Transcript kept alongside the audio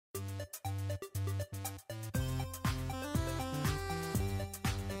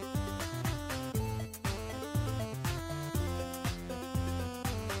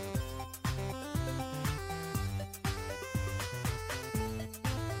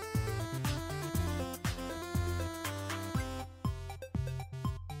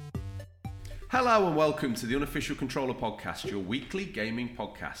Hello and welcome to the Unofficial Controller Podcast, your weekly gaming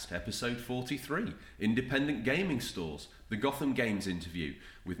podcast, episode 43, Independent Gaming Stores, the Gotham Games interview,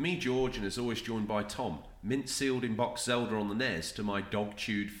 with me, George, and as always joined by Tom, mint-sealed in box Zelda on the NES to my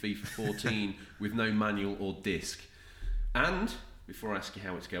dog-chewed FIFA 14 with no manual or disc. And, before I ask you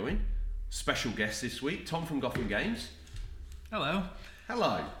how it's going, special guest this week, Tom from Gotham Games. Hello.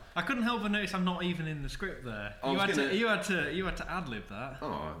 Hello. I couldn't help but notice I'm not even in the script there. You had to ad-lib that.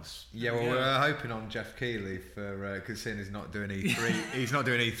 Oh, yeah, well, we're hoping on Jeff Keighley for because seeing he's not doing E3. He's not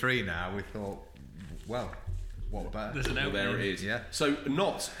doing E3 now. We thought, well, what better? There's an well, opening. there it is. Yeah. So,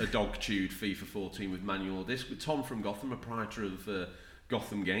 not a dog-chewed FIFA 14 with manual or disc, but Tom from Gotham, a proprietor of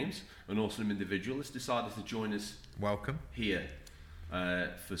Gotham Games, an awesome individual, has decided to join us. Welcome here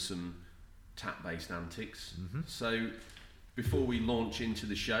for some tap-based antics. Mm-hmm. So, before we launch into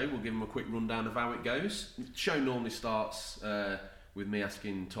the show, we'll give him a quick rundown of how it goes. The show normally starts with me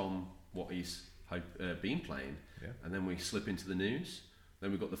asking Tom what he's been playing, and then we slip into the news.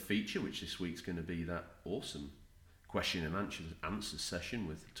 Then we've got the feature, which this week's going to be that awesome question and answers session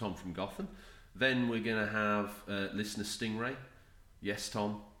with Tom from Gotham. Then we're going to have listener Stingray. Yes,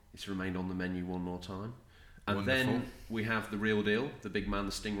 Tom, it's remained on the menu one more time. And Wonderful. Then we have the real deal, the big man,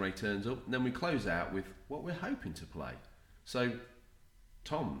 the Stingray turns up. And then we close out with what we're hoping to play. So,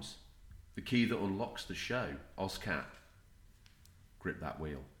 Tom's, the key that unlocks the show, Ozcat, grip that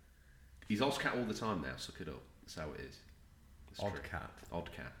wheel. He's Ozcat all the time now, suck it up. That's how it is. Oddcat.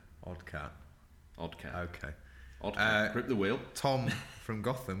 Okay. Oddcat, grip the wheel. Tom from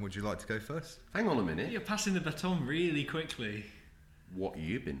Gotham, would you like to go first? Hang on a minute. You're passing the baton really quickly. What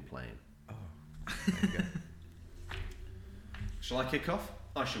you been playing? Oh, there you go. Shall I kick off?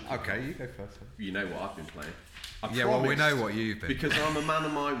 I shall kick Okay, off. you go first. You know what I've been playing. Yeah, well, we know what you've been because I'm a man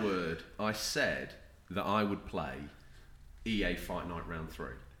of my word. I said that I would play EA Fight Night Round 3.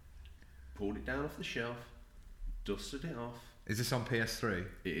 Pulled it down off the shelf, dusted it off. Is this on PS3?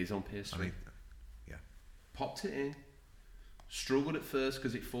 It is on PS3. I mean, yeah. Popped it in. Struggled at first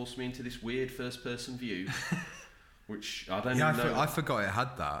because it forced me into this weird first-person view, which I don't even know. I forgot it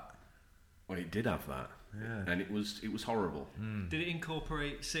had that. Well, it did have that, Yeah. and it was horrible. Did it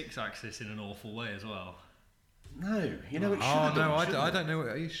incorporate 6-axis in an awful way as well? No, you know it should Oh have done. no, I shouldn't it? don't know.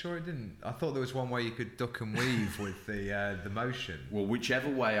 Are you sure it didn't? I thought there was one way you could duck and weave with the motion. Well, whichever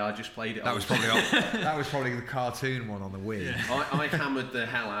way, I just played it. That was probably the cartoon one on the Wii. Yeah. I hammered the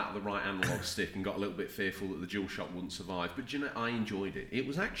hell out of the right analog stick and got a little bit fearful that the DualShock wouldn't survive. But you know, I enjoyed it. It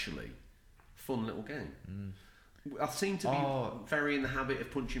was actually a fun little game. I seem to be very in the habit of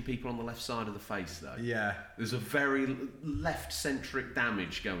punching people on the left side of the face, though. Yeah. There's a very left-centric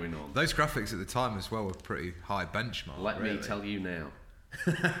damage going on. Those graphics at the time as well were pretty high benchmark. Let me tell you now.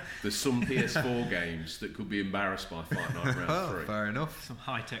 There's some PS4 games that could be embarrassed by Fight Night Round 3. Fair enough. Some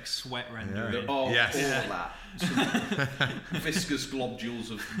high-tech sweat rendering. Yes. All of that. Some viscous globules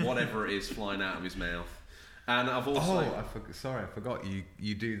of whatever it is flying out of his mouth. And I've also... I forgot.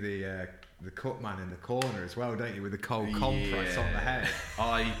 You do the cut man in the corner as well, don't you, with the cold compress on the head?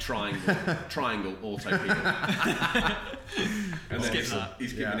 Triangle, auto peel. And then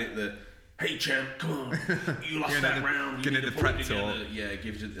he's giving it the, hey champ, come on, you lost that round. Give it the prep talk. Yeah,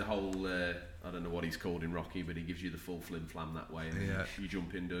 gives it the whole, I don't know what he's called in Rocky, but he gives you the full flim flam that way, and then you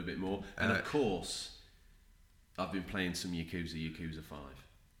jump in, do a bit more. And of course, I've been playing some Yakuza 5.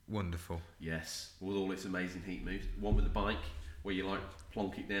 Wonderful. Yes, with all its amazing heat moves. One with the bike, where you like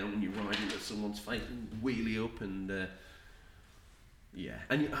plonk it down and you ride into someone's face and wheelie up and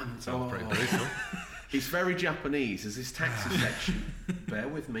Sounds pretty brutal. It's very Japanese. There's this taxi section. Bear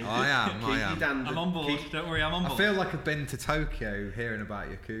with me. I am. I'm on board. Don't worry, I'm on board. I feel like I've been to Tokyo hearing about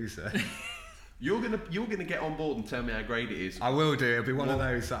Yakuza. You're gonna get on board and tell me how great it is. I will do. It'll be one of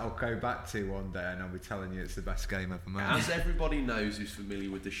those that I'll go back to one day and I'll be telling you it's the best game ever made. As everybody knows who's familiar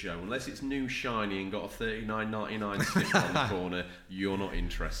with the show, unless it's new, shiny and got a $39.99 sticker on the corner, you're not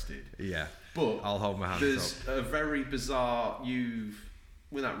interested. Yeah. But I'll hold my hands there's up. a very bizarre...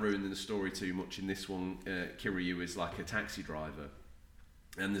 Without ruining the story too much, in this one, Kiryu is like a taxi driver.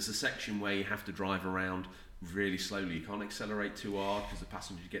 And there's a section where you have to drive around really slowly. You can't accelerate too hard because the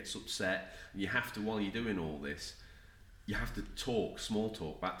passenger gets upset. And you have to, while you're doing all this, you have to small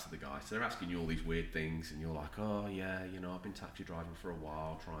talk back to the guy. So they're asking you all these weird things and you're like, oh yeah, I've been taxi driving for a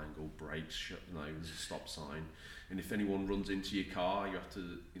while, triangle, brakes, there's a stop sign. And if anyone runs into your car, you have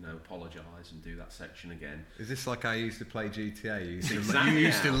to, apologise and do that section again. Is this like I used to play GTA? You Exactly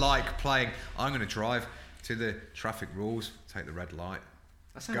used to like playing, I'm going to drive to the traffic rules, take the red light,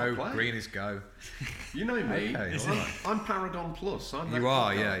 That's how go, I play. green is go. You know me. Okay, I'm Paragon Plus. You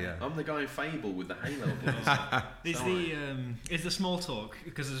are, yeah. I'm the guy in Fable with the halo ability. Is the small talk,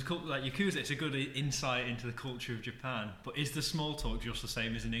 because there's like Yakuza, it's a good insight into the culture of Japan, but is the small talk just the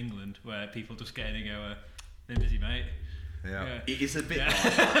same as in England, where people just get in and go, "Been busy, mate"? Yeah. It is a bit like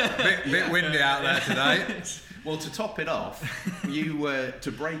that. bit windy out there today. Well, to top it off,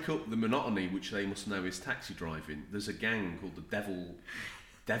 to break up the monotony, which they must know is taxi driving, there's a gang called the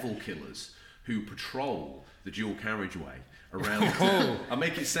Devil Killers who patrol the dual carriageway around. I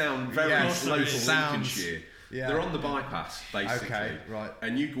make it sound very local Lincolnshire. Yeah. They're on the bypass, basically. Okay, right.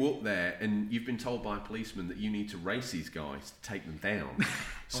 And you go up there, and you've been told by a policeman that you need to race these guys to take them down.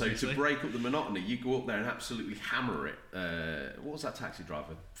 So to break up the monotony, you go up there and absolutely hammer it. What was that taxi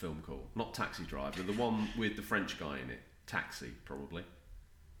driver film called? Not Taxi Driver, the one with the French guy in it. Taxi, probably.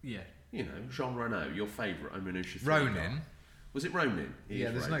 Yeah. You know, Jean Reno, your favourite Ominous Ronin. Was it Ronin?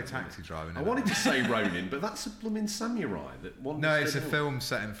 There's no taxi driving. I wanted to say Ronin, but that's a blooming samurai that one. No, it's a film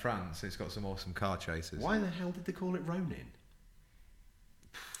set in France. It's got some awesome car chases. Why the hell did they call it Ronin?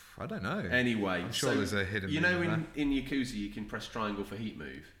 I don't know. Anyway, I'm sure there's a hidden. You know, in Yakuza, you can press triangle for heat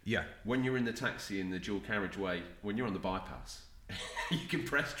move. Yeah. When you're in the taxi in the dual carriageway, when you're on the bypass, you can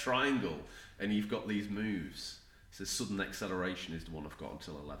press triangle, and you've got these moves. So sudden acceleration is the one I've got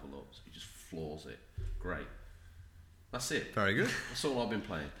until I level up. So he just floors it. Great. That's it. Very good. That's all I've been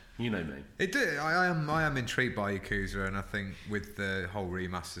playing. You know me. I am intrigued by Yakuza, and I think with the whole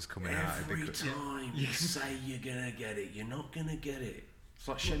remasters coming out, every time you say you're gonna get it, you're not gonna get it. It's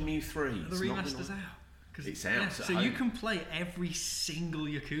like Shenmue 3. The remasters out. It's out. So you can play every single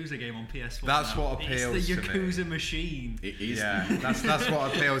Yakuza game on PS4. That's now. what appeals to me. It's the Yakuza machine. It is. Yeah, that's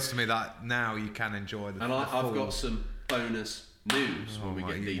what appeals to me. That now you can enjoy the. And I've got some bonus news when we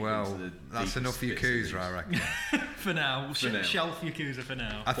get deep into the. That's enough Yakuza, I reckon. For now, shelf Yakuza for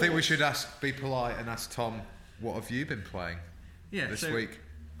now. I think we should be polite and ask Tom, what have you been playing this week?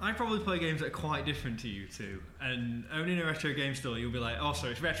 I probably play games that are quite different to you two, and owning a retro game store, you'll be like, "Oh, so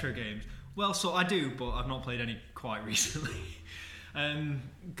it's retro games." Well, so I do, but I've not played any quite recently,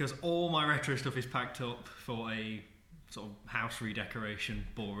 because all my retro stuff is packed up for a sort of house redecoration,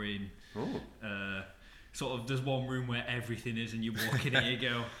 boring. Sort of, there's one room where everything is, and you walk in and you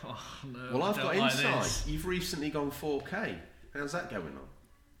go, "Oh no." Well, I've got insight. This. You've recently gone 4K. How's that going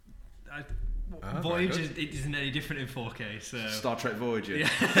on? Voyager, it isn't any different in 4K. So Star Trek Voyager.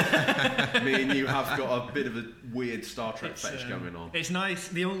 Yeah. Me and you have got a bit of a weird Star Trek fetish going on. It's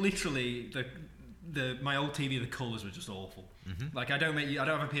nice. My old TV, the colours were just awful. Mm-hmm. Like I don't have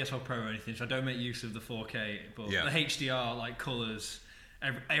a PS4 Pro or anything, so I don't make use of the 4K. But the HDR like colours,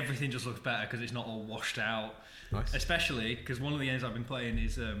 everything just looks better because it's not all washed out. Nice. Especially because one of the games I've been playing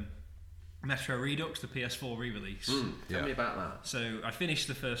is Metro Redux, the PS4 re-release. Tell me about that. So I finished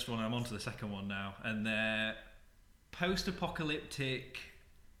the first one, I'm on to the second one now, and they're post-apocalyptic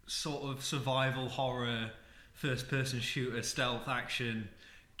sort of survival horror, first-person shooter, stealth action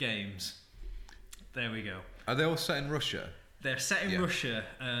games. There we go. Are they all set in Russia? They're set in Russia,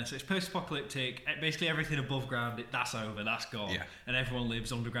 so it's post-apocalyptic. Basically everything above ground, that's over, that's gone, and everyone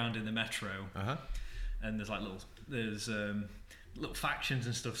lives underground in the metro. And there's like little factions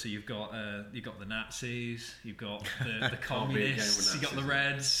and stuff. So you've got the Nazis, you've got the communists, you've got the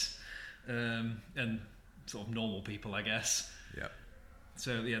Reds, and sort of normal people, I guess. Yeah.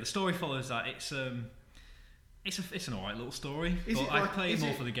 So the story follows that. It's an alright little story. I play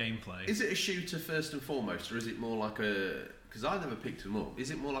more for the gameplay. Is it a shooter first and foremost, or is it more like a? Because I never picked them up.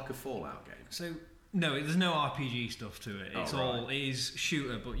 Is it more like a Fallout game? So no, there's no RPG stuff to it. It is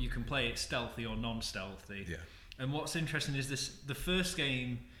shooter, but you can play it stealthy or non-stealthy. Yeah. And what's interesting is the first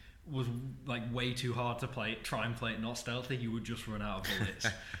game was like way too hard to try and play it not stealthy. You would just run out of bullets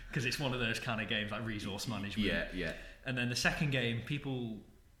because it's one of those kind of games like resource management. Yeah. And then the second game, people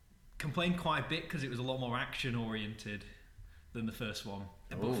complained quite a bit because it was a lot more action oriented than the first one.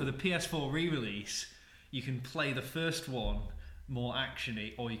 But for the PS4 re-release, you can play the first one more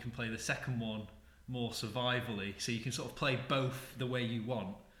actiony, or you can play the second one more survivally. So you can sort of play both the way you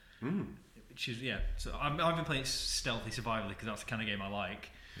want. Which is so I've been playing stealthy survivally because that's the kind of game I like.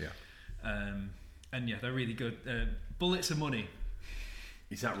 And they're really good. Bullets are money.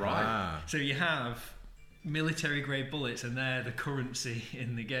 Is that right? So you have military grade bullets, and they're the currency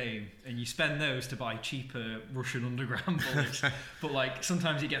in the game, and you spend those to buy cheaper Russian underground bullets. But like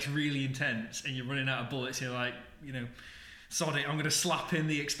sometimes it gets really intense, and you're running out of bullets. And you're like, sod it, I'm going to slap in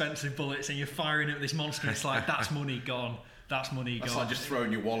the expensive bullets, and you're firing at this monster. And it's like that's money gone. That's money gone. That's like just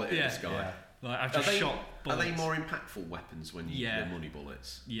throwing your wallet at this guy. Like I've just shot Are bullets. they more impactful weapons when you Yeah. the money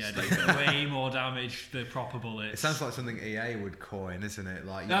bullets? Yeah, they do way more damage. The proper bullets. It sounds like something EA would coin, isn't it?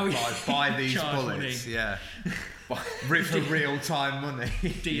 Like, Oh, you yeah. buy these Charge bullets, money. yeah, for real-time money.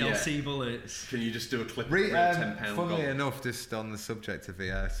 DLC bullets. Can you just do a clip of real £10 Funnily gold? enough, just on the subject of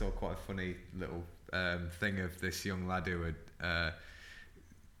EA, I saw quite a funny little thing of this young lad who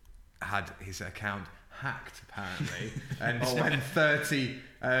had his account hacked apparently and spent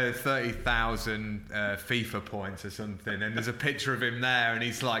 30,000 FIFA points or something, and there's a picture of him there, and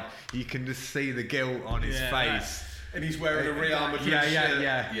he's like, you can just see the guilt on his face. And he's wearing a Real Madrid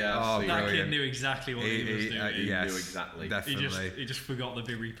Yeah. I've Oh, seen That it. kid knew exactly what he was doing. He yes, knew exactly. definitely. He just forgot there'd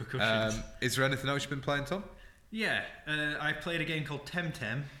be repercussions. Is there anything else you've been playing, Tom? Yeah, I played a game called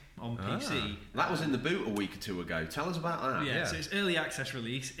Temtem on PC. That was in the boot a week or two ago. Tell us about that. Yeah, so it's early access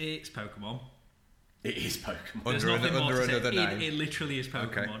release. It's Pokemon. It is Pokemon. There's Under nothing more to say. another name. It literally is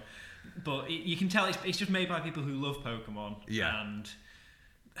Pokemon. Okay. But you can tell it's just made by people who love Pokemon. Yeah. And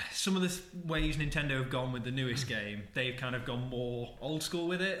some of the ways Nintendo have gone with the newest game, they've kind of gone more old school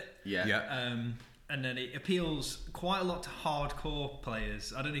with it. Yeah. And then it appeals quite a lot to hardcore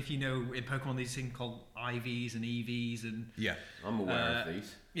players. I don't know if you know in Pokemon these things called IVs and EVs and Yeah. I'm aware of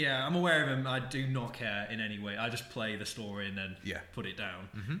these. yeah, I'm aware of them. I do not care in any way. I just play the story and then put it down.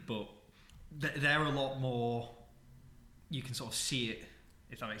 But they're a lot more. You can sort of see it,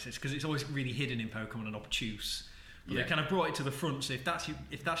 if that makes sense, because it's always really hidden in Pokemon and obtuse. But they kind of brought it to the front. So if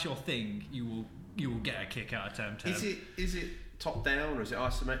that's your thing, you will get a kick out of Temtem. Is it top down or is it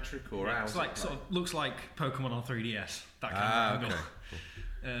isometric or how? It's like sort of looks like Pokemon on 3DS. That kind of angle.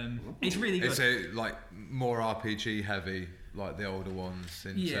 Okay. It's really good. Is it like more RPG heavy, like the older ones,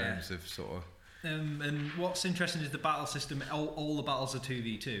 in terms of sort of? And what's interesting is the battle system. All the battles are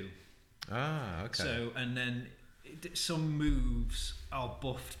 2v2. Ah, okay. So and then some moves are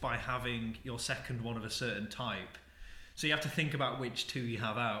buffed by having your second one of a certain type. So you have to think about which two you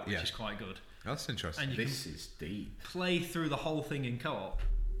have out, which is quite good. That's interesting. And you This is deep. play through the whole thing in co-op,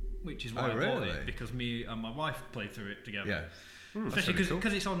 which is why I bought really? it, because me and my wife played through it together. Yeah. Especially really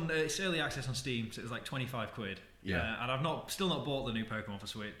because cool. it's early access on Steam, so it was like 25 quid. Yeah. And I've still not bought the new Pokemon for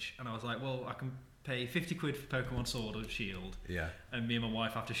Switch, and I was like, well, I can pay 50 quid for Pokemon Sword or Shield, Yeah. and me and my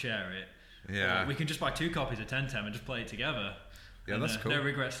wife have to share it. Yeah. Or we can just buy 2 copies of Temtem and just play it together. Yeah, And, that's cool. No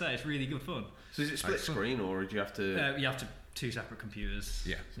regrets there. It's really good fun. So is it split Excellent. screen or do you have to You have to 2 separate computers.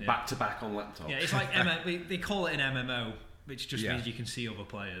 Yeah. back to back on laptop? Yeah, it's like they call it an MMO, which just Yeah. means you can see other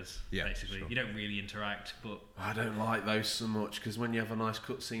players. Yeah, basically, sure. you don't really interact, but I don't like those so much because when you have a nice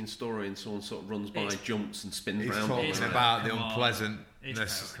cutscene story and someone sort of runs by, It's- jumps and spins He's around, talking It's about the Pokemon. unpleasantness It's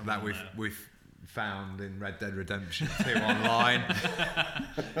Pokemon that now. we've found in Red Dead Redemption 2 online.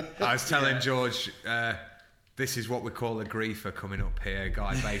 I was telling George, this is what we call a griefer coming up here.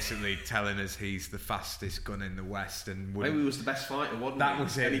 Guy basically telling us he's the fastest gun in the West, and maybe he was the best fighter, wasn't that he?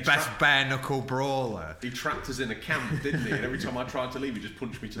 was And it. he Best trapped- bare knuckle brawler. He trapped us in a camp, didn't he? And every time I tried to leave, he just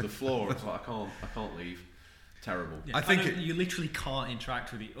punched me to the floor. It's like I can't leave. Terrible. yeah, I think know you literally can't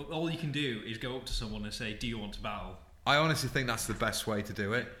interact with it. All you can do is go up to someone and say, "Do you want to battle?" I honestly think that's the best way to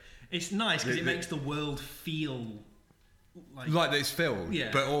do it. It's nice because it The- makes the world feel like Like it's filled,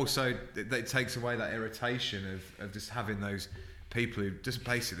 Yeah. but also it takes away that irritation of just having those people who just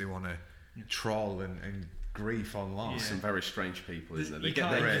basically want to troll and grief online. Yeah. Some very strange people, isn't there? They You get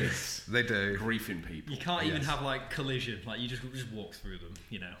can't their even- kids They do. griefing people. you can't even Yes. have like collision. Like you just walk through them.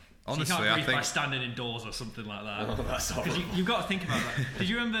 You know. Honestly, so you I can't grief by think- standing indoors or something like that. Oh, that's Because horrible. you've got to think about that. Did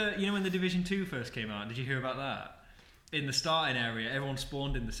you remember, when the Division 2 first came out, did you hear about that? In the starting area, everyone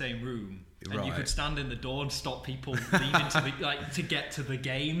spawned in the same room. And you Right. could stand in the door and stop people leaving to get to the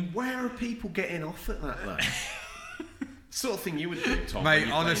game. Where are people getting off at that though? Sort of thing you would do, Tom. when Mate, you're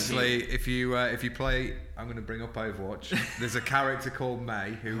playing honestly, here. if you play, I'm going to bring up Overwatch. There's a character called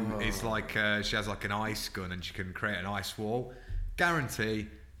May who is like she has like an ice gun and she can create an ice wall. Guarantee,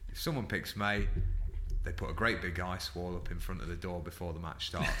 if someone picks May, they put a great big ice wall up in front of the door before the match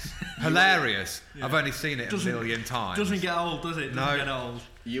starts. Hilarious. Yeah. I've only seen it Doesn't- a million times. Doesn't get old, does it? Doesn't No. get old.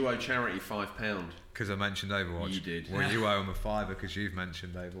 You owe charity £5. Because I mentioned Overwatch. You did. Well, you owe him a $5 because you've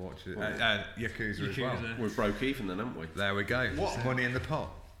mentioned Overwatch. Yakuza as well. Yakuza. We're broke even then, haven't we? There we go. What? Money in the pot.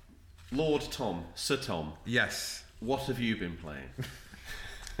 Lord Tom, Sir Tom, Yes. what have you been playing?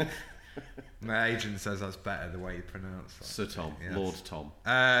 My agent says that's better the way you pronounce that. Sir Tom, Yes. Lord Tom.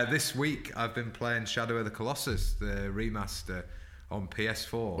 This week I've been playing Shadow of the Colossus, the remaster on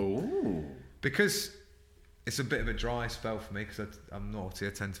PS4. Ooh. Because it's a bit of a dry spell for me because I'm naughty. I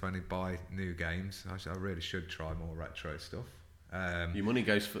tend to only buy new games. I really should try more retro stuff. Your money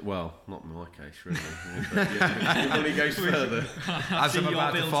goes for, well, not in my case really, but your money goes further. As I'm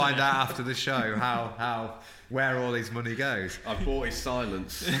about to find out after the show where all his money goes. I bought his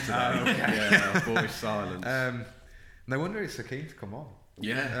silence today. Yeah, I bought his silence. No wonder he's so keen to come on.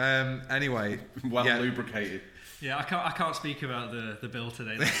 Yeah. Anyway, lubricated. Yeah, I can't speak about the bill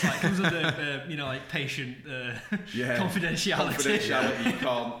today. That's like comes under like patient confidentiality. Confidentiality. You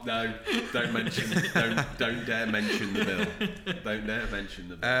can't. No, don't mention. Don't dare mention the bill. Don't dare mention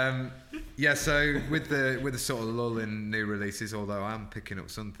the bill. So with the sort of lull in new releases, although I am picking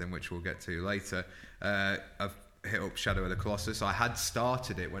up something which we'll get to later, I've hit up Shadow of the Colossus. I had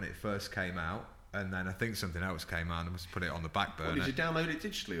started it when it first came out, and then I think something else came out, and I must put it on the back burner. Did you download it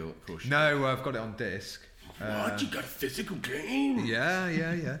digitally, or of course? No, I've got it on disc. What? You got a physical game?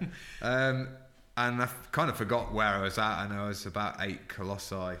 Yeah. And I kind of forgot where I was at, and I was about 8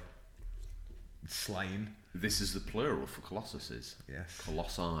 Colossi slain. This is the plural for Colossuses. Yes.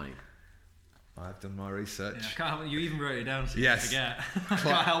 Colossi. I've done my research. Yeah, I can't help, you even wrote it down so you yes. forget. I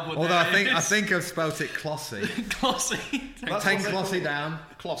can't help what although I think I've spelt it Clossy. Clossy. 10 Clossy down.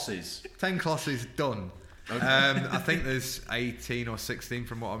 Closses. 10 Closses done. Okay. I think there's 18 or 16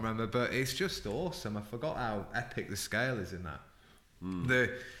 from what I remember, but it's just awesome. I forgot how epic the scale is in that.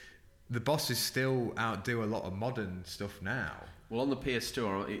 The bosses still outdo a lot of modern stuff now. Well, on the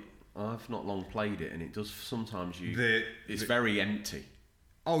PS2, I've not long played it, and it does sometimes it's very empty.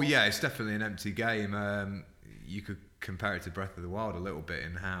 Oh yeah, it's definitely an empty game. You could compare it to Breath of the Wild a little bit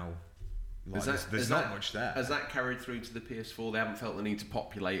in how there's not much there. Has that carried through to the PS4? They haven't felt the need to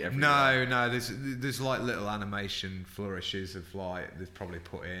populate everything. No. There's like little animation flourishes of like they've probably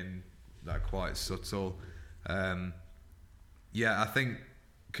put in that are quite subtle. I think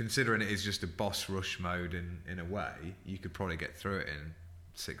considering it is just a boss rush mode in a way, you could probably get through it in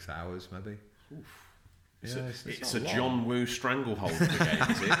 6 hours maybe. Oof. Yeah, it's a John Woo stranglehold of the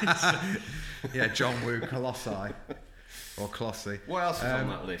game, is it? Yeah, John Woo Colossi or Clossy. What else is on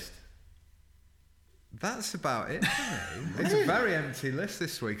that list? That's about it. It's a very empty list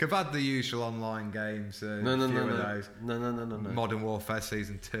this week. I've had the usual online games. No. Modern Warfare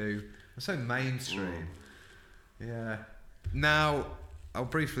Season 2. I'm so mainstream. Yeah. Now, I'll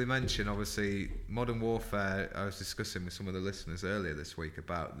briefly mention, obviously, Modern Warfare. I was discussing with some of the listeners earlier this week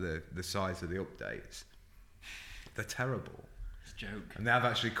about the size of the updates. They're terrible. It's a joke. And they have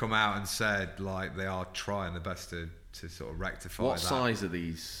actually come out and said like they are trying the best to sort of rectify what that. Size are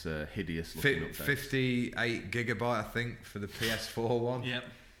these hideous looking updates? 58 gigabyte, I think, for the PS4 one. Yep.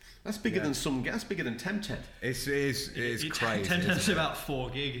 That's bigger than some. That's bigger than Temtem. It's crazy. 10's about 4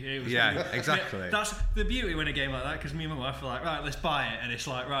 gig. Exactly. That's the beauty when a game like that, because me and my wife are like, right, let's buy it, and it's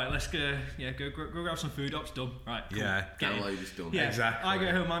like, right, let's go grab some food. It's done. Right, cool. Yeah. Download is done. Yeah, exactly. I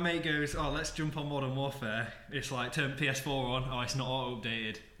go home. My mate goes, oh, let's jump on Modern Warfare. It's like turn PS4 on. Oh, it's not auto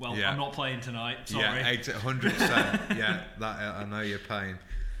updated. Well, I'm not playing tonight. Sorry. Yeah, 100%. Yeah, that I know your pain.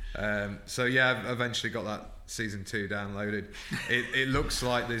 So yeah, I've eventually got that Season 2 downloaded. It looks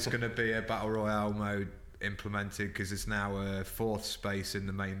like there's going to be a Battle Royale mode implemented because there's now a 4th space in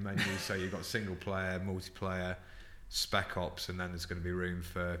the main menu. So you've got single player, multiplayer, Spec Ops, and then there's going to be room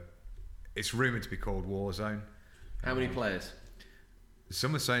for... It's rumoured to be called Warzone. How many players?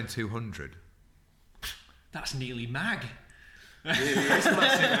 Some are saying 200. That's nearly mag. It's a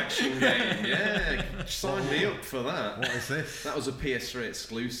massive action game. Yeah, sign me up for that. What is this? That was a PS3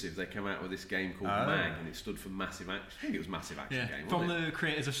 exclusive. They came out with this game called MAG, and it stood for Massive Action. I think it was Massive Action Game. From the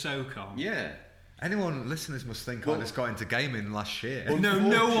creators of SOCOM. Yeah. Listeners must think I just got into gaming last year.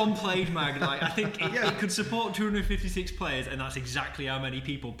 No one played MAG. Like, I think it could support 256 players, and that's exactly how many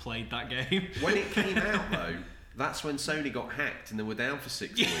people played that game. When it came out, though, that's when Sony got hacked and they were down for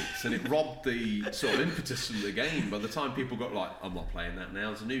 6 weeks, and it robbed the sort of impetus from the game. By the time people got like, I'm not playing that now,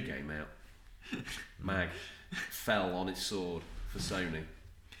 there's a new game out. MAG fell on its sword for Sony.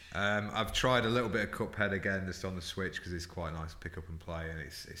 I've tried a little bit of Cuphead again just on the Switch because it's quite nice to pick up and play, and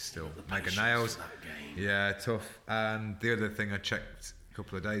it's still mega nails. Yeah, tough. And the other thing I checked a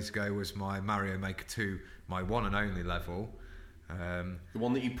couple of days ago was my Mario Maker 2, my one and only level. The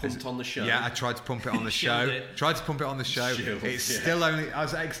one that you pumped on the show. Yeah, I tried to pump it on the show. It's still only.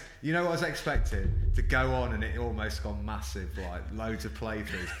 You know what I was expecting? To go on and it almost gone massive, like loads of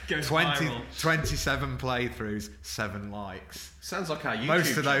playthroughs. 27 playthroughs, 7 likes. Sounds like our YouTube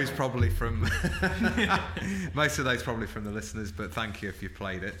Most of those channel. probably from the listeners, but thank you if you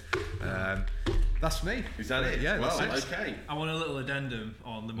played it. That's me. Is that it? Yeah, well, that's it. okay. I want a little addendum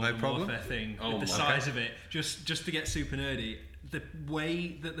on the Modern Warfare thing. The size of it, just to get super nerdy. The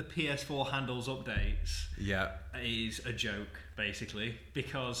way that the PS4 handles updates is a joke, basically,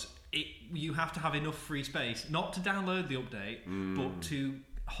 because you have to have enough free space, not to download the update, but to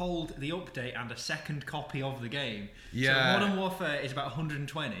hold the update and a second copy of the game. Yeah. So Modern Warfare is about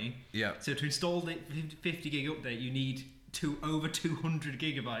 120. Yeah. So to install the 50 gig update, you need over 200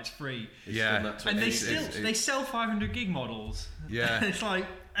 gigabytes free. Yeah. And they sell 500 gig models. Yeah. It's like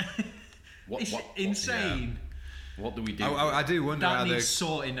it's insane. What do we do? I do wonder That how needs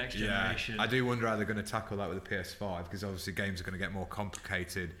sorting next Yeah, generation. I do wonder how they're going to tackle that with the PS5 because obviously games are going to get more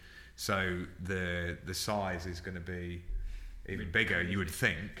complicated. So the size is going to be even bigger, you would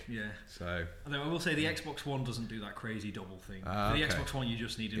think. Yeah. So. Although I will say the Xbox One doesn't do that crazy double thing. For Okay. the Xbox One, you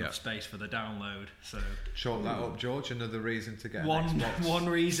just need enough space for the download. So. Short that up, George. Another reason to get One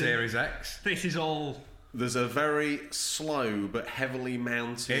reason. Series X. This is all. There's a very slow but heavily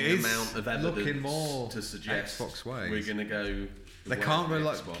mounting amount of evidence looking more to suggest Xbox ways. we're going to go. They can't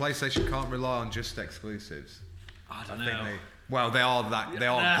rely. PlayStation can't rely on just exclusives. I don't know. They are that. They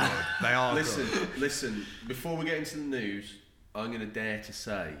are good. They are. Listen. Before we get into the news, I'm going to dare to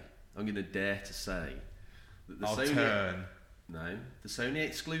say that the the Sony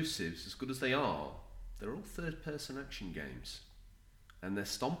exclusives, as good as they are, they're all third-person action games, and they're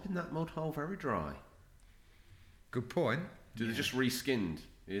stomping that mud hole very dry. Good point. They're just reskinned.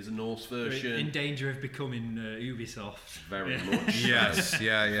 Here's a Norse version. In danger of becoming Ubisoft. Very much. Yes.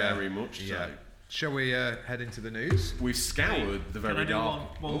 Yeah. Very much so. Shall we head into the news? We've scoured the very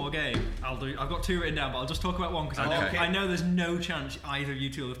dark. One more game. I've got two written down, but I'll just talk about one because I know there's no chance either of you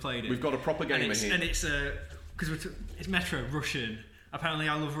two have played it. We've got a proper gamer here, and it's because it's Metro Russian. Apparently,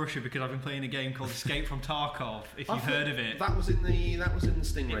 I love Russia because I've been playing a game called Escape from Tarkov. If you've heard of it, that was in the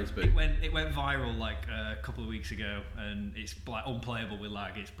Stingray's boot. It went viral like a couple of weeks ago, and it's like unplayable with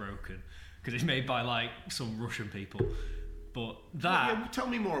lag. It's broken because it's made by like some Russian people. But tell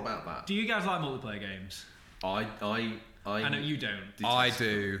me more about that. Do you guys like multiplayer games? I know you don't. I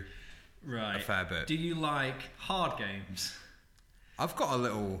do. Right. A fair bit. Do you like hard games? I've got a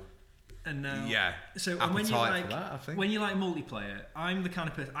little. And So and when you like that, I think. when you like multiplayer, I'm the kind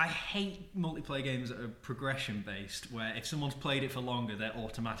of person I hate multiplayer games that are progression based, where if someone's played it for longer, they're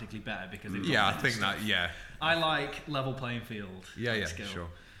automatically better because they've I think that. I like level playing field. Skill. Sure.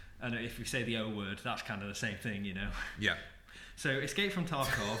 And if we say the O word, that's kind of the same thing, you know. Yeah. So Escape from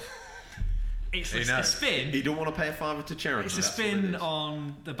Tarkov. It's a spin. You don't want to pay a $5 to charity. It's a spin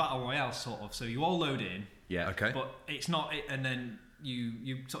on the battle royale sort of. So you all load in. Yeah. Okay. But it's not. And then you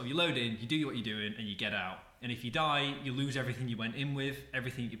load in, you do what you're doing, and you get out. And if you die, you lose everything you went in with,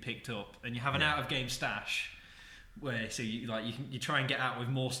 everything you picked up, and you have an out of game stash. Where you try and get out with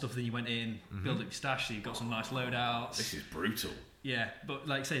more stuff than you went in, build up your stash, so you've got some nice loadouts. This is brutal. Yeah, but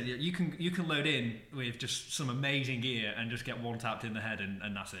like I say, you can load in with just some amazing gear and just get one tapped in the head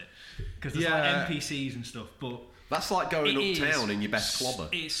and that's it. Because there's like NPCs and stuff, but that's like going uptown in your best clobber.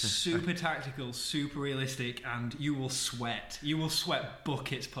 It's super tactical, super realistic, and you will sweat. You will sweat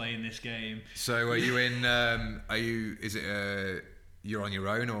buckets playing this game. So are you in? Is it? You're on your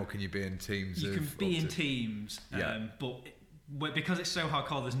own, or can you be in teams? You can be in teams, but because it's so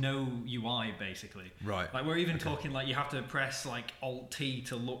hardcore, there's no UI basically. Right. Like we're even talking like you have to press like Alt T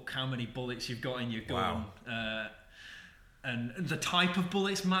to look how many bullets you've got in your gun. Wow. And the type of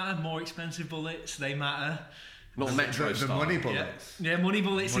bullets matter. More expensive bullets, they matter. Not Metro the money bullets. Yeah, money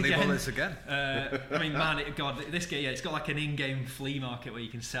bullets again. Money bullets again. I mean, man, this game, it's got like an in-game flea market where you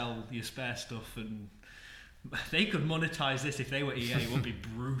can sell your spare stuff, and they could monetize this if they were EA. It would be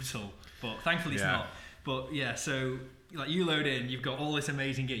brutal, but thankfully it's not. But yeah, so like you load in, you've got all this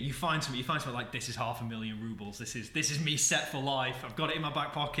amazing gear. You find something like this is 500,000 rubles. This is me set for life. I've got it in my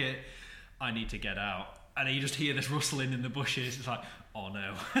back pocket. I need to get out. And you just hear this rustling in the bushes. It's like, oh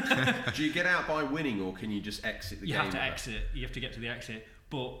no. Do you get out by winning, or can you just exit the game? You have to exit. You have to get to the exit.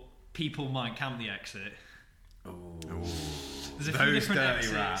 But people might camp the exit. Oh. There's a few different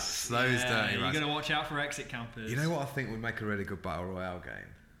exits. Rats. Those dirty rats. You're going to watch out for exit campers. You know what I think would make a really good Battle Royale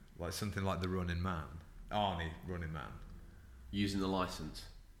game? Like something like the Running Man. Arnie Running Man. Using the license.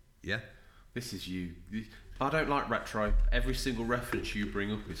 Yeah. This is you. I don't like retro. Every single reference you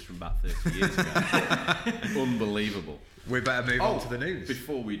bring up is from about 30 years ago. Unbelievable. We better move on to the news.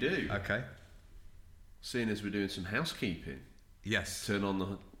 Before we do. Okay. Seeing as we're doing some housekeeping. Yes. Turn on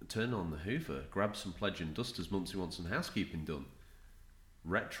the Hoover. Grab some Pledge and Dusters. Muncie wants some housekeeping done.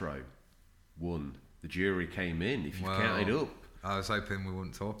 Retro won. The jury came in. If you counted up. I was hoping we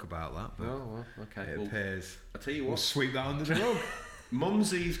wouldn't talk about that. But okay. It appears. I tell you what. We'll sweep that under the rug.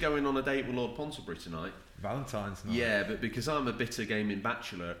 Mumsy's going on a date with Lord Ponsonbury tonight. Valentine's night. Yeah, but because I'm a bitter gaming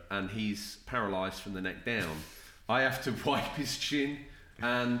bachelor and he's paralysed from the neck down, I have to wipe his chin,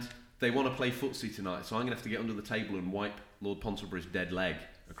 and they want to play footsie tonight, so I'm going to have to get under the table and wipe Lord Ponsonbury's dead leg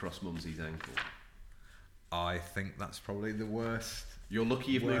across Mumsy's ankle. I think that's probably the worst. You're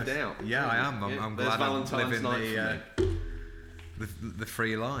lucky you've moved out. Yeah, I am. I'm There's glad I'm Valentine's living night for me. the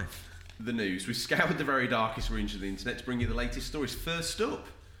free life. The news. We've scoured the very darkest regions of the internet to bring you the latest stories. First up,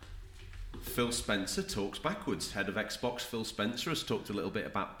 Phil Spencer talks backwards. Head of Xbox Phil Spencer has talked a little bit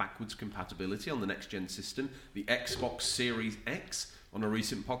about backwards compatibility on the next-gen system, the Xbox Series X, on a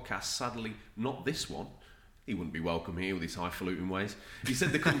recent podcast. Sadly, not this one. He wouldn't be welcome here with his highfalutin ways. He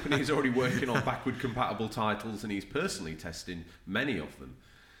said the company is already working on backward compatible titles and he's personally testing many of them.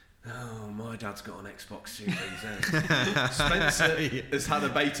 Oh, my dad's got an Xbox Series X. Spencer has had a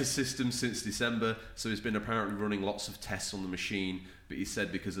beta system since December, so he's been apparently running lots of tests on the machine, but he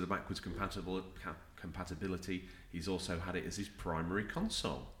said because of the backwards compatibility, he's also had it as his primary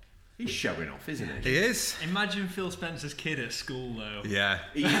console. He's showing off, isn't he? He is. Imagine Phil Spencer's kid at school, though. Yeah.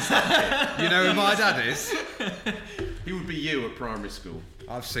 He is that You know who my dad is? kid. He would be you at primary school.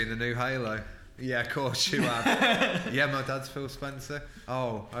 I've seen the new Halo. Yeah, of course you have. Yeah, my dad's Phil Spencer.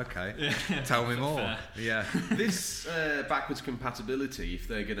 Oh, okay. Tell me more. Fair. Yeah. This backwards compatibility, if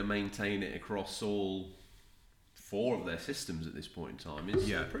they're going to maintain it across all 4 of their systems at this point in time,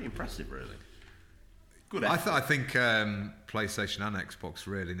 is pretty impressive, really. Good effort. I think PlayStation and Xbox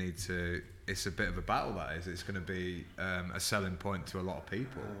really need to. It's a bit of a battle, that is. It's going to be a selling point to a lot of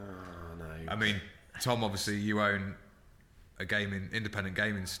people. No. I mean, Tom, obviously you own a independent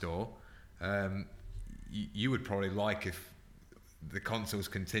gaming store. You would probably like if the consoles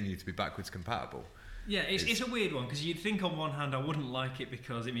continue to be backwards compatible. Yeah, it's a weird one because you'd think on one hand I wouldn't like it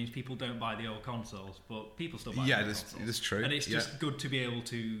because it means people don't buy the old consoles, but people still buy the old consoles. That's true. And it's just good to be able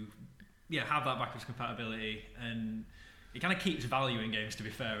to have that backwards compatibility, and it kind of keeps value in games, to be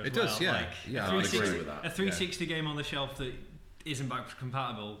fair, as it well. does, yeah. Like, yeah, I agree with that. A 360 game on the shelf that isn't backwards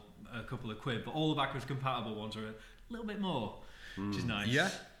compatible, a couple of quid, but all the backwards compatible ones are a little bit more, which is nice. Yeah.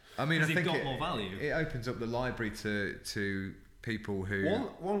 I mean, I think they've got more value. It opens up the library to people who...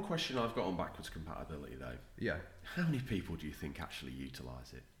 One question I've got on backwards compatibility, though. Yeah. How many people do you think actually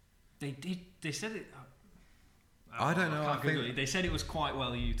utilise it? They said it... I don't know. can't I Google think it. They said it was quite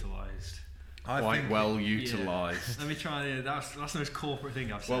well utilised. Quite well utilised. Let me try. That's the most corporate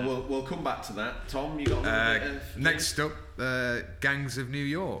thing I've said. Well, we'll come back to that. Tom, you got a bit of next up, Gangs of New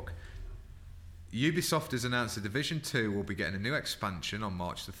York. Ubisoft has announced that Division 2 will be getting a new expansion on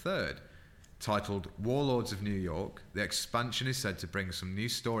March the 3rd. Titled Warlords of New York, the expansion is said to bring some new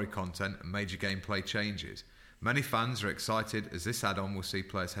story content and major gameplay changes. Many fans are excited as this add-on will see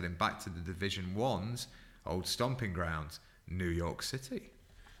players heading back to the Division 1's old stomping grounds, New York City.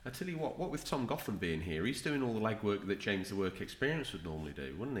 I tell you what with Tom Gotham being here, he's doing all the legwork that James the Work Experience would normally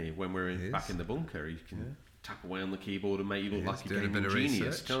do, wouldn't he? When we're back in the bunker, he can tap away on the keyboard and make you look like a gaming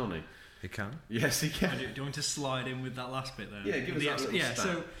genius, can't he? He can. Yes, he can. Do you want to slide in with that last bit there? Yeah, give us that little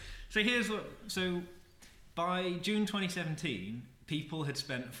stat. So here's what. So by June 2017, people had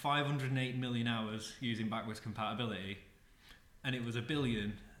spent 508 million hours using backwards compatibility, and it was 1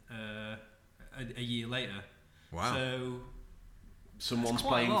 billion a year later. Wow. So someone's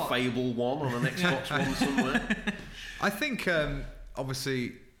playing Fable 1 on an Xbox One somewhere. I think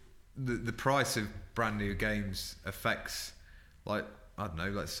obviously the price of brand new games affects, like, I don't know,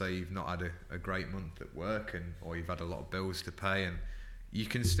 let's say you've not had a great month at work or you've had a lot of bills to pay, and you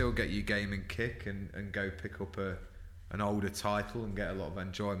can still get your gaming kick and go pick up an older title and get a lot of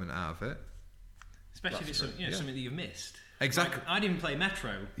enjoyment out of it. Especially if it's something that you've missed. Exactly. Like, I didn't play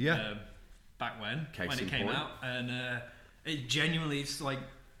Metro back when it came out, and it genuinely, it's like,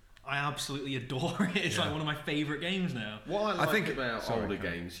 I absolutely adore it. It's like one of my favourite games now. What I think about older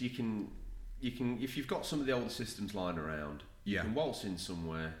games, you can if you've got some of the older systems lying around, you can waltz in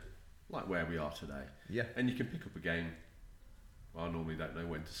somewhere like where we are today, and you can pick up a game. Well, I normally don't know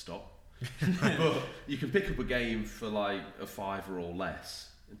when to stop, but you can pick up a game for like a £5 or less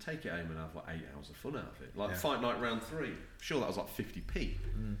and take it home and have like 8 hours of fun out of it. Like Fight Night Round 3, sure that was like 50p.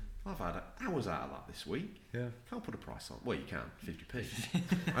 I've had hours out of that this week. Yeah, can't put a price on. Well, you can, 50p.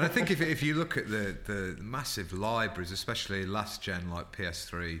 And I think if you look at the massive libraries, especially last gen like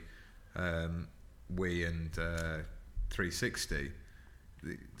PS3, Wii, and 360,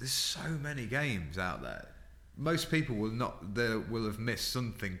 there's so many games out there. Most people will have missed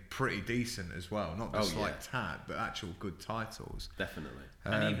something pretty decent as well, not just like tat, but actual good titles. Definitely.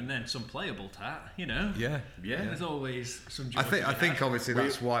 And even then, some playable tat, you know. Yeah. There's always some. I think obviously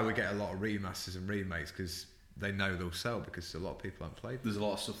that's why we get a lot of remasters and remakes, because they know they'll sell, because a lot of people haven't played them. There's a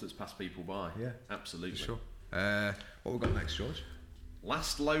lot of stuff that's passed people by. Yeah, absolutely. For sure. What we've got next, George?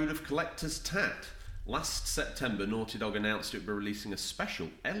 Last load of collector's tat. Last September, Naughty Dog announced it would be releasing a special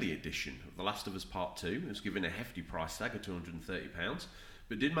Ellie edition of The Last of Us Part 2. It was given a hefty price tag of £230,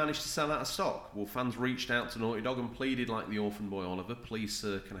 but did manage to sell out of stock. Well, fans reached out to Naughty Dog and pleaded like the orphan boy Oliver, please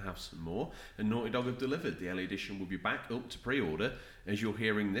sir, can I have some more? And Naughty Dog have delivered. The LE edition will be back up to pre-order as you're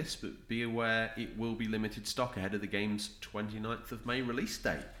hearing this, but be aware it will be limited stock ahead of the game's 29th of May release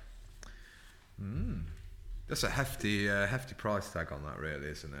date. That's a hefty price tag on that, really,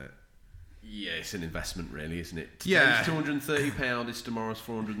 isn't it? Yeah, it's an investment, really, isn't it? Yeah. Today's £230, it's tomorrow's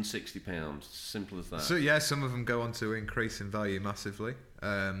 £460. Simple as that. So yeah, some of them go on to increase in value massively.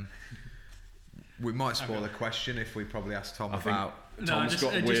 We might spoil the question if we probably ask Tom about. Tom's just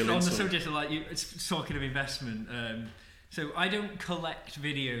got on wheel the into subject of it's talking of investment. So I don't collect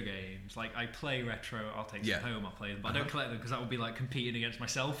video games. Like I play retro, I'll take some home, I'll play them, but I don't collect them because that would be like competing against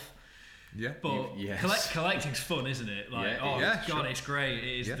myself. Yeah, but collecting's fun, isn't it? Like, it's great.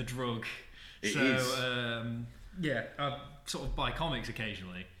 It is the drug. It so is. I sort of buy comics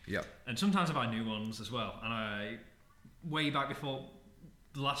occasionally. Yep. And sometimes I buy new ones as well. And I way back before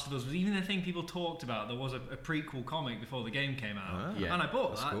The Last of Us was even a thing people talked about. There was a prequel comic before the game came out, and I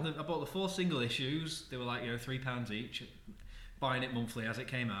bought that. Cool. I bought the 4 single issues. They were like £3 each. Buying it monthly as it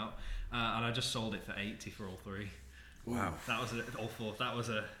came out, and I just sold it for £80 for all 3. Wow, that was all 4. That was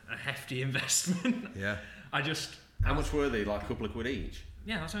a hefty investment. Yeah, How much were they? Like a couple of quid each?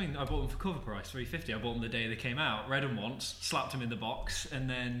 Yeah, that's something. I bought them for cover price, $3.50. I bought them the day they came out. Read them once, slapped them in the box, and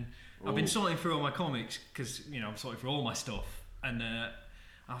then I've been sorting through all my comics because I'm sorting through all my stuff, and I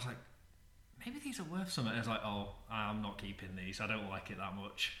was like, maybe these are worth something. And I was like, oh, I'm not keeping these. I don't like it that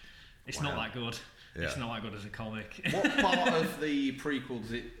much. It's not that good. Yeah. It's not that good as a comic. What part of the prequel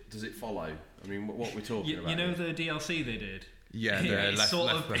does it follow? I mean, what we're talking about? You know the DLC they did? Yeah, they're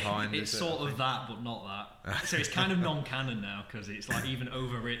left behind. It's sort of that, but not that. So it's kind of non-canon now because it's like even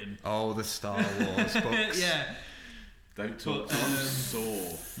overwritten. Oh, the Star Wars books. Yeah. Don't talk to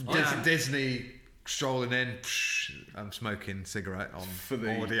Saw. Disney strolling in. I'm smoking cigarette on for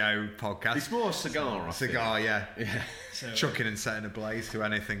the audio podcast. It's more a cigar. Yeah. So, chucking and setting ablaze to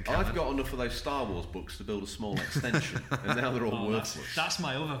anything. I've got enough of those Star Wars books to build a small extension, and now they're all worthless. That's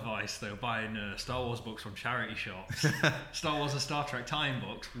my other vice, though, buying Star Wars books from charity shops. Star Wars and Star Trek tie-in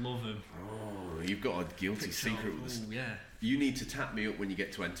books, love them. Oh, you've got a guilty secret with this. Yeah. You need to tap me up when you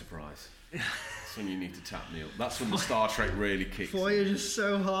get to Enterprise. That's when you need to tap me up. That's when the Star Trek really kicks. Boy, you're just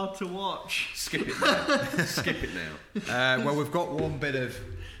so hard to watch. Skip it now. Skip it now. Well, we've got one bit of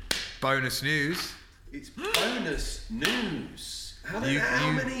bonus news. It's bonus news. How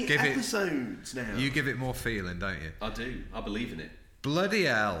many episodes now? You give it more feeling, don't you? I do. I believe in it. Bloody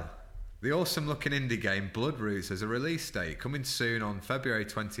hell. The awesome-looking indie game Bloodroots has a release date coming soon on February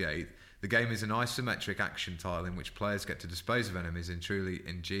 28th. The game is an isometric action title in which players get to dispose of enemies in truly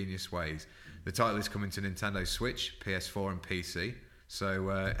ingenious ways. The title is coming to Nintendo Switch, PS4 and PC. So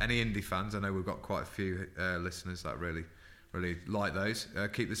any indie fans, I know we've got quite a few listeners that really like those,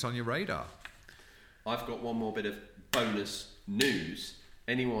 keep this on your radar. I've got one more bit of bonus news.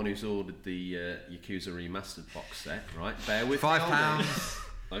 Anyone who's ordered the Yakuza Remastered box set, right, bear with me. £5.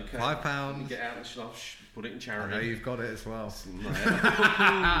 Okay. £5. Get out the slush, put it in charity. I know you've got it as well.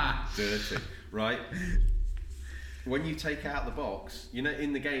 Dirty. Right. When you take out the box, you know,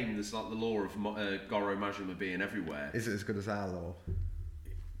 in the game, there's like the law of Goro Majima being everywhere. Is it as good as our law?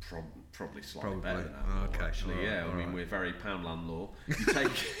 Probably slightly better than our law, actually. Right, yeah, I mean, we're very Poundland law.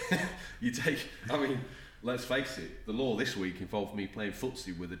 You take. I mean, let's face it. The law this week involved me playing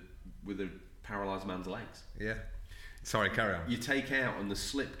footsie with a paralysed man's legs. Yeah. Sorry, carry on. You take out, and the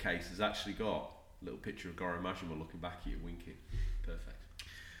slip case has actually got a little picture of Goro Majima looking back at you, winking. Perfect.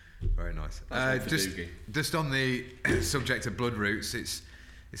 Very nice. Just on the subject of Bloodroots,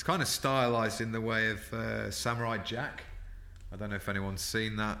 it's kind of stylised in the way of Samurai Jack. I don't know if anyone's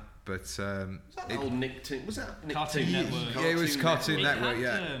seen that, but was that old Nicktoon? Was that Nicktoon? Cartoon Network? Yeah, it was Cartoon Network. It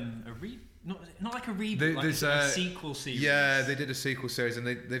had, Yeah. Not like a reboot, like a sequel series. Yeah, they did a sequel series, and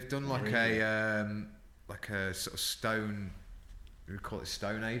they've done like a sort of stone. We call it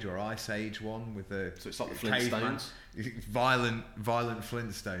Stone Age or Ice Age one with the. So it's like the Flintstones. Violent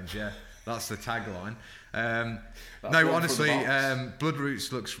Flintstones. Yeah, that's the tagline. No, honestly,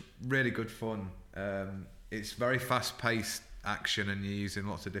 Bloodroots looks really good fun. It's very fast-paced action, and you're using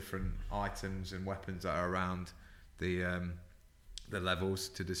lots of different items and weapons that are around the levels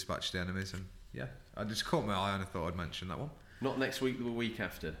to dispatch the enemies. And yeah, I just caught my eye and I thought I'd mention that one. Not next week, the week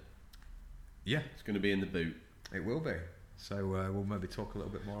after. Yeah, it's going to be in the boot. It will be. So we'll maybe talk a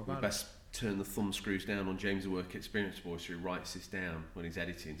little bit more about it. Best turn the thumb screws down on James' Work Experience Voice, who writes this down when he's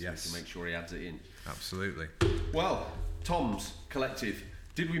editing, so we can make sure he adds it in. Absolutely. Well, Tom's Collective,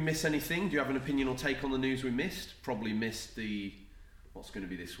 did we miss anything? Do you have an opinion or take on the news we missed? Probably missed what's going to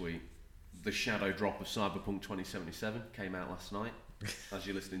be this week? The shadow drop of Cyberpunk 2077 came out last night. as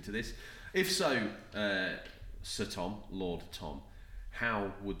you're listening to this. If so, Sir Tom, Lord Tom,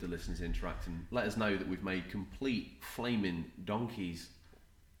 how would the listeners interact and let us know that we've made complete flaming donkeys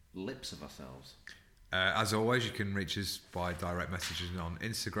lips of ourselves? As always, you can reach us by direct messages on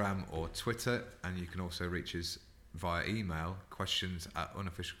Instagram or Twitter, and you can also reach us via email,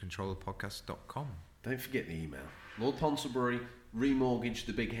 questions@unofficialcontrollerpodcast.com. Don't forget the email. Lord Ponsonbury remortgaged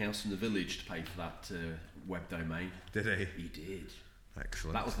the big house in the village to pay for that web domain. Did he? He did.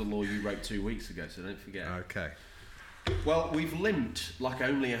 Excellent. That was the law you wrote 2 weeks ago, so don't forget. Okay. Well, we've limped, like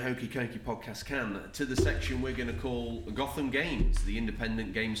only a Hokey Cokey podcast can, to the section we're going to call Gotham Games, the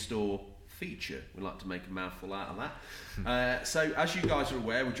independent game store feature. We like to make a mouthful out of that. So, as you guys are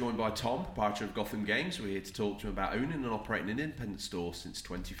aware, we're joined by Tom, proprietor of Gotham Games. We're here to talk to him about owning and operating an independent store since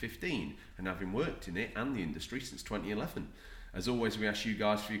 2015 and having worked in it and the industry since 2011. As always, we ask you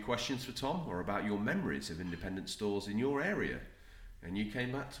guys for your questions for Tom or about your memories of independent stores in your area. And you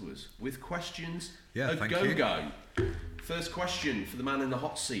came back to us with questions. Yeah, thank you. Go. First question for the man in the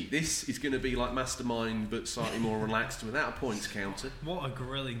hot seat. This is going to be like Mastermind, but slightly more relaxed without a points counter. What a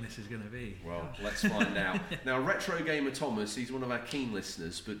grilling this is going to be. Well, let's find out. Now, Retro Gamer Thomas, he's one of our keen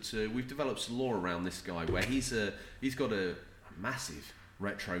listeners, but we've developed some lore around this guy where he's got a massive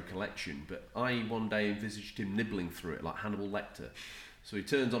retro collection, but I one day envisaged him nibbling through it like Hannibal Lecter. So he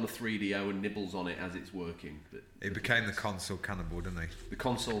turns on a 3DO and nibbles on it as it's working. But It became the console cannibal, didn't he? the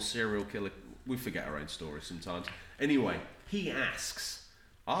console serial killer. We forget our own stories sometimes. Anyway, he asks,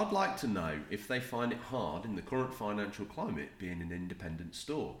 I'd like to know if they find it hard in the current financial climate being an independent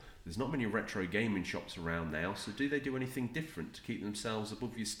store. There's not many retro gaming shops around now, so do they do anything different to keep themselves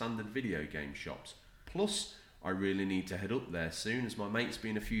above your standard video game shops? Plus, I really need to head up there soon, as my mate's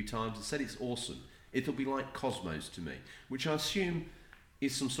been a few times and said it's awesome. It'll be like Cosmos to me, which I assume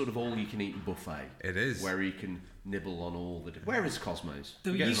is some sort of all-you-can-eat buffet. It is. Where you can nibble on all the... Where is Cosmos?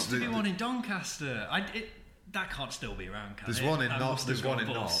 There Forget used to about be it. one in Doncaster. That can't still be around, can There's it? one in That Knots. must have There's one gone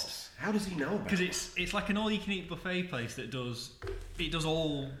in bust. Knots. How does he know about Because it? it's like an all-you-can-eat buffet place that does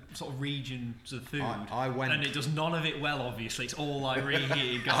all sort of regions of food. I went- and it does none of it well. Obviously, it's all like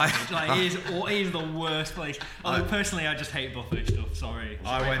reheated garbage. It is the worst place. Although personally, I just hate buffet stuff. Sorry,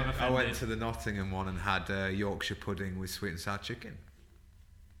 I I'm went offended. to the Nottingham one and had Yorkshire pudding with sweet and sour chicken.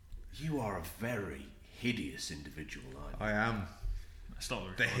 You are a very hideous individual, aren't you? I am. Stop the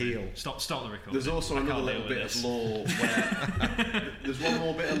The recording. heel. Stop the recording. There's also I another can't little deal bit with of this. lore where... There's one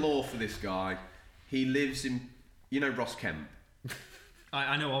more bit of lore for this guy. He lives in... You know Ross Kemp?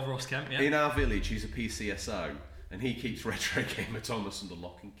 I know of Ross Kemp. Yeah. In our village, he's a PCSO, and he keeps Retro Gamer Thomas under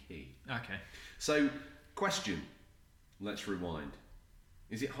lock and key. Okay. So, question. Let's rewind.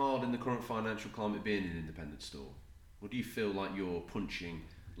 Is it hard in the current financial climate being an independent store? Or do you feel like you're punching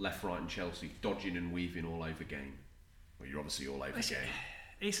left, right and Chelsea, dodging and weaving all over game? Well, you're obviously all over game.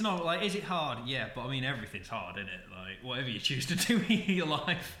 It's not like, is it hard? Yeah, but I mean, everything's hard, isn't it? Like, whatever you choose to do in your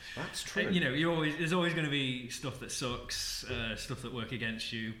life. That's true. You know, there's always going to be stuff that sucks, stuff that work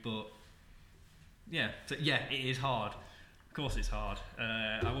against you, but yeah, it is hard. Of course it's hard.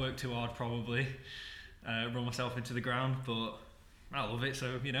 I work too hard probably, run myself into the ground, but I love it,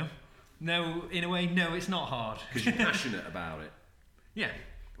 so, you know. No, in a way, no, it's not hard. Because you're passionate about it. Yeah.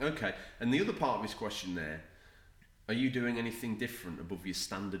 Okay, and the other part of this question there, are you doing anything different above your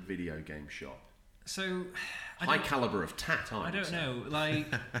standard video game shop? So, High calibre of tat, I don't know. Like,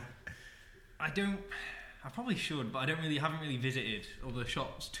 I probably should, but haven't really visited other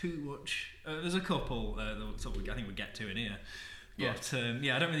shops too much. There's a couple that I think we'll get to in here. But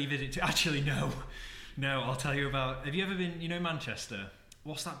I don't really visit. Actually, no. I'll tell you about. Have you ever been? You know Manchester.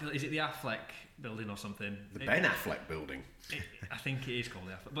 What's that building? Is it the Affleck building or something? The Ben Affleck building. I think it is called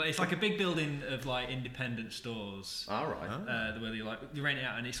the Affleck, but it's like a big building of like independent stores. All right. Where they rent it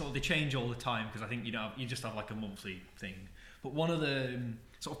out, and they change all the time because I think you just have like a monthly thing. But one of the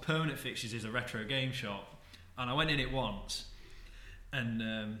sort of permanent fixtures is a retro game shop, and I went in it once,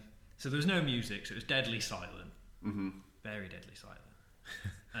 and so there was no music, so it was deadly silent, very deadly silent,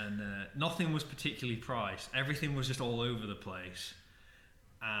 and nothing was particularly priced. Everything was just all over the place.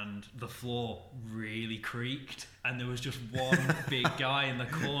 And the floor really creaked, and there was just one big guy in the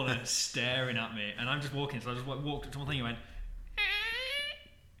corner staring at me, and I'm just walking, so I just walked up to one thing and went,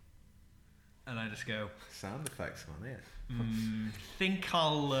 and I just go, Sound effects on it. think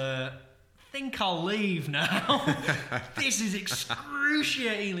I'll leave now. This is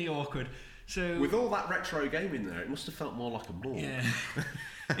excruciatingly awkward. So With all that retro game in there, it must have felt more like a mall.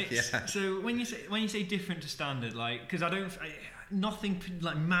 yeah. So when you say different to standard, like, because nothing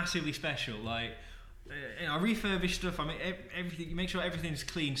like massively special. Like refurbish stuff. I mean, everything. You make sure everything's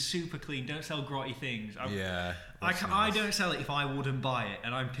clean, super clean. Don't sell grotty things. I don't sell it if I wouldn't buy it,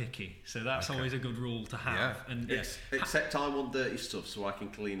 and I'm picky. So that's always a good rule to have. Yeah. And except I want dirty stuff so I can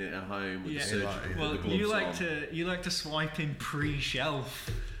clean it at home with the surgical. Well, the gloves you like to swipe in pre-shelf.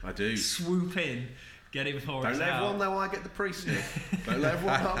 I do. Swoop in, get it before it's out. Don't let everyone know I get the pre-sniff. Don't let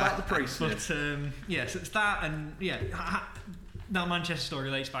everyone know about the pre-sniff. But so it's that, and that Manchester story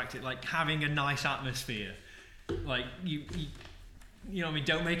relates back to like having a nice atmosphere. Like you know what I mean?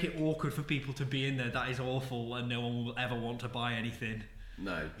 Don't make it awkward for people to be in there. That is awful, and no one will ever want to buy anything.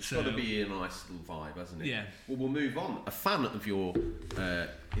 No, it's got to be a nice little vibe, hasn't it? Yeah. Well, we'll move on. A fan of your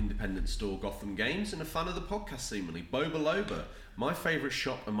independent store, Gotham Games, and a fan of the podcast, seemingly, Boba Loba. My favourite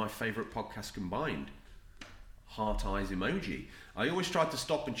shop and my favourite podcast combined. Heart eyes emoji. I always try to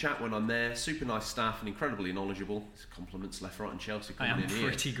stop and chat when I'm there. Super nice staff and incredibly knowledgeable. Compliments left, right, and Chelsea coming in here. I am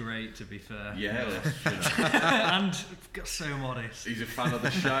pretty great, to be fair. Yeah, and so modest. He's a fan of the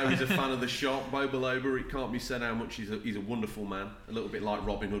show. He's a fan of the shop. Boba Loba. It can't be said how much he's a wonderful man. A little bit like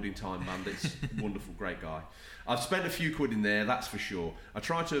Robin Hood in Time Bandits. Wonderful, great guy. I've spent a few quid in there, that's for sure. I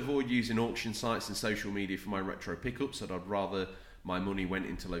try to avoid using auction sites and social media for my retro pickups, and I'd rather my money went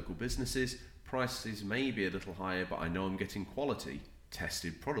into local businesses. Prices may be a little higher, but I know I'm getting quality,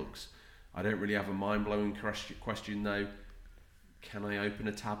 tested products. I don't really have a mind-blowing question though. Can I open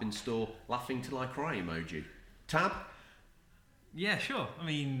a tab in store? Laughing till I cry emoji. Tab? Yeah, sure. I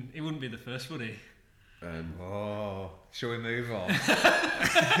mean, it wouldn't be the first, would he? Shall we move on?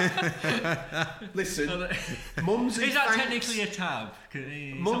 Listen, Mumsy... Is that technically a tab?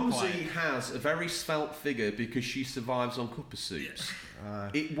 Mumsy has a very svelte figure because she survives on cuppa soups.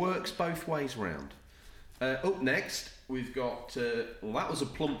 It works both ways round. Up next, we've got... that was a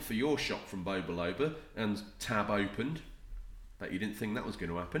plump for your shop from Boba Loba, and tab opened. Bet you didn't think that was going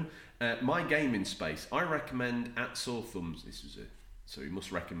to happen. My gaming space. I recommend at Sore Thumbs. This was so we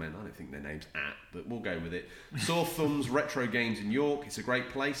must recommend. I don't think their name's at, but we'll go with it. Sore Thumbs Retro Games in York. It's a great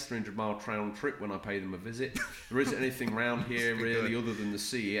place. 300-mile round trip when I pay them a visit. There isn't anything round here really other than the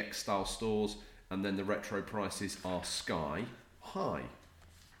CEX style stores, and then the retro prices are sky high.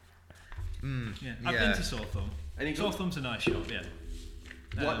 I've been to Sore Thumb. Sore Thumb's a nice shop, yeah.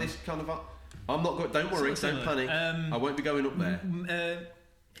 Like this kind of... I'm not going... Don't worry, don't panic. I won't be going up there.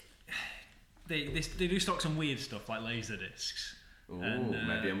 They do stock some weird stuff like laser discs. Oh,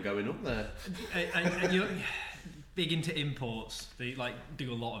 maybe I'm going up there. And you're big into imports. They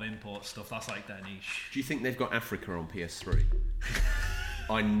do a lot of import stuff. That's like their niche. Do you think they've got Africa on PS3?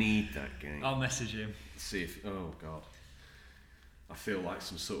 I need that game. I'll message him. See if... Oh, God. I feel like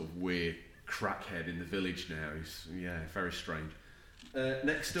some sort of weird crackhead in the village now. Very strange.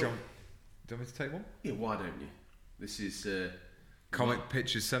 Next up... Do you want me to take one? Yeah, why don't you? This is... Comic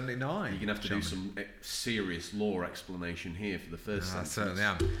Pictures 79. You're going to have to do some serious lore explanation here for the first sentence. I certainly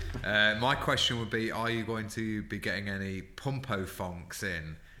am. My question would be, are you going to be getting any Pumpo Fonks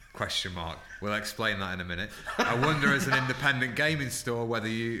in? ? We'll explain that in a minute. I wonder, as an independent gaming store, whether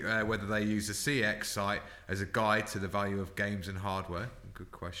they use a CX site as a guide to the value of games and hardware.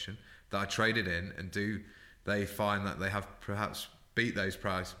 Good question. That I traded in, and do they find that they have perhaps beat those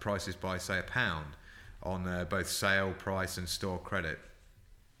prices by, say, £1 on both sale price and store credit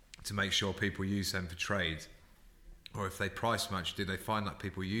to make sure people use them for trades? Or if they price match, do they find that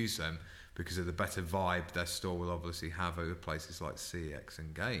people use them because of the better vibe their store will obviously have over places like CX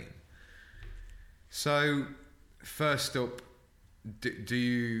and Game? So, first up, do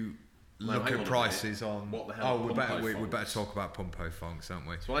you look at prices on... What the hell we better talk about Pumpo Fonks, don't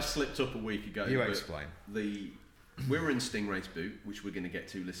we? So I slipped up a week ago. You explain. We were in Stingray's boot, which we're going to get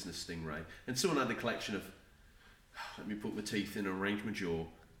to, listener Stingray, and someone had a collection of, let me put my teeth in and arrange my jaw,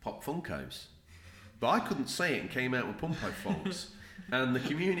 Pop Funkos. But I couldn't say it and came out with Pumpo Fonks. And the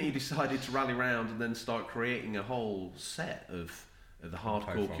community decided to rally round and then start creating a whole set of the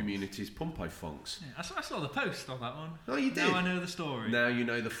hardcore community's Pumpo Fonks. Yeah, I saw the post on that one. Oh, you did? Now I know the story. Now you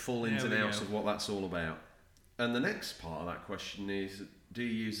know the full ins and outs of what that's all about. And the next part of that question is, do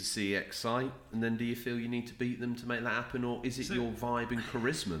you use a CX site, and then do you feel you need to beat them to make that happen, or is it your vibe and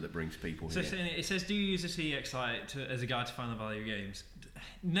charisma that brings people here? So it says, do you use a CX site as a guide to find the value of games?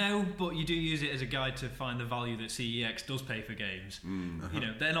 No, but you do use it as a guide to find the value that CEX does pay for games.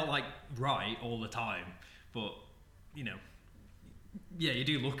 They're not right all the time, but you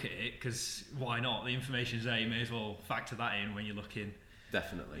do look at it because why not? The information's there. You may as well factor that in when you're looking.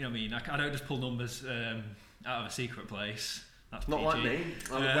 Definitely. You know what I mean? I don't just pull numbers out of a secret place. That's not PG.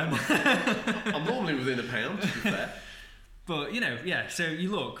 like me. I'm normally within £1, to be fair. But so you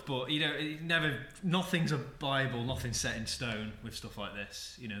look, but nothing's a Bible, nothing's set in stone with stuff like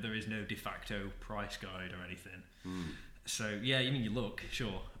this. There is no de facto price guide or anything. So you look,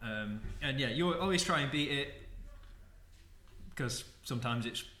 sure, and you always try and beat it, because sometimes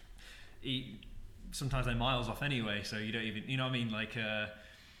sometimes they're miles off anyway. So you don't even, you know what I mean? Like,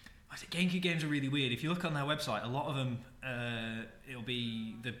 GameCube games are really weird. If you look on their website, a lot of them, it'll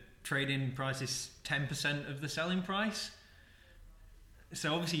be the trade-in price is 10% of the selling price.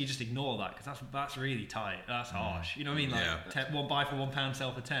 So obviously you just ignore that, because that's really tight. That's harsh. You know what I mean? Like one buy for £1,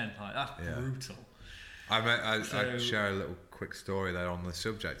 sell for 10. Like, that's brutal. I'd share a little quick story there on the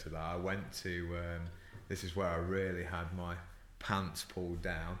subject of that. I went to this is where I really had my pants pulled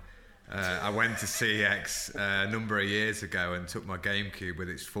down. I went to CEX a number of years ago and took my GameCube with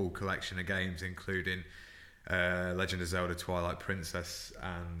its full collection of games, including Legend of Zelda Twilight Princess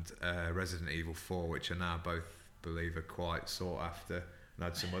and Resident Evil 4, which are now both, believe, are quite sought after. And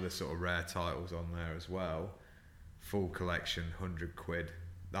had some other sort of rare titles on there as well. Full collection, £100.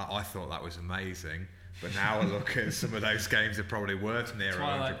 I thought that was amazing. But now I look at some of those games are probably worth near £100.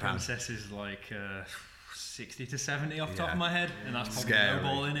 Twilight Princess is like 60 to 70 off the top of my head, and that's probably scary. No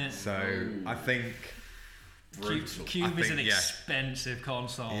ball in it. So I think Cube is an expensive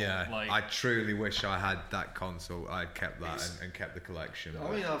console. Yeah, like, I truly wish I had that console. I kept that and kept the collection.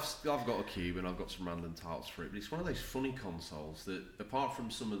 I mean, I've got a Cube and I've got some random titles for it, but it's one of those funny consoles that, apart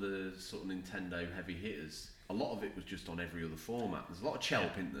from some of the sort of Nintendo heavy hitters, a lot of it was just on every other format. There's a lot of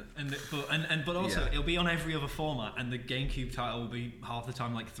chelp in there. But also it'll be on every other format, and the GameCube title will be half the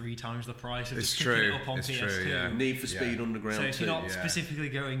time like 3 times the price of just picking it up on PS2. True, yeah. Need for Speed Underground. So if you're not specifically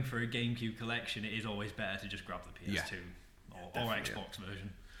going for a GameCube collection, it is always better to just grab the PS2 or Xbox version.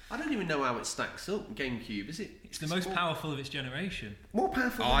 I don't even know how it stacks up. GameCube, is it? It's the most powerful of its generation. More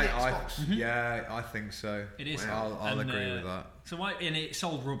powerful than the Xbox. Yeah, I think so. It is. Wow. I'll agree with that. So why? And it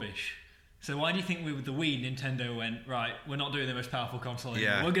sold rubbish. So why do you think with the Wii, Nintendo went, right, we're not doing the most powerful console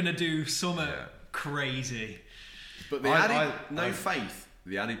anymore. We're going to do something crazy. But they added faith.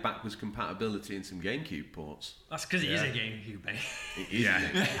 They added backwards compatibility and some GameCube ports. That's because it is a GameCube, mate. It is.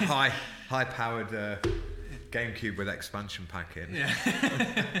 High-powered GameCube with expansion pack in. Yeah.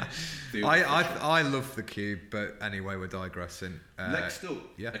 I love the Cube, but anyway, we're digressing. Next up,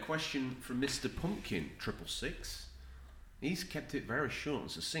 a question from Mr. Pumpkin 666. He's kept it very short and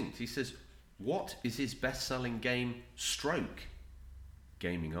succinct. He says, what is his best-selling game stroke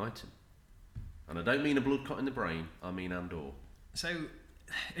gaming item? And I don't mean a blood clot in the brain, I mean Andor. So,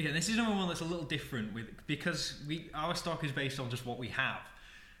 again, this is another one that's a little different because our stock is based on just what we have.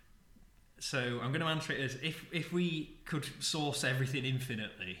 So I'm going to answer it as if we could source everything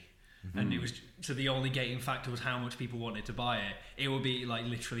infinitely, and it was so the only gating factor was how much people wanted to buy it, it would be like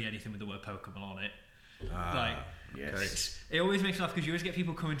literally anything with the word Pokemon on it. Yes. It always makes me laugh because you always get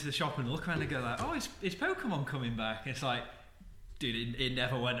people coming to the shop and look around and go like, oh, is Pokemon coming back? And it's like, dude, it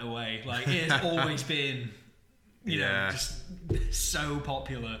never went away. Like, it has always been, you know, just so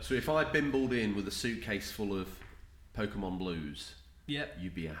popular. So if I bimbled in with a suitcase full of Pokemon Blues,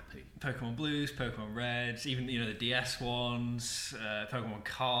 you'd be happy. Pokemon Blues, Pokemon Reds, even the DS ones, Pokemon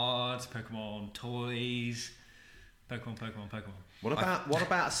cards, Pokemon toys, Pokemon. What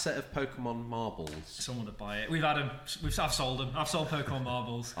about a set of Pokemon marbles? Someone would buy it. We've had them. I've sold them. I've sold Pokemon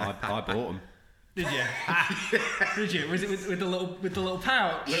marbles. I bought them. Did you? Did you? Was it with the little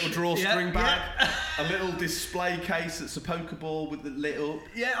pouch? Little drawstring bag. A little display case that's a Pokeball with the lit up.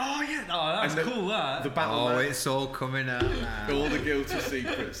 Yeah. Oh yeah. Oh, that's cool. That. The battle map. It's all coming out now. All the guilty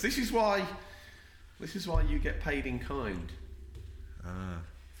secrets. This is why you get paid in kind.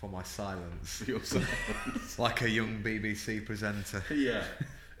 For my silence. For your silence. Like a young BBC presenter. Yeah.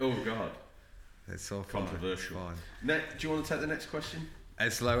 Oh God. It's all controversial. Fine. Do you want to take the next question?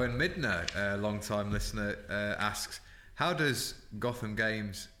 Eslo and Midner, a long-time listener, asks, how does Gotham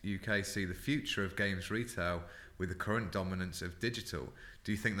Games UK see the future of games retail with the current dominance of digital?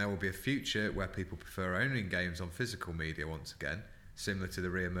 Do you think there will be a future where people prefer owning games on physical media once again, similar to the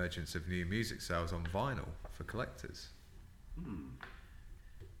re-emergence of new music sales on vinyl for collectors?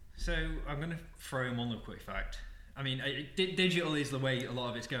 So I'm going to throw him on the quick fact. I mean, digital is the way a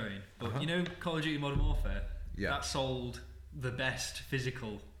lot of it's going, but Call of Duty Modern Warfare, that sold the best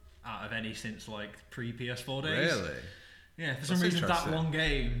physical out of any since like pre-PS4 days. Really? Yeah, for some reason that one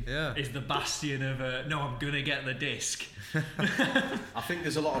game is the bastion of no, I'm gonna get the disc. I think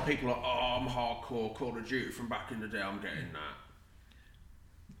there's a lot of people like, oh, I'm hardcore Call of Duty from back in the day, I'm getting that.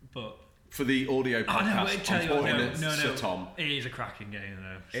 But For the audio podcast, I'm pointing at Sir Tom. It is a cracking game,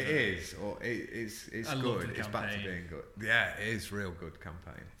 though. So. It is, or it's I good. love the It's back to campaign. being good. Yeah, it is real good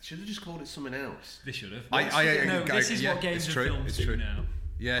campaign. Should have just called it something else. They should have. This is what games and films do now.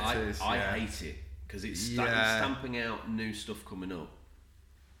 Yeah, it is. I hate it because it's stamping out new stuff coming up.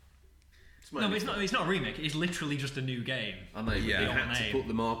 It's not a remake. It's literally just a new game. I know, but they had to put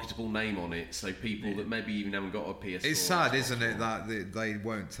the marketable name on it, so people that maybe even haven't got a PS4. It's sad, isn't it, that they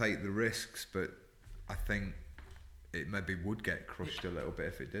won't take the risks, but I think it maybe would get crushed a little bit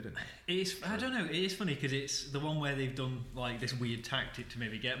if it didn't. I don't know. It is funny because it's the one where they've done like this weird tactic to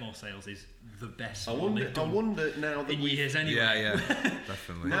maybe get more sales. Is the best. I wonder now that years anyway. Yeah,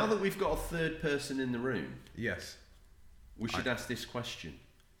 definitely. Now that we've got a third person in the room, yes, we should ask this question: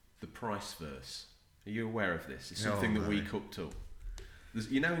 the price verse. Are you aware of this? It's something that we cooked up.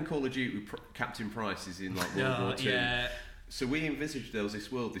 In Call of Duty, Captain Price is in like World War II. Yeah. So we envisaged there was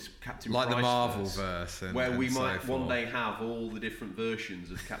this world, this Captain like Price the Marvel verse, where we might one day have all the different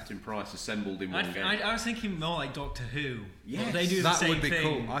versions of Captain Price assembled in one game. I was thinking more like Doctor Who. Yes, they do that the same would be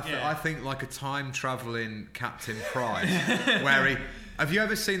thing. cool. I think like a time traveling Captain Price, where have you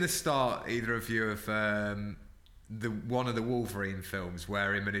ever seen the start, either of you, of one of the Wolverine films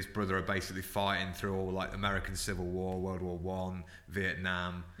where him and his brother are basically fighting through all like American Civil War, World War One,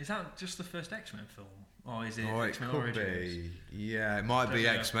 Vietnam. Is that just the first X-Men film? Or is it X-Men Origins? Yeah, it might be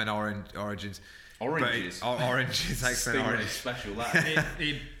X-Men Origins. Oranges. Oranges, X-Men Oranges. Special that.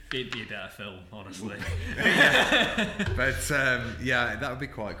 It'd be a better film, honestly. But that would be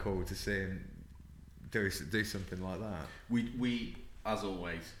quite cool to see him do something like that. We as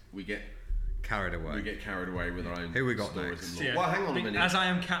always, we get carried away. We get carried away with our own Who we got stories next? and lore. Well, hang on a minute. As I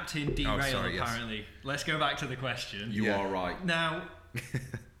am Captain Derail, Yes. apparently. Let's go back to the question. You are right. Now,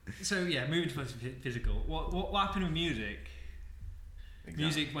 so yeah, moving to physical. What happened with music? Exactly.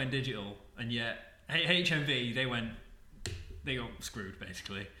 Music went digital, and yet HMV they got screwed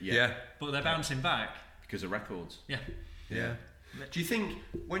basically. Yeah. But they're bouncing back because of records. Yeah. Do you think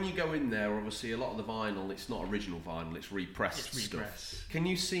when you go in there, obviously a lot of the vinyl, it's not original vinyl, it's repressed stuff. Can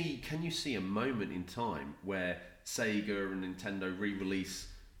you see a moment in time where Sega and Nintendo re-release?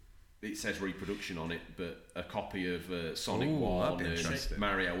 It says reproduction on it, but a copy of Sonic 1 and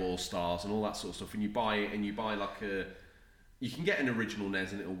Mario All Stars and all that sort of stuff, and you buy it, and you buy like you can get an original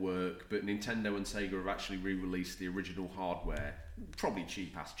NES and it'll work, but Nintendo and Sega have actually re-released the original hardware, probably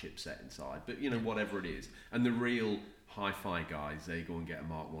cheap-ass chipset inside, but whatever it is, and the real hi-fi guys, they go and get a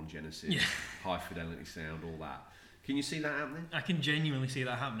Mark 1 Genesis, high fidelity sound, all that. Can you see that happening? I can genuinely see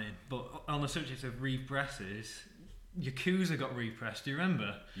that happening, but on the subject of represses, Yakuza got repressed. Do you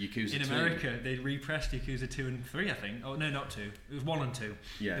remember? Yakuza in 2. America, they repressed Yakuza 2 and 3, I think. Oh no, not 2. It was 1 and 2.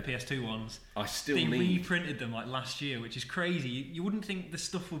 Yeah. The PS2 ones. They reprinted them like last year, which is crazy. You wouldn't think the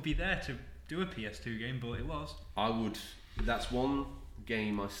stuff would be there to do a PS2 game, but it was. That's one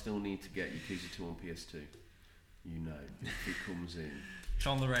game I still need to get, Yakuza 2 on PS2. If it comes in. It's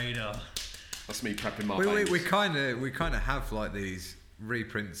on the radar. That's me prepping my we kind of have like these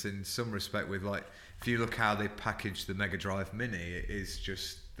reprints in some respect with like, if you look how they packaged the Mega Drive Mini, it is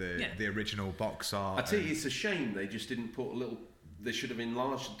just the original box art. I tell you, it's a shame they just didn't put they should have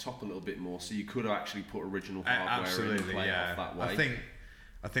enlarged the top a little bit more, so you could have actually put original hardware in and play it off that way.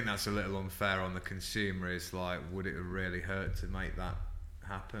 I think that's a little unfair on the consumer. Is like, would it really hurt to make that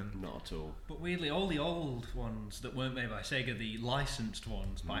happen? Not at all. But weirdly, all the old ones that weren't made by Sega, the licensed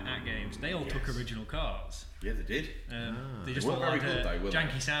ones by At Games, they all took original cards. Yeah, they did. They just weren't very good though, were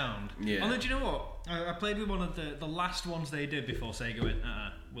janky sound. Yeah. Although, do you know what? I played with one of the last ones they did before Sega went,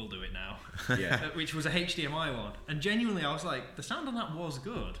 we'll do it now. Yeah. Which was a HDMI one. And genuinely, I was like, the sound on that was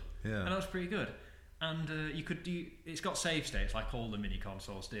good. Yeah. And that was pretty good. And it's got save states like all the mini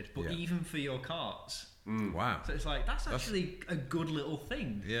consoles did, but even for your carts. Wow. So it's like, that's actually a good little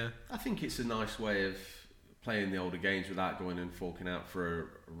thing. Yeah. I think it's a nice way of playing the older games without going and forking out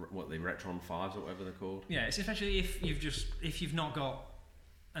for Retron 5s or whatever they're called. Yeah, it's especially if you've not got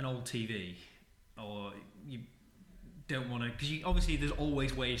an old TV or you don't want to, because obviously there's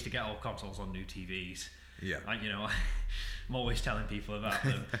always ways to get old consoles on new TVs. Yeah. I'm always telling people about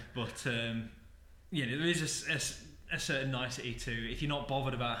them, but there is a certain nicety to, if you're not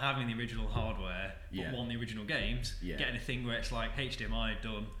bothered about having the original hardware but want the original games, getting a thing where it's like HDMI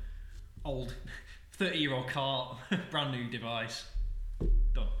done, old 30-year-old cart, brand new device,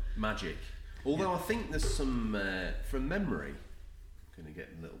 done. Magic. Although I think there's some, from memory, I'm going to get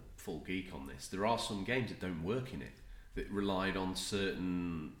a little full geek on this, there are some games that don't work in it, that relied on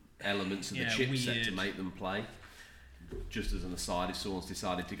certain elements of the chipset to make them play. Just as an aside, if someone's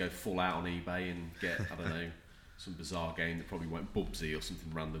decided to go full out on eBay and get, I don't know, some bizarre game that probably won't, Bubsy or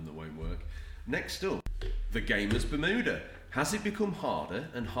something random that won't work. Next up, The Gamers Bermuda. Has it become harder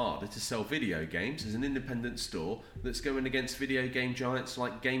and harder to sell video games as an independent store that's going against video game giants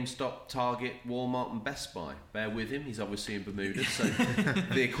like GameStop, Target, Walmart and Best Buy? Bear with him, he's obviously in Bermuda, so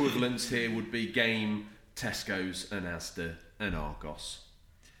the equivalents here would be Game, Tesco's and Asda and Argos.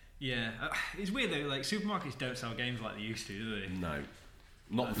 Yeah, it's weird though, like supermarkets don't sell games like they used to, do they? No.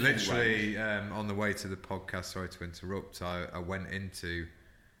 Not the literally on the way to the podcast, sorry to interrupt, I went into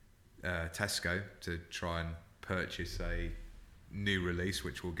Tesco to try and purchase a new release,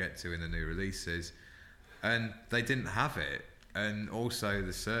 which we'll get to in the new releases, and they didn't have it, and also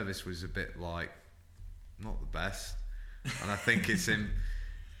the service was a bit like not the best, and I think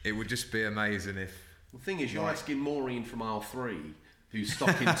it would just be amazing if the thing is, you're asking Maureen from aisle 3 who's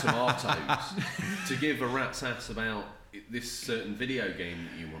stocking tomatoes to give a rat's ass about this certain video game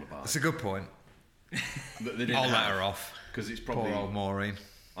that you want to buy. That's a good point. That they didn't I'll let her off because it's probably poor old Maureen.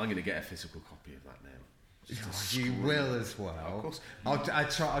 I'm going to get a physical copy of that now. You will as well. Of course.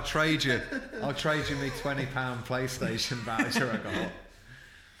 I'll trade you. I'll trade you me £20 PlayStation voucher I got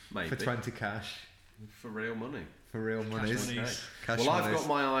Maybe. for 20 cash. For real money. For real money. Well, I've got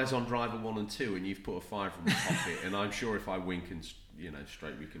my eyes on Driver 1 and 2, and you've put a £5 in my pocket, and I'm sure if I wink and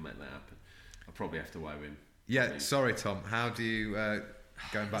straight, we can make that happen. I'll probably have to owe him. Yeah, sorry, Tom. How do you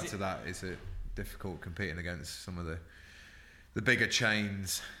going back to that? Is it difficult competing against some of the bigger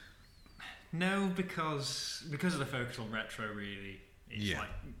chains? No, because of the focus on retro, really. It's like,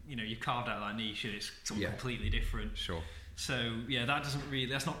 you carved out that niche and it's something completely different. Sure. So,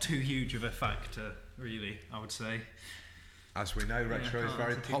 that's not too huge of a factor, really, I would say. As we know, retro is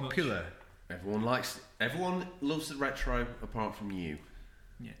very popular. Everyone loves the retro apart from you.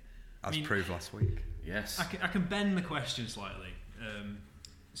 Yeah. As proved last week. Yes. I can bend the question slightly.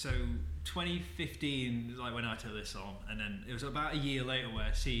 So 2015, like when I took this on, and then it was about a year later where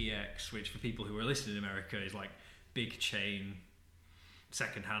CEX, which for people who are listening in America is like big chain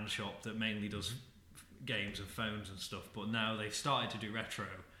second-hand shop that mainly does games and phones and stuff, but now they've started to do retro,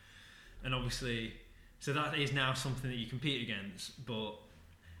 and obviously, so that is now something that you compete against. But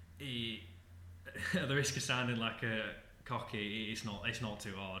at the risk of sounding like a cocky, it's not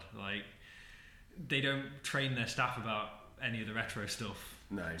too hard. Like, they don't train their staff about any of the retro stuff.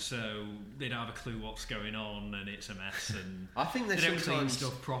 No. So they don't have a clue what's going on, and it's a mess. And I think they don't clean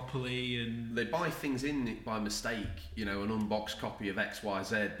stuff properly, and they buy things in by mistake. An unboxed copy of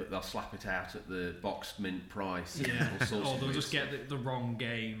XYZ, but they'll slap it out at the boxed mint price. Yeah. Or they'll just stuff. get the wrong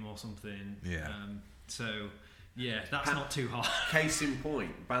game or something. Yeah. That's not too hard. Case in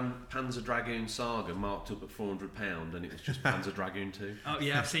point, Panzer Dragoon Saga marked up at £400, and it was just Panzer Dragoon 2. Oh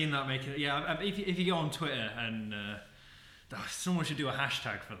yeah, I've seen that making. Yeah, if you go on Twitter and someone should do a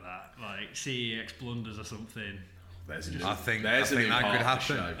hashtag for that, like CEX blunders or something. I think that could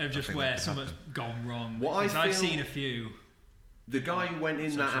happen. Of just where something's gone wrong. I've seen a few. The guy who went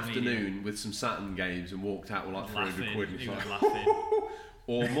in that afternoon with some Saturn games and walked out with like 300 quid. He was laughing.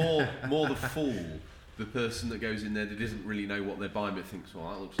 Or more the fool. The person that goes in there that doesn't really know what they're buying but thinks, well,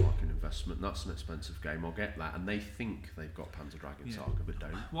 that looks like an investment, that's an expensive game, I'll get that, and they think they've got Panzer Dragoon Saga but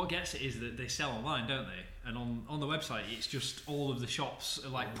don't. What gets it is that they sell online, don't they? And on the website it's just all of the shops are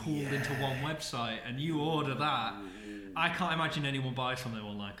like pooled into one website, and you order that. I can't imagine anyone buys from them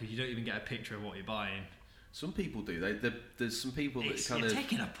online because you don't even get a picture of what you're buying. Some people do. There's some people that You're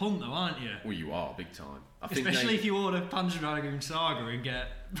taking a punt though, aren't you? Well, you are, big time. Especially if you order Panzer Dragoon Saga and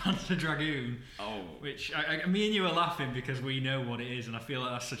get Panzer Dragoon. Oh. Which, me and you are laughing because we know what it is, and I feel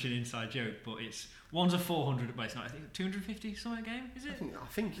like that's such an inside joke, but one's a 400, but it's not, I think, 250 something game, is it? I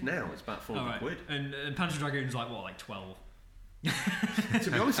think now it's about 400 quid. And Panzer Dragoon's like 12? To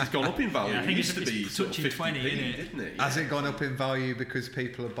be honest, it's gone up in value. Yeah, I think it used to be sort of 50p, 20, didn't it? Yeah. Has it gone up in value because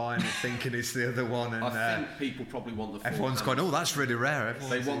people are buying it thinking it's the other one? And I think people probably want the full everyone's gone, oh, that's really rare.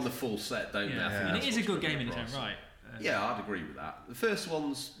 They want the full set, don't they? And it is a good game in its own right. Yeah, I'd agree with that. The first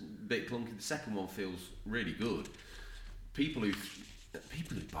one's a bit clunky. The second one feels really good. People who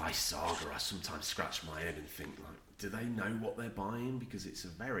buy Saga, I sometimes scratch my head and think, like, do they know what they're buying? Because it's a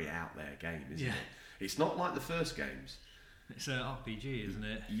very out there game, isn't it? It's not like the first games. It's an RPG, isn't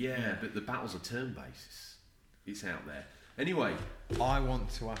it? Yeah, but the battles are turn-based. It's out there. Anyway, I want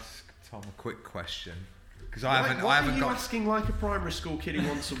to ask Tom a quick question because why are you asking like a primary school kid who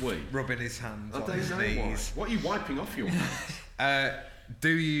wants a Wii? Rubbing his hands on his knees. What are you wiping off your hands? Do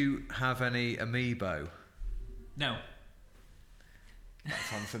you have any amiibo? No.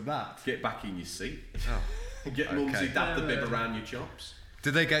 Let's answer that. Get back in your seat. Oh. Get mumsy dad the bib around your chops. Do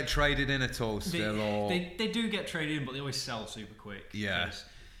they get traded in at all still? They do get traded in, but they always sell super quick. Yeah.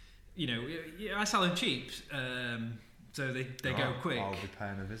 I sell them cheap, so they go quick. I'll be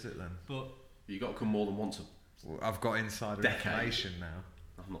paying a visit then. But You got to come more than once a Well, I've got insider decade. information now.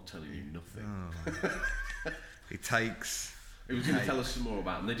 I'm not telling you nothing. It takes. He was going to tell us some more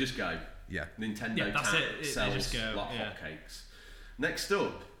about them. They just go. Yeah. Nintendo Yeah, that's tap it. They sells just go, like yeah. hotcakes. Next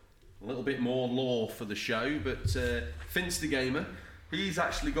up, a little bit more lore for the show, but Finster Gamer. He's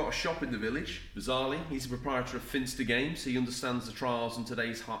actually got a shop in the village. Bizarrely, he's a proprietor of Finster Games. He understands the trials on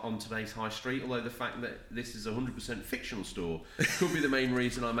today's high street. Although the fact that this is a 100% fictional store could be the main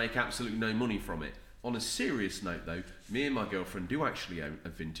reason I make absolutely no money from it. On a serious note, though, me and my girlfriend do actually own a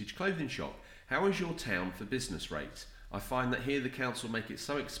vintage clothing shop. How is your town for business rates? I find that here the council make it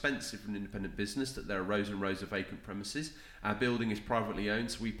so expensive for an independent business that there are rows and rows of vacant premises. Our building is privately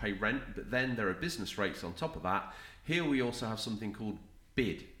owned, so we pay rent, but then there are business rates on top of that. Here we also have something called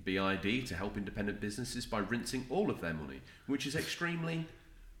BID, B-I-D, to help independent businesses by rinsing all of their money, which is extremely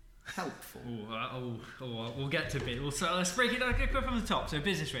helpful. We'll get to bid. So let's break it down from the top. So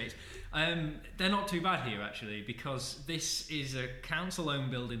business rates, they're not too bad here actually, because this is a council-owned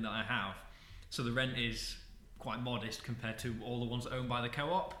building that I have, so the rent is quite modest compared to all the ones owned by the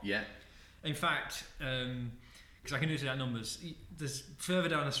co-op. Yeah. In fact, because I can do that numbers, there's further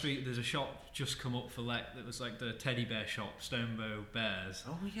down the street there's a shop just come up for let that was like the teddy bear shop, Stonebow Bears.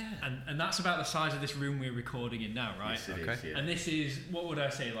 Oh yeah. And that's about the size of this room we're recording in now, right? Yes, it Okay. is, yeah. And this is, what would I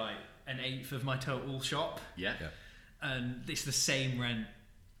say, like an eighth of my total shop, Yeah. and it's the same rent,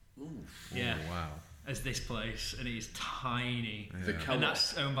 Oof. yeah, Oh, wow. as this place, and it is tiny. The Yeah. co-op, And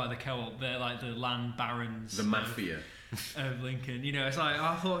that's owned by the co-op. They're like the land barons. the mafia. Of Lincoln. It's like,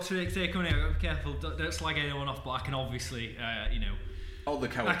 I thought to take money, I've got to be careful, don't slag anyone off, but I can obviously, Oh, the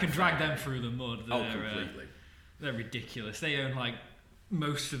co-op. I can drag them through the mud. Oh, completely. They're ridiculous. They own like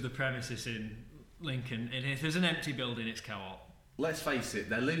most of the premises in Lincoln, and if there's an empty building, it's co-op. Let's face it,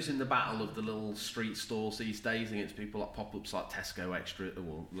 they're losing the battle of the little street stores these days against people like pop-ups like Tesco Extra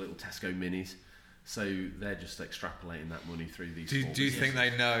or little Tesco Minis. So they're just extrapolating that money through these. Do you businesses. think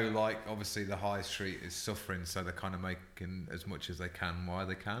they know, like, obviously the high street is suffering, so they're kind of making as much as they can while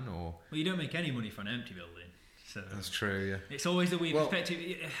they can, or? Well, you don't make any money from an empty building, so That's true, yeah. it's always the weird Well-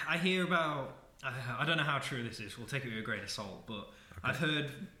 perspective. I hear about, I don't know how true this is, we'll take it with a grain of salt, but I've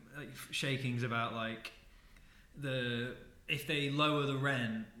heard shakings about like if they lower the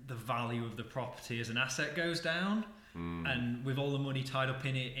rent, the value of the property as an asset goes down, and with all the money tied up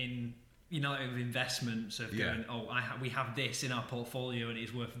in it in with investments of going, we have this in our portfolio and it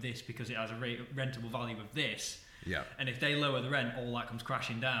is worth this because it has a rentable value of this. Yeah. And if they lower the rent, all that comes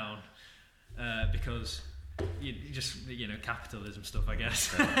crashing down because you just capitalism stuff, I guess.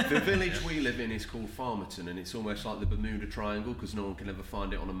 The village we live in is called Farmerton, and it's almost like the Bermuda Triangle because no one can ever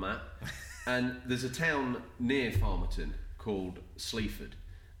find it on a map. And there's a town near Farmerton called Sleaford,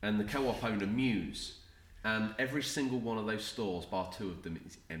 and the co-op own a Muse, and every single one of those stores, bar two of them,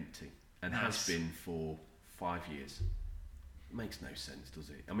 is empty and has Nice. been for 5 years. It makes no sense, does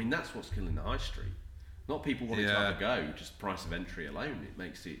it? I mean, that's what's killing the high street. Not people wanting to have a go, just the price of entry alone. It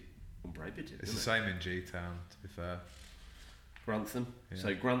makes it unprohibitive. It's the doesn't it? same in G-Town, to be fair. Grantham. Yeah.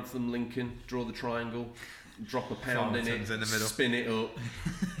 So Grantham, Lincoln, draw the triangle, drop a pound in it, Farmington's in the middle. spin it up,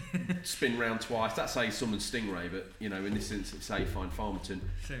 spin round twice. That's how you summon Stingray, but in this instance, say find Farmington.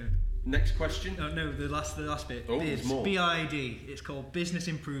 So Next question. no, the last bit. Oh, there's more. BID. It's called Business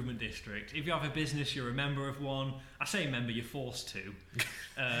Improvement District. If you have a business, you're a member of one. I say member, you're forced to.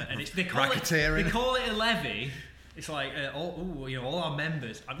 And they call it a levy. It's like all our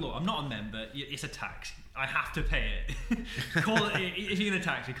members. Look, I'm not a member. It's a tax. I have to pay it. If you're gonna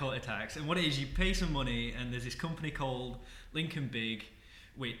tax, you call it a tax. And what it is, you pay some money, and there's this company called Lincoln Big,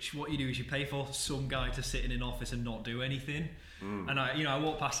 which what you do is you pay for some guy to sit in an office and not do anything. And I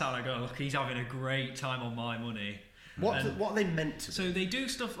walk past that and I go, look, he's having a great time on my money. What are they meant to do? So they do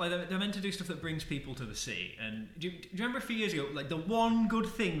stuff like they're meant to do stuff that brings people to the sea. And do you remember a few years ago, like the one good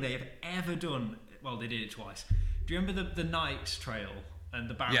thing they have ever done? Well, they did it twice. Do you remember the Knights Trail and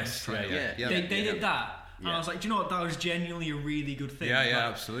the Barons Trail? yeah. They did that. And Yeah. I was like, do you know what? That was genuinely a really good thing. Yeah, Like,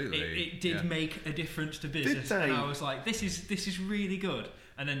 absolutely. It did Yeah. make a difference to business. they? And I was like, this is really good.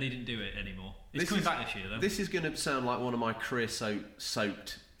 And then they didn't do it anymore. It's This coming is- back this year, though. This is going to sound like one of my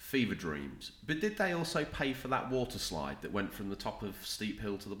career-soaked fever dreams. But did they also pay for that water slide that went from the top of Steep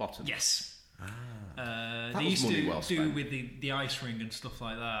Hill to the bottom? Yes. That They was used money to well do spent. with the ice ring and stuff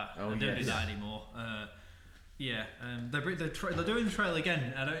like that. Oh, They don't do yes. that anymore. They're doing the trail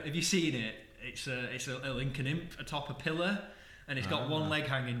again. Have you seen it? It's a Lincoln Imp atop a pillar, and it's got one leg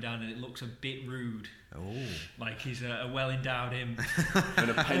hanging down, and it looks a bit rude. Oh. Like he's a well-endowed imp. An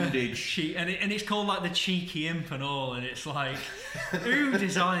appendage. And it's called like the cheeky imp and all, and it's like, who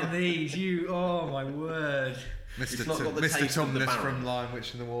designed these? Oh my word. Mr. not got the taste of the Tumnus Baron. from Lion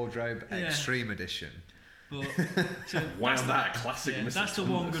Witch and the Wardrobe Extreme Edition. But so Wow, that classic. yeah, Mr. that's the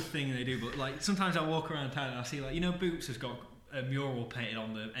one Tumnus. good thing they do. But like sometimes I walk around town and I see, like, Boots has got a mural painted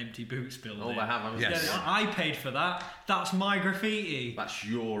on the empty Boots building. Oh, they have, haven't Yes. they? Yeah, I paid for that. That's my graffiti. That's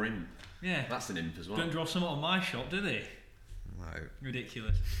your imp. Yeah. That's an imp as well. Don't draw something on my shop, do they? No.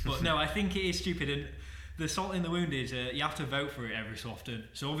 Ridiculous. But no, I think it is stupid. And the salt in the wound is you have to vote for it every so often.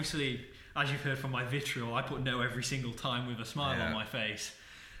 So obviously, as you've heard from my vitriol, I put no every single time with a smile on my face.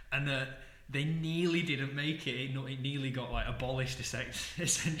 And they nearly didn't make it. It nearly got like abolished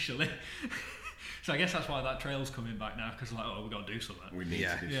essentially. So I guess that's why that trail's coming back now, because like, we've got to do something. We need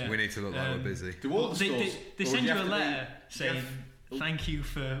to do Yeah. We need to look like we're busy. Do all But the stores, they or send do you have a to letter be- saying thank you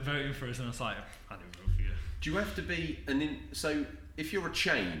for voting for us, and I was like, I didn't vote for you. Do you have to be so if you're a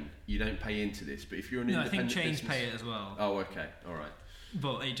chain, you don't pay into this, but if you're an No, I think independent chains business, pay it as well. Oh, okay, all right.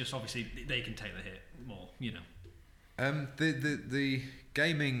 But it just obviously they can take the hit more, The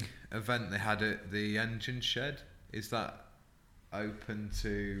gaming event they had at the Engine Shed, is that open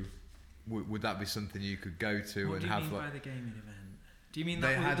to? Would that be something you could go to What and do you have mean like? by the gaming event? Do you mean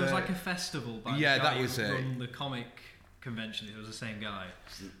They that had there was a- like a festival by Yeah, the guy that was who it. run the comic convention? It was the same guy.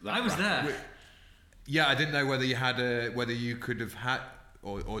 That I was wrap- there. Yeah, I didn't know whether you had whether you could have had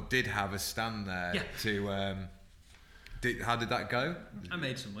or did have a stand there Yeah. to. How did that go? I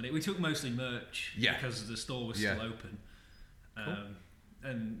made some money. We took mostly merch Yeah. because the store was Yeah. still open.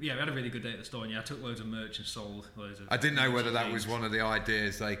 And yeah, we had a really good day at the store. And yeah, I took loads of merch and sold loads of. I didn't know whether that games. was one of the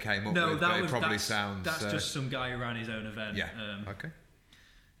ideas they came up No, with, but that it was probably that's, sounds. That's just some guy who ran his own event. Yeah. Okay.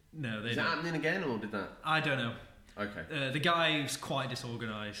 No, they Is that don't. happening again, or did that? I don't know. Okay. The guy's quite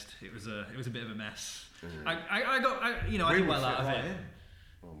disorganised. It was a bit of a mess. Mm. I did well out of it.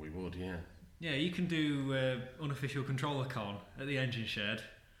 Well, we would, yeah. Yeah, you can do unofficial controller con at the Engine Shed.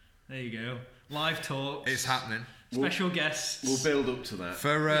 There you go. Live talks. It's happening. Special guests. We'll build up to that.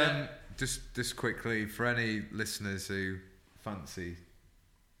 For Yeah. just quickly, for any listeners who fancy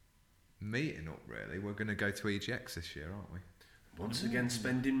meeting up, really, we're going to go to EGX this year, aren't we? Once again,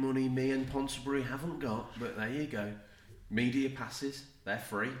 spending money me and Ponsonbury haven't got, but there you go. Media passes, they're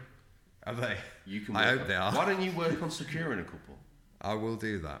free. Are they? You can. I work hope they are. Why don't you work on securing a couple? I will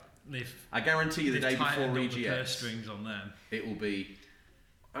do that. I guarantee you, the day before tightened up the purse EGX, strings on them. it will be.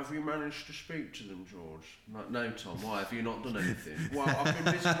 Have you managed to speak to them, George? No, Tom. Why have you not done anything? Well, I've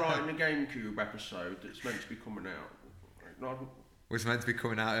been busy writing a GameCube episode that's meant to be coming out. It was meant to be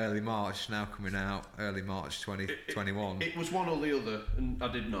coming out early March, now coming out early March 2021. It was one or the other, and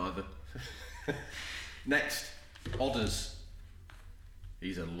I did neither. Next, Odders.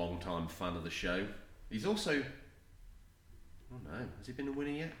 He's a long-time fan of the show. He's also... Oh no, has he been a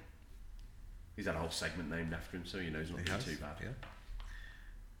winner yet? He's had a whole segment named after him, so you know he's not He doing has, too bad.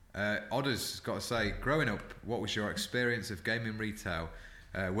 yeah. Odders, got to say, growing up, what was your experience of gaming retail?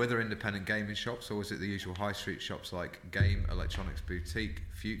 Were there independent gaming shops, or was it the usual high street shops like Game, Electronics Boutique,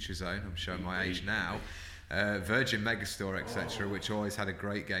 Future Zone, I'm showing my age now, Virgin Megastore, etc., which always had a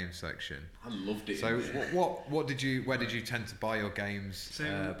great game section? I loved it. So, where did you tend to buy your games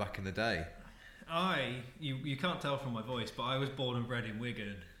back in the day? You can't tell from my voice, but I was born and bred in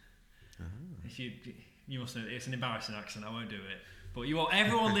Wigan. If you must know, it's an embarrassing accent. I won't do it. But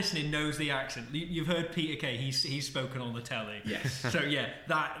everyone listening knows the accent. You've heard Peter Kay. He's spoken on the telly. Yes. So yeah,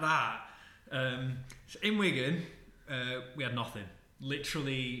 that. So in Wigan, we had nothing.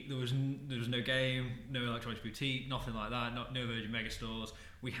 Literally, there was no Game, no Electronics Boutique, nothing like that. No Virgin Megastores.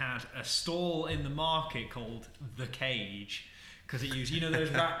 We had a stall in the market called The Cage, because it used those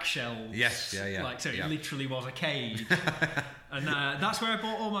rack shelves. Yes, yeah. It literally was a cage, and that's where I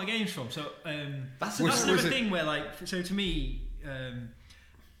bought all my games from. So that's another thing where so to me,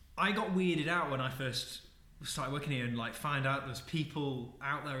 I got weirded out when I first started working here and find out there's people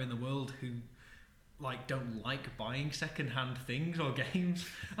out there in the world who don't like buying second-hand things or games.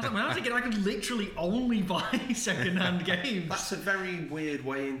 I was like, when I was a kid, I could literally only buy second-hand games. That's a very weird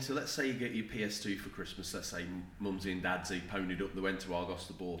way into. Let's say you get your PS2 for Christmas. Let's say Mumsy and Dadsy ponied up. They went to Argos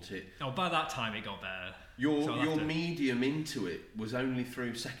to bought it. Oh, by that time it got better. Your medium into it was only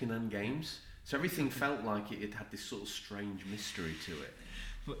through second-hand games. So everything felt like it had this sort of strange mystery to it.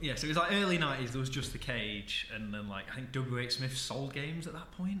 But yeah, so it was early 90s. There was just The Cage, and then I think W.H. Smith sold games at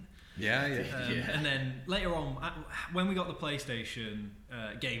that point. Yeah. And then later on, when we got the PlayStation,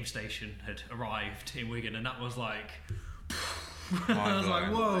 Game Station had arrived in Wigan, and that was I was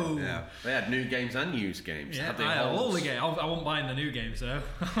like, whoa. Yeah. They had new games and used games. Yeah, Had they I had all holds? the games. I won't buy the new games though.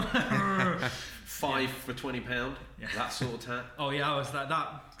 5 for £20. Yeah. That sort of tat. Oh yeah, I was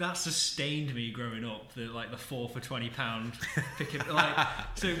that sustained me growing up. The 4 for £20 picking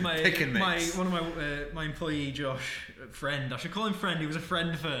so Pick and mix. one of my employee Josh friend. I should call him friend. He was a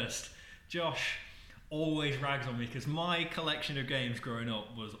friend first. Josh always rags on me because my collection of games growing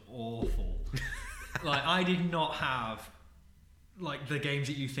up was awful. I did not have the games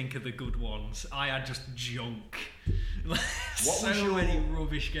that you think are the good ones. I had just junk. What was your many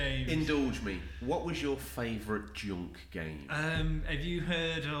rubbish games. Indulge me. What was your favourite junk game? Have you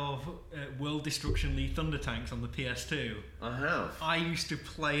heard of World Destruction League Thunder Tanks on the PS2? I have. I used to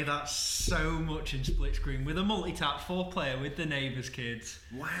play that so much in split screen with a multi-tap 4-player with the neighbours' kids.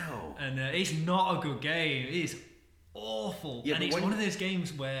 Wow. And it's not a good game. It is awful. Yeah, and but it's when- one of those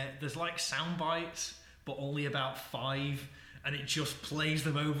games where there's sound bites, but only about 5, and it just plays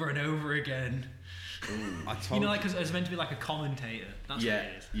them over and over again. I told Because it's meant to be like a commentator. That's Yeah, what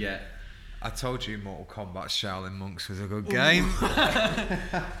it is. yeah. I told you Mortal Kombat Shaolin Monks was a good game.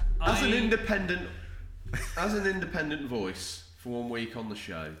 As an independent voice for 1 week on the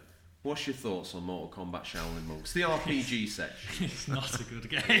show, what's your thoughts on Mortal Kombat Shaolin Monks? The RPG section. It's not a good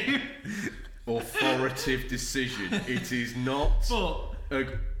game. Authoritative decision. It is not. But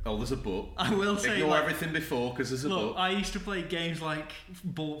there's a but. I will say, Ignore everything before because there's a look, but. I used to play games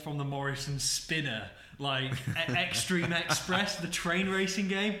bought from the Morrison Spinner, Extreme Express, the train racing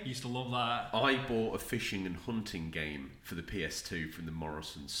game. Used to love that. I bought a fishing and hunting game for the PS2 from the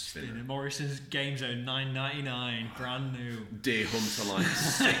Morrison Spinner. Morrison's Game Zone, $9.99, brand new. Deer Hunter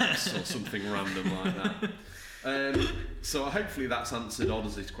 6 or something random like that. So hopefully that's answered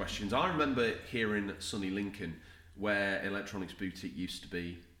Odders' questions. I remember here in sunny Lincoln where Electronics Boutique used to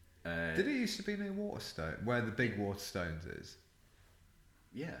be. Did it used to be near Waterstone, where the big Waterstones is?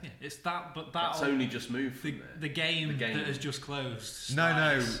 Yeah. Yeah, it's that, but That's only just moved from the, there. the game The game. that has just closed. No,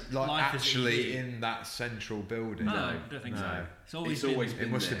 Life is actually Easy. in that central building. No, I don't think so. It's always It's always It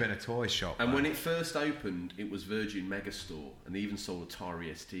been must have there. been a toy shop. And though. when it first opened, it was Virgin Megastore, and they even sold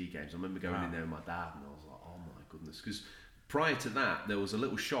Atari ST games. I remember going in there with my dad, and I was like, "Oh my goodness!" Because prior to that, there was a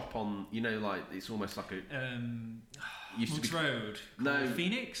little shop on, it's almost like a used to Monks be Road. No, called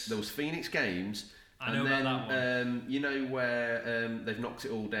Phoenix. There was Phoenix Games. I know and then, about that one. where they've knocked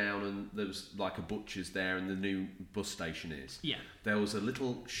it all down, and there was like a butcher's there, and the new bus station is. Yeah. There was a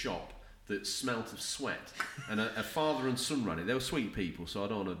little shop that smelt of sweat, and a father and son ran it. They were sweet people, so I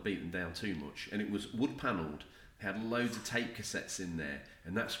don't want to beat them down too much. And it was wood panelled. They had loads of tape cassettes in there,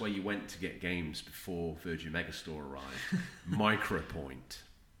 and that's where you went to get games before Virgin Megastore arrived. Micropoint.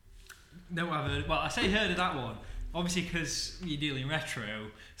 No, I say heard of that one. Obviously, because you're dealing retro,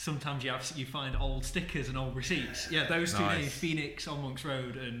 sometimes you find old stickers and old receipts. Yeah, those two Nice. names, Phoenix on Monks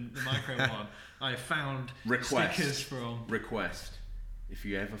Road and the Micro one, I found Request. stickers from. Request. If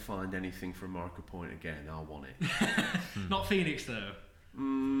you ever find anything from Micropoint again, I want it. Not Phoenix though.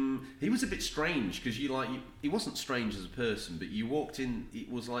 He was a bit strange because he wasn't strange as a person, but you walked in.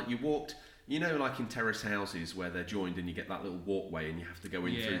 It was like you walked, like in terrace houses where they're joined and you get that little walkway and you have to go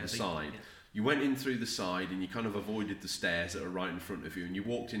in through the side. Yeah. You went in through the side and you kind of avoided the stairs that are right in front of you, and you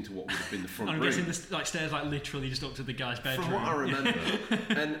walked into what would have been the front I'm room. guessing the stairs literally just up to the guy's bedroom. From what I remember,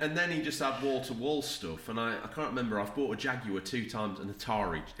 and then he just had wall to wall stuff, and I can't remember. I've bought a Jaguar 2 times, an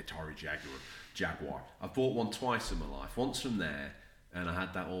Atari Jaguar. I've bought one twice in my life. Once from there, and I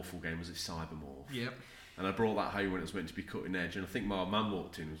had that awful game. Was it Cybermorph? Yep. And I brought that home when it was meant to be cutting edge, and I think my man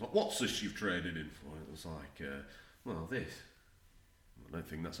walked in and was like, "What's this you've traded in for?" And it was like, "Well, this." I don't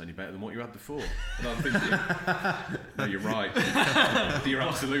think that's any better than what you had before. And I'm thinking, no, you're right. You're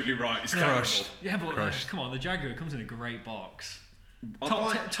absolutely right. It's Crushed. terrible. Yeah, but Crushed. come on, the Jaguar comes in a great box. I'd Top,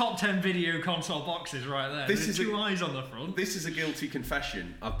 like- top 10 video console boxes right there. This There's is two a- eyes on the front. This is a guilty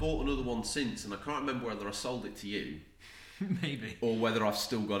confession. I've bought another one since, and I can't remember whether I sold it to you Maybe. or whether I've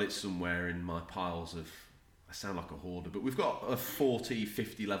still got it somewhere in my piles of... I sound like a hoarder, but we've got a 40,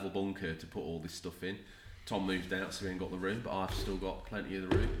 50 level bunker to put all this stuff in. Tom moved out, so he ain't got the room, but I've still got plenty of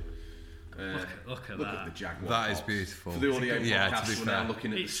the room. Look at Look that. at the Jaguar That is box. beautiful. For the audio Yeah, to podcast, be we're now fair.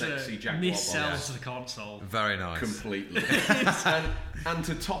 looking at It's the sexy Jaguar mis-sells box. to the console. Very nice. Completely. and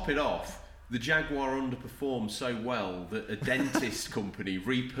to top it off, the Jaguar underperformed so well that a dentist company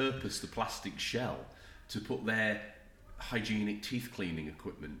repurposed the plastic shell to put their hygienic teeth cleaning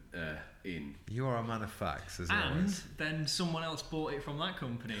equipment in. You are a man of facts, as And always. then someone else bought it from that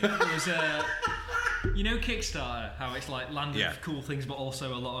company. It was, Kickstarter, how it's like land Yeah. of cool things, but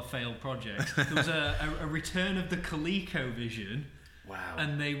also a lot of failed projects. There was a return of the ColecoVision, Wow.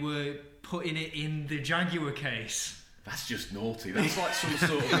 and they were putting it in the Jaguar case. That's just naughty. That's like some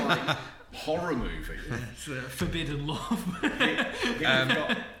sort of like horror movie. Yeah, it's forbidden love. We've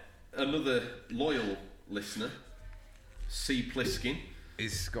got another loyal listener, C. Pliskin.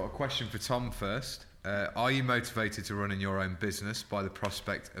 He's got a question for Tom first. Are you motivated to run in your own business by the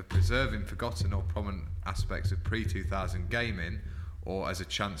prospect of preserving forgotten or prominent aspects of pre-2000 gaming, or as a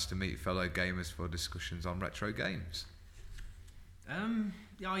chance to meet fellow gamers for discussions on retro games?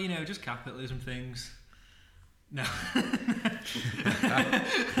 Yeah, just capitalism things. No.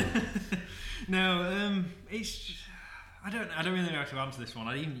 No, it's... I don't really know how to answer this one.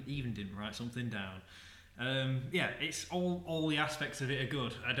 I even didn't write something down. It's all the aspects of it are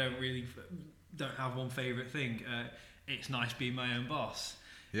good. I don't have one favourite thing. It's nice being my own boss.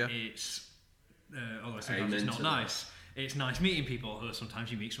 Yeah. It's although sometimes it's not nice. It's nice meeting people. Although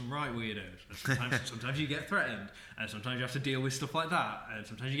sometimes you meet some right weirdos. Sometimes you get threatened, and sometimes you have to deal with stuff like that, and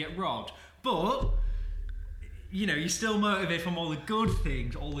sometimes you get robbed. But you're still motivated from all the good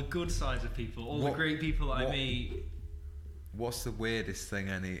things, all the good sides of people, all the great people that I meet. What's the weirdest thing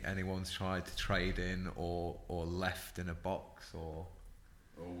anyone's tried to trade in or left in a box or?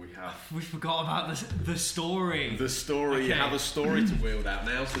 Oh, we have. We forgot about the story. The story. Okay. You have a story to wield out.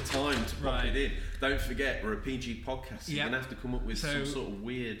 Now's the time to pop it in. Don't forget, we're a PG podcast. So you're gonna have to come up with some sort of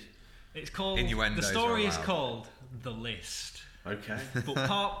weird. It's called. Innuendos. The story is called The List. Okay. But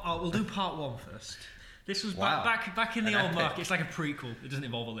we'll do part 1 first. This was back in the old market. It's like a prequel. It doesn't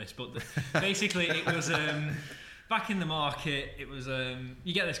involve a list, but basically it was. Back in the market, it was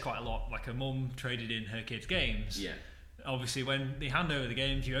you get this quite a lot. Like a mum traded in her kids' games. Yeah. Obviously, when they hand over the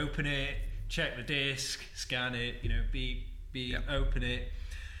games, you open it, check the disc, scan it, beep, open it.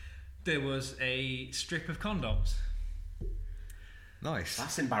 There was a strip of condoms. Nice.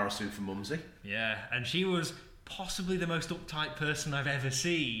 That's embarrassing for Mumsy. Yeah, and she was possibly the most uptight person I've ever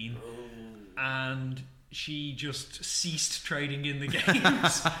seen, and she just ceased trading in the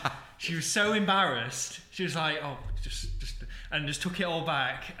games. She was so embarrassed. She was like, "Oh, just took it all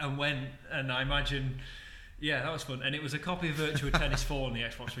back and went." And I imagine, yeah, that was fun. And it was a copy of Virtua Tennis 4 on the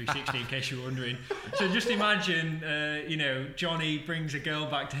Xbox 360, in case you were wondering. So just imagine, Johnny brings a girl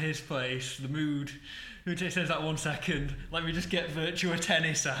back to his place. The mood. Who says that 1 second? Let me just get Virtua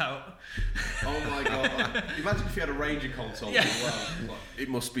Tennis out. Oh my god! Imagine if you had a Ranger console as well. It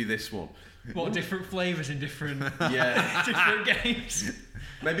must be this one. What, different flavours in different different games?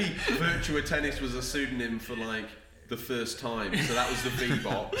 Maybe Virtua Tennis was a pseudonym for like the first time, so that was the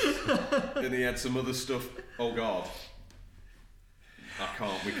V-Box. Then he had some other stuff. Oh god.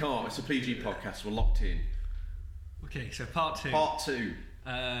 We can't. It's a PG podcast, we're locked in. Okay, so part 2. Part 2.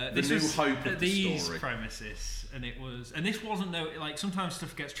 The new hope of the story. Premises, and this wasn't like sometimes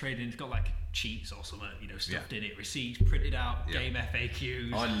stuff gets traded. It's got like cheats or something, stuffed in it, receipts printed out, game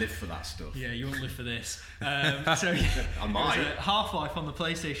FAQs. I live for that stuff. Yeah, you won't live for this. So I might. It was Half-Life on the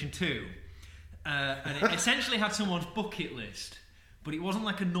PlayStation 2, and it essentially had someone's bucket list, but it wasn't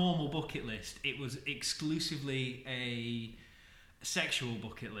like a normal bucket list. It was exclusively a sexual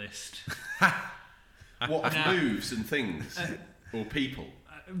bucket list. What of moves and things? Or people?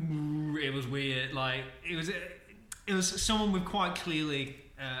 It was weird. Like it was someone with quite clearly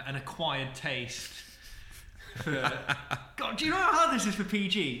an acquired taste for. God, do you know how hard this is for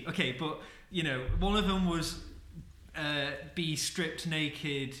PG? Okay, but one of them was be stripped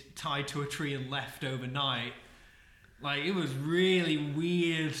naked, tied to a tree, and left overnight. Like it was really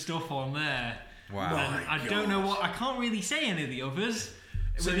weird stuff on there. Wow! And I don't know what. I can't really say any of the others.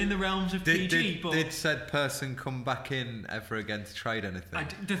 Within the realms of PG, but did said person come back in ever again to trade anything?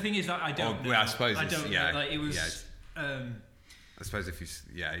 The thing is that I don't know. Well, I suppose I don't know. Like it was. I suppose if you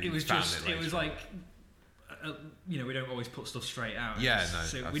it was just. It was like. We don't always put stuff straight out. Yeah, no.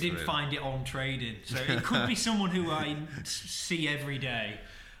 So we didn't find it on trading. So it could be someone who I see every day,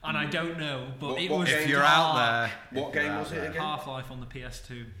 and I don't know. But it was. If you're out there, what game was it again? Half-Life on the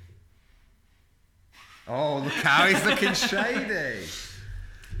PS2. Oh, look how he's looking shady.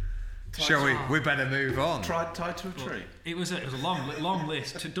 Shall we? We better move on. Tied to a tree. It was a long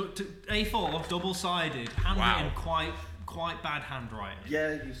list. To A4, double-sided, handwritten, quite bad handwriting.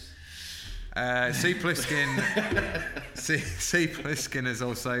 Yeah. C. Pliskin has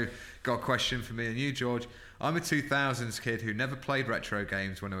also got a question for me and you, George. I'm a 2000s kid who never played retro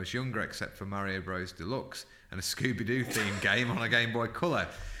games when I was younger, except for Mario Bros. Deluxe and a Scooby-Doo themed game on a Game Boy Color.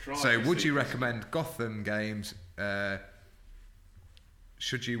 So, would you recommend Gotham games?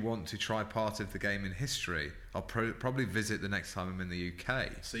 Should you want to try part of the game in history? I'll probably visit the next time I'm in the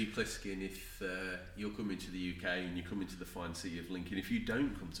UK. C. Pliskin, if you're coming to the UK and you're coming to the fine city of Lincoln, if you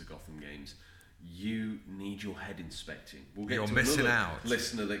don't come to Gotham Games, you need your head inspecting. We'll get You're to missing another out.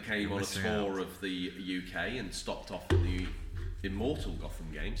 listener that came You're on a missing tour out. of the UK and stopped off at the Immortal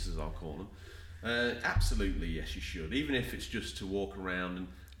Gotham games, as I'll call them. Absolutely, yes, you should. Even if it's just to walk around and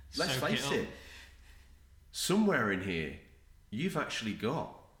let's Soak face it it, somewhere in here you've actually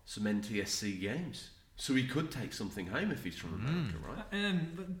got some NTSC games. So he could take something home if he's from America, right?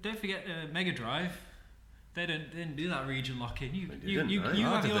 But don't forget Mega Drive. They didn't do that region lock-in. You didn't, you no.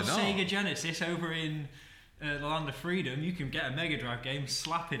 have did your they not? Sega Genesis over in the Land of Freedom. You can get a Mega Drive game,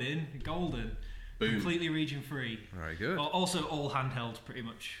 slap it in, golden, Boom. completely region free. Very good. Also, all handhelds pretty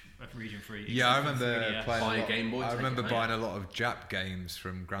much region free. Yeah, I except for remember 3DS. playing Buy a a lot, Game Boy, I take remember it buying home. a lot of Jap games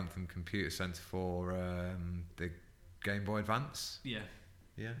from Grantham Computer Centre for the Game Boy Advance. Yeah.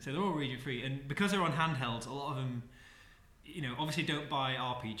 Yeah. So they're all region free, and because they're on handhelds, a lot of them, obviously don't buy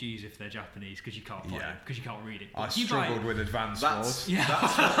RPGs if they're Japanese because you can't play Yeah. them because you can't read it. I But you struggled with Advance That's, Wars. Yeah.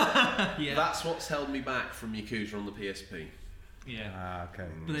 that's, Yeah. that's what's held me back from Yakuza on the PSP. Yeah. Ah, okay.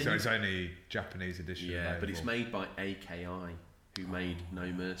 But then So you- it's only Japanese edition. Yeah, but it's available. made by AKI, who made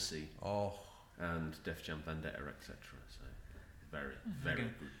No Mercy Oh, and Def Jam Vendetta, etc. So very, very Okay.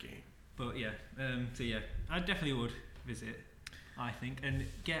 good game. But yeah, I definitely would visit, I think, and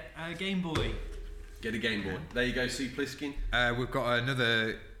get a Game Boy. Get a Game Boy. There you go, see Pliskin. we've got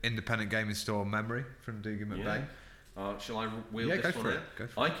another independent gaming store, Memory, from Dugan McBain. Shall I wheel Yeah, this go one for it, out? go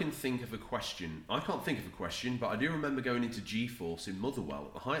for I can think of a question. I can't think of a question, but I do remember going into GeForce in Motherwell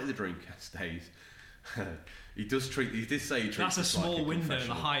at the height of the Dreamcast days. He did say he treats That's a us like small window, the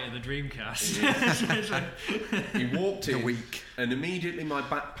confessional. height of the Dreamcast. He walked A in, week. and immediately my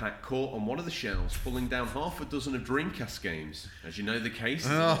backpack caught on one of the shelves, pulling down half a dozen of Dreamcast games. As you know, the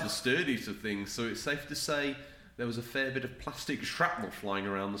cases are not the sturdiest of things, so it's safe to say there was a fair bit of plastic shrapnel flying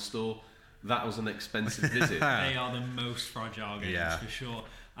around the store. That was an expensive visit. They are the most fragile games Yeah. for sure.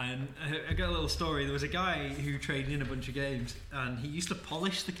 And I got a little story. There was a guy who traded in a bunch of games, and he used to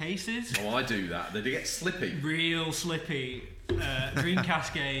polish the cases. Oh, I do that. They get slippy. Real slippy.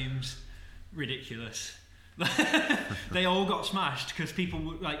 Dreamcast games, ridiculous. They all got smashed because people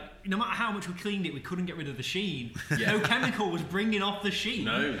were like, no matter how much we cleaned it, we couldn't get rid of the sheen. Yeah. No chemical was bringing off the sheen.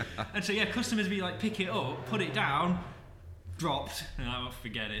 No. And so customers would be like, pick it up, put it down, dropped, and I won't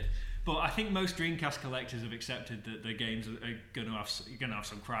forget it. But I think most Dreamcast collectors have accepted that their games are going to have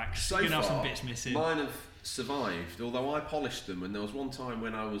some cracks. So you're going to have far, some bits missing. mine have survived, although I polished them, and there was one time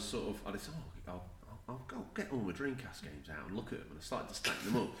when I was sort of, I decided, I'll go get all my Dreamcast games out and look at them, and I started to stack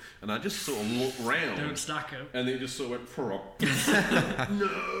them up, and I just sort of looked round, Don't stack them. and it just sort of went, prop.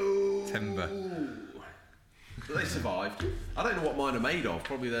 No! Timber. But they survived. I don't know what mine are made of,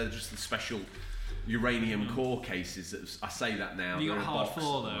 probably they're just the special uranium core cases. That I say that now. You they're got a hard box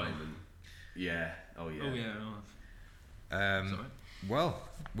floor, at the though. moment. Yeah. Oh yeah. Oh yeah. Oh. Sorry. Well,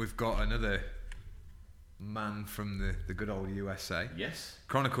 we've got another man from the good old USA. Yes.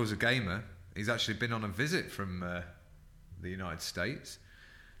 Chronicles a Gamer. He's actually been on a visit from the United States.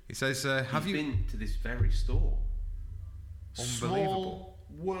 He says, have You've you... been to this very store? Unbelievable.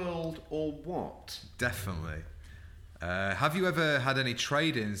 Small world or what? Definitely. Have you ever had any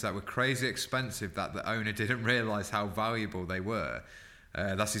trade-ins that were crazy expensive that the owner didn't realise how valuable they were?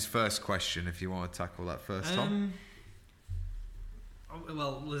 That's his first question, if you want to tackle that first, Tom.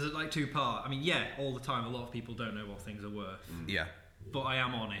 Well, there's like two parts. I mean, yeah, all the time, a lot of people don't know what things are worth. Yeah. But I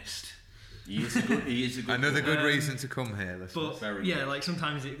am honest. He is a good Another good Um, reason to come here, listen. But Very yeah, good. like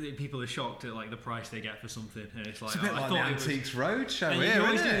sometimes people are shocked at like the price they get for something, and it's like, It's a bit I like thought the it was. Antiques Roadshow And here, you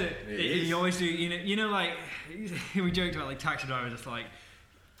always isn't do it? It is. You always do. Like we joked about like taxi drivers. It's like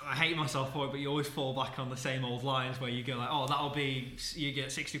I hate myself for it, but you always fall back on the same old lines where you go like, oh, that'll be, you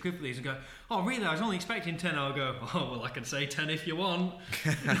get 60 quid for these, and go, oh really? I was only expecting 10. I'll go, oh well, I can say 10 if you want.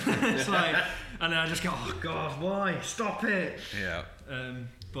 It's like, and then I just go, oh god, why? Stop it. Yeah.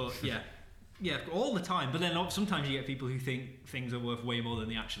 But yeah, all the time. But then sometimes you get people who think things are worth way more than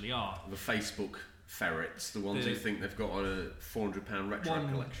they actually are. The Facebook ferrets, the ones who think they've got a £400 retro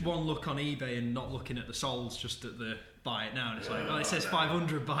collection. One look on eBay and not looking at the solds, just at the buy it now, and it's like, oh, it says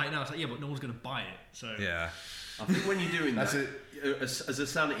 500, buy it now. It's like, yeah, but no one's going to buy it. So Yeah. I think when you're doing That's that, as a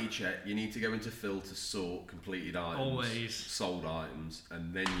sanity check, you need to go into filter, sort completed items, Always. sold items,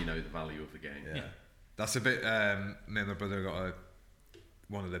 and then you know the value of the game. Yeah. That's a bit. Me and my brother got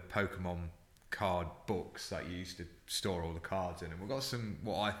one of the Pokemon card books that you used to store all the cards in, and we've got some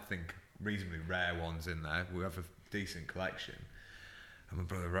what I think reasonably rare ones in there. We have a decent collection. And my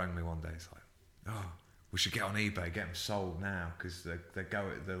brother rang me one day. It's like, oh, we should get on eBay, get them sold now, because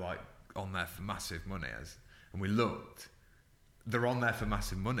they're like on there for massive money. And we looked, they're on there for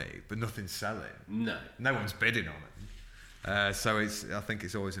massive money, but nothing's selling. No. No one's bidding on them. So I think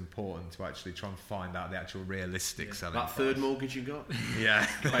it's always important to actually try and find out the actual realistic selling That price. third mortgage you got? Yeah.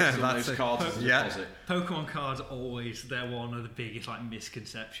 Based on those cards as a deposit. Pokemon cards they're one of the biggest like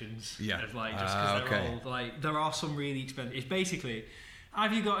misconceptions. Yeah. Of, like, just because they're all like there are some really expensive. It's basically,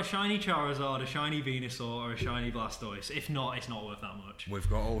 have you got a shiny Charizard, a shiny Venusaur, or a shiny Blastoise? If not, it's not worth that much. We've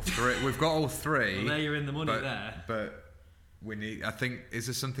got all three. Well, there you're in the money there. But we need. I think, is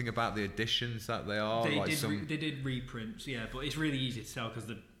there something about the editions that they are? They did reprints, yeah, but it's really easy to tell because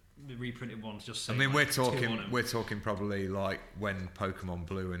the reprinted ones just say. I mean, like, we're talking probably like when Pokemon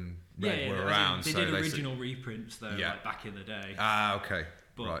Blue and Red were as in, around. They did original reprints though, like back in the day. Okay.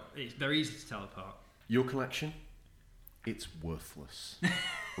 But right. they're easy to tell apart. Your collection? It's worthless.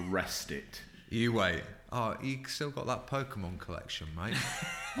 Rest it. You wait. Oh, you still got that Pokemon collection, mate?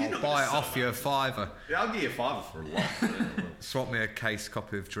 I'll buy it off you a £5. Yeah, I'll give you a £5 for a lot. Swap me a case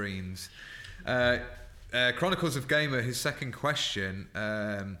copy of Dreams. Chronicles of Gamer, his second question.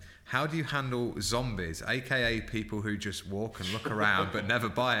 How do you handle zombies, aka people who just walk and look around but never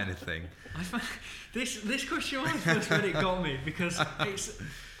buy anything? This question when I first read it got me because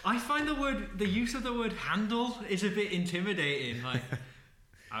I find the use of the word handle is a bit intimidating. Like,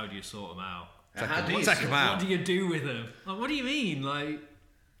 how do you sort them out? What do you do with them? Like, what do you mean? Like,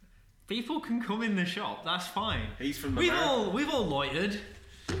 people can come in the shop. That's fine. He's from we've all loitered.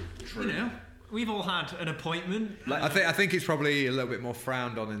 True. You know, we've all had an appointment. I think it's probably a little bit more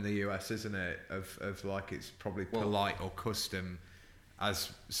frowned on in the US, isn't it? Of like it's probably polite or custom,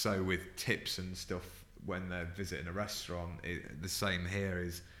 as so with tips and stuff when they're visiting a restaurant. The same here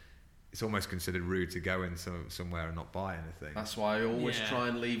is. It's almost considered rude to go in somewhere and not buy anything. That's why I always try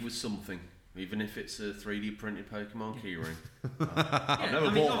and leave with something, even if it's a 3D printed Pokemon keyring. I've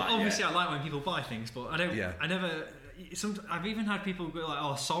never bought that obviously, yet. I like when people buy things, but I don't. Yeah. I never. I've even had people go like,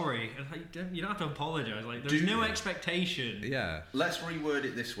 "Oh, sorry," and you don't have to apologise. Like, there's no expectation. Yeah. Let's reword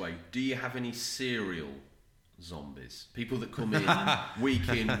it this way: do you have any serial zombies? People that come in week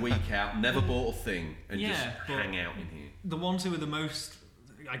in, week out, never bought a thing, and just hang out in here. The ones who are the most,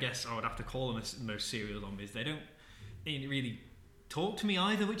 I guess I would have to call them the most serial zombies. They don't really talk to me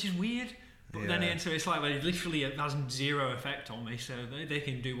either, which is weird. But then so it's like, well, it literally has zero effect on me, so they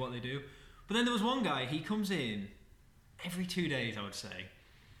can do what they do. But then there was one guy, he comes in every 2 days, I would say,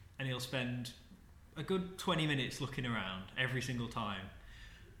 and he'll spend a good 20 minutes looking around every single time.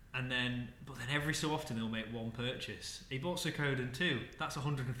 But then every so often he'll make one purchase. He bought Suikoden 2. That's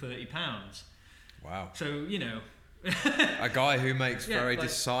 £130. Wow. So, you know, a guy who makes very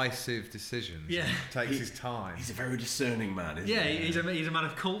decisive decisions. Yeah, takes his time. He's a very discerning man, isn't he? Yeah, he's a man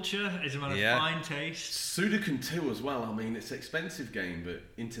of culture. He's a man of fine taste. Sudoku 2 as well. I mean, it's an expensive game, but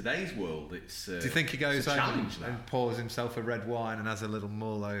in today's world, it's. Do you think he goes over and pours himself a red wine and has a little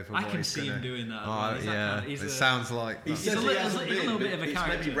mull over? I can see him doing that. It sounds like he's a little bit of a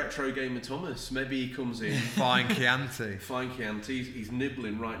character. Maybe Retro Gamer Thomas. Maybe he comes in. Fine Chianti. He's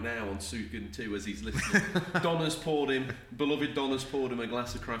nibbling right now on Sudoku 2 as he's listening. Beloved Donna's poured him a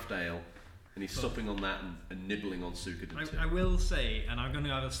glass of craft ale, and he's supping on that and nibbling on Suikoden 2. I will say, and I'm going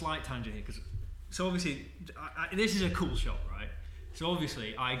to have a slight tangent here, because so obviously this is a cool shop, right? So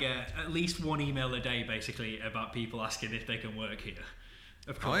obviously I get at least one email a day, basically, about people asking if they can work here.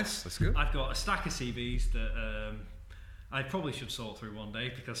 Of course, nice, that's good. I've got a stack of CVs that I probably should sort through one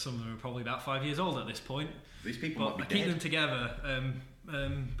day, because some of them are probably about 5 years old at this point. These people might be keep them together.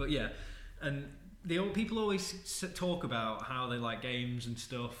 But yeah, and people always talk about how they like games and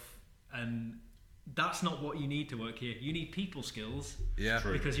stuff, and that's not what you need to work here. You need people skills. Yeah.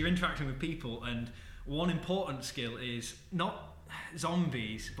 True. Because you're interacting with people, and one important skill is not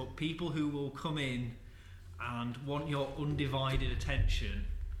zombies, but people who will come in and want your undivided attention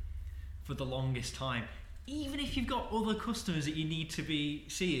for the longest time, even if you've got other customers that you need to be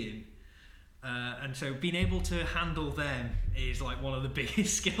seeing. And so being able to handle them is like one of the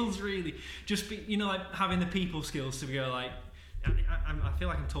biggest skills, really. Just like having the people skills to go like, I feel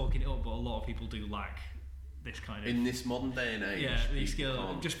like I'm talking it up, but a lot of people do lack this kind of. In this modern day and age, these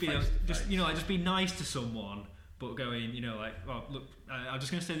skills. Just be nice to someone, but going, like, well, look, I'm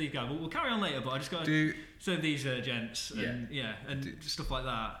just going to say these guys. We'll carry on later, but I just got to say these gents, and stuff like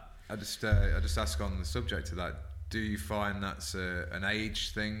that. I just ask on the subject of that. Do you find that's an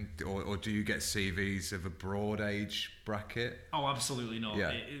age thing, or do you get CVs of a broad age bracket? Oh, absolutely not.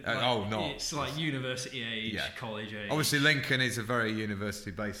 Yeah. Not. It's like university age, college age. Obviously, Lincoln is a very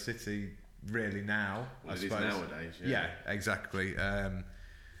university-based city, really now. I suppose. It is nowadays. Yeah, exactly. I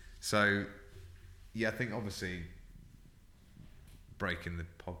think obviously breaking the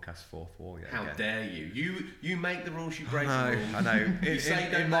podcast fourth wall yet. How again. dare you? You make the rules, you break I the know, rules. I know. You say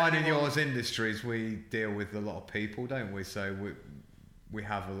In don't mine let and anyone- yours industries, we deal with a lot of people, don't we? So we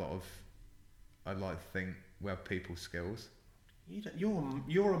have a lot of, I'd like to think, we have people skills.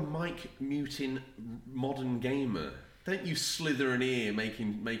 You're a mic muting modern gamer. Don't you slither an ear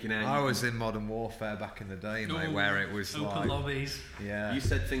making out. I was in Modern Warfare back in the day, mate, Ooh, where it was open like, lobbies. yeah, You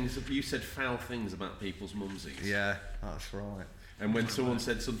said foul things about people's mumsies. yeah, that's right. And when someone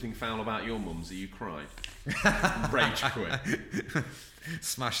said something foul about your mumsy, you cried. Rage quit.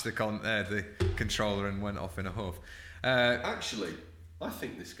 Smashed the controller and went off in a huff. Actually, I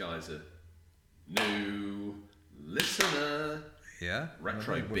think this guy's a new listener. Yeah,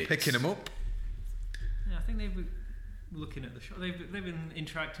 Retro we're bits. picking them up. Yeah, I think they've been looking at the shop. They've been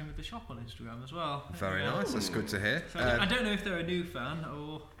interacting with the shop on Instagram as well. Very nice. That's good to hear. So I don't know if they're a new fan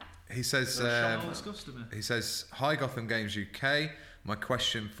or He says, an old customer. he says, "Hi Gotham Games UK. My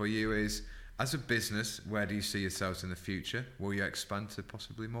question for you is, as a business, where do you see yourselves in the future? Will you expand to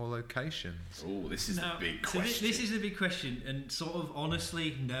possibly more locations?" Oh, this is Now, the big so question. this is the big question, and sort of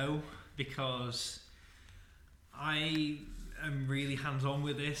honestly, no, because I am really hands-on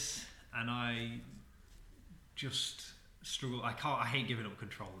with this, and I just struggle. I hate giving up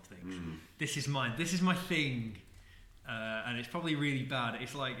control of things. This is mine. This is my thing. And it's probably really bad.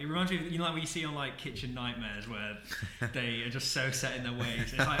 It's like, it reminds me of, like what you see on like Kitchen Nightmares where they are just so set in their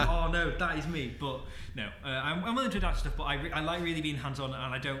ways. It's like, oh no, that is me. But no, I'm willing to adapt stuff, but I like really being hands-on,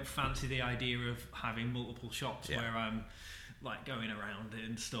 and I don't fancy the idea of having multiple shops where I'm like going around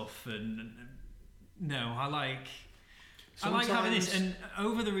and stuff. And no, I like having this. And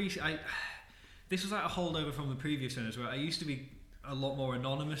over the this was like a holdover from the previous owners where I used to be a lot more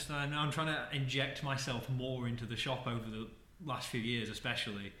anonymous than I am now. I'm trying to inject myself more into the shop over the last few years,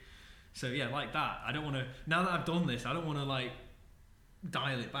 especially. So yeah, like that. I don't want to. Now that I've done this, I don't want to like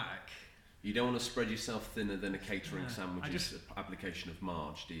dial it back. You don't want to spread yourself thinner than a catering Yeah, sandwich's application of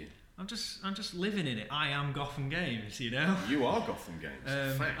Marge, do you? I'm just living in it. I am Gotham Games, you know. You are Gotham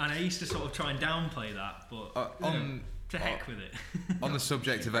Games. Fact. And I used to sort of try and downplay that, but to heck with it. On the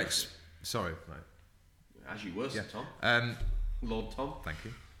subject of sorry, mate. As you were, Sir Yeah. Tom. Lord Tom. Thank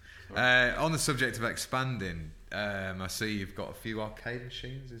you. On the subject of expanding, I see you've got a few arcade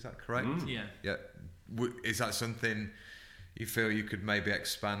machines. Is that correct? Yeah. Yeah. Is that something you feel you could maybe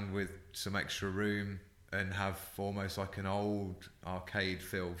expand with some extra room and have almost like an old arcade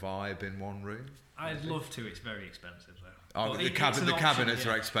feel vibe in one room? I'd love to. It's very expensive though. Oh, But the it's an cabinets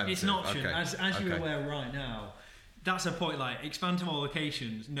option, are expensive. It's an option, Okay. as you're Okay. aware right now. That's a point. Like expand to more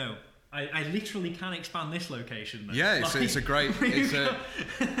locations. No, I literally can expand this location. Though. Yeah, it's a great. It's a,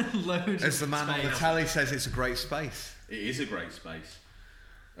 loads. as the of man on the space. telly says, it's a great space. It is a great space.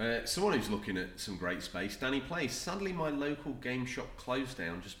 Someone who's looking at some great space, Danny Place. Sadly, my local game shop closed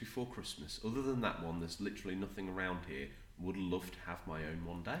down just before Christmas. Other than that one, there's literally nothing around here. Would love to have my own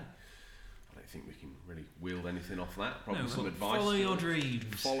one day. I don't think we can really wield anything off that. Probably No, some but advice. follow to your it.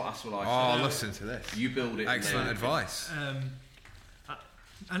 dreams. Follow. That's what I Oh, say. listen to this. You build it. and Excellent then- advice.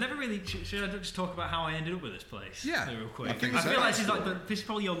 I never really. Should I just talk about how I ended up with this place? Yeah, real quick. I think I so. feel like this is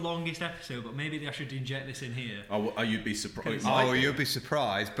probably your longest episode, but maybe I should inject this in here. Oh, you'd be surprised. Oh, you'll be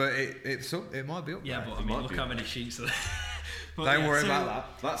surprised, but it might be up Yeah, there. but I It mean, might look be how up many there. sheets are there. But Don't yeah, worry so, about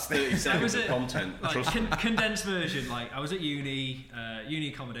that. That's 30 seconds of it. content. Like Trust me. condensed version. Like I was at uni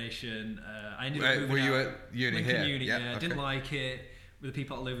accommodation. I ended up moving Were you out. at uni Lincoln here? Uni, Yeah, Didn't okay. like it. With the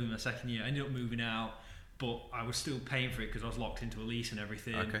people I lived with in my second year, I ended up moving out, but I was still paying for it because I was locked into a lease and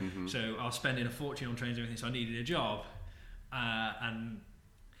everything. Okay. So I was spending a fortune on trains and everything. So I needed a job, and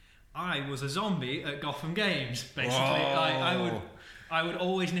I was a zombie at Gotham Games. Basically, Whoa. I would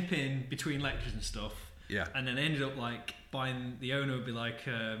always nip in between lectures and stuff. Yeah. And then I ended up like buying. The owner would be like.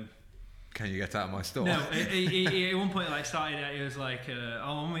 Can you get out of my store? No, he at one point like started out. He was like, "I'm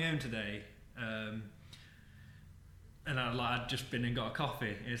on my own today," and I'd just been and got a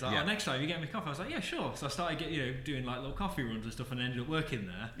coffee. He was like, Yeah. "Oh, next time you get me a coffee." I was like, "Yeah, sure." So I started doing like little coffee runs and stuff, and ended up working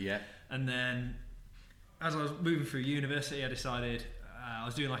there. Yeah. And then, as I was moving through university, I decided I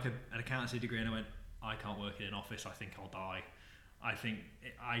was doing like an accountancy degree, and I went, "I can't work in an office. I think I'll die. I think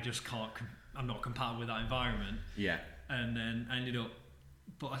I just can't. I'm not compatible with that environment." Yeah. And then I ended up,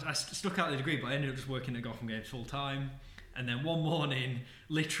 but I stuck out the degree, but I ended up just working at Gotham Games full time. And then one morning,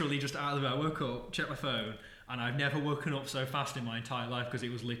 literally just out of the bed, I woke up, checked my phone, and I've never woken up so fast in my entire life because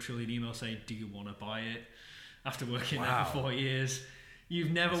it was literally an email saying, "Do you want to buy it?" After working there for 4 years.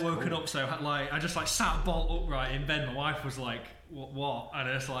 You've never woken up so like I just like sat bolt upright in bed. My wife was like, "What?" And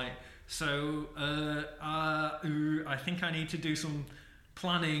I was like, "So I think I need to do some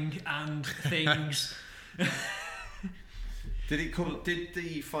planning and things." Did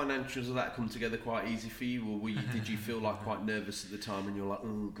the financials of that come together quite easy for you, or did you feel like quite nervous at the time, and you're like,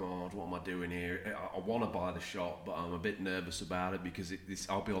 oh God, what am I doing here? I want to buy the shop, but I'm a bit nervous about it because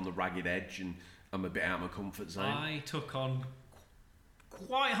I'll be on the ragged edge, and I'm a bit out of my comfort zone. I took on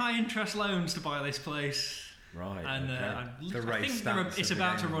quite high interest loans to buy this place. Right. And okay. I think it's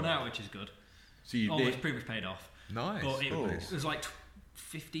about to run out, which is good. So you it's pretty much paid off. Nice. But it was like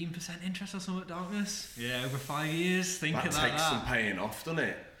 15% interest or something, Darkness. Yeah, over 5 years. Think that of takes some paying off, doesn't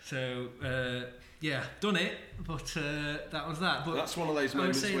it? So yeah, done it. But that was that. But that's one of those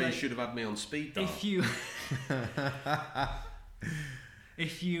moments where you should have had me on speed dial.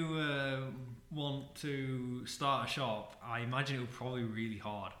 If you want to start a shop, I imagine it will probably be really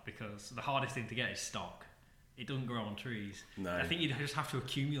hard, because the hardest thing to get is stock. It doesn't grow on trees. No. I think you'd just have to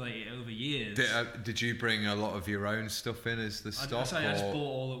accumulate it over years. Did you bring a lot of your own stuff in as the stock? I just bought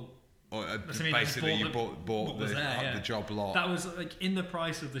all basically you bought the job lot. That was like in the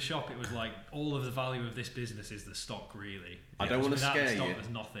price of the shop. It was like all of the value of this business is the stock, really. I don't want to scare the stock, you, there's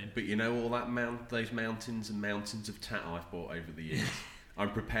nothing. But you know all that those mountains and mountains of tat I've bought over the years.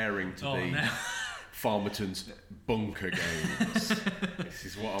 I'm preparing to be Farmerton's bunker games. This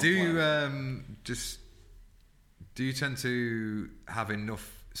is what I'm Do you tend to have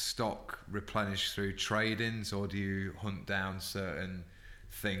enough stock replenished through trade-ins, or do you hunt down certain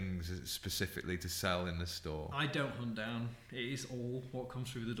things specifically to sell in the store? I don't hunt down. It is all what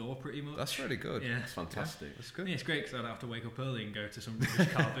comes through the door, pretty much. That's really good. Yeah, that's fantastic. Yeah, that's good. Yeah, it's great because I don't have to wake up early and go to some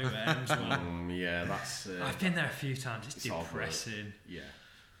rubbish car boot at Elmswell. Yeah, that's. I've been there a few times. It's depressing. Yeah,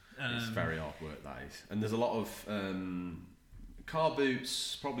 it's very hard work, that is. And there's a lot of car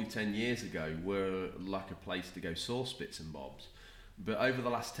boots. Probably 10 years ago were like a place to go source bits and bobs. But over the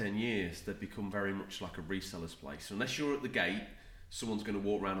last 10 years, they've become very much like a reseller's place. So unless you're at the gate, someone's going to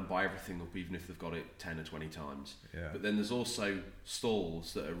walk around and buy everything up, even if they've got it 10 or 20 times. Yeah. But then there's also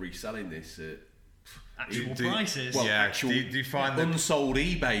stalls that are reselling this at actual prices. Well, yeah. actual do you find unsold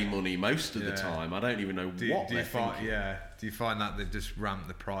eBay money most of the time. I don't even know what they're thinking. Do you find that they've just ramped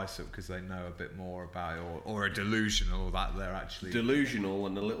the price up because they know a bit more about it, or are delusional that they're actually delusional,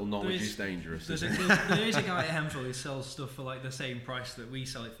 and a little knowledge is dangerous. There is a guy at Hemswell who sells stuff for like the same price that we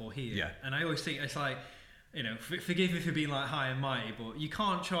sell it for here. Yeah. And I always think it's like, you know, forgive me for being like high and mighty, but you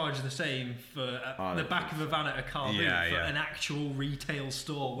can't charge the same for the back of a van at a car boot for an actual retail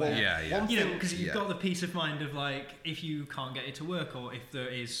store. Where, you know, because you've got the peace of mind of like, if you can't get it to work, or if there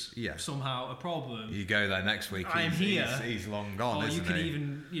is somehow a problem, you go there next week. He's long gone. Or isn't you can he?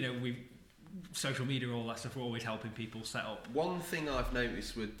 even, you know, with social media, all that stuff, we're always helping people set up. One thing I've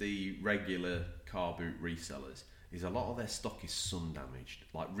noticed with the regular car boot resellers is a lot of their stock is sun damaged,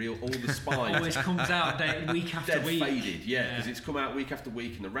 like all the spines always comes out week after dead week. Faded, because it's come out week after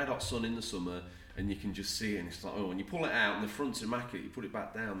week in the red hot sun in the summer, and you can just see it, and it's like, when you pull it out and the front's immaculate, you put it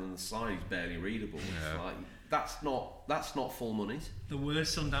back down and the side's barely readable. It's like, that's not full monies. The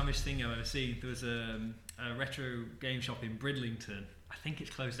worst sun damaged thing I've ever seen, there was a retro game shop in Bridlington. I think it's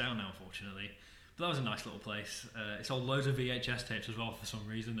closed down now, unfortunately. But that was a nice little place. It sold loads of VHS tapes as well for some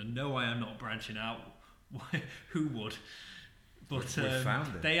reason, and no, I am not branching out. Who would? But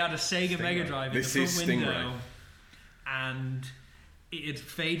they had a Sega Mega Drive in the front window, and it had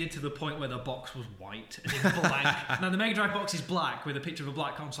faded to the point where the box was white and it was blank. Now the Mega Drive box is black with a picture of a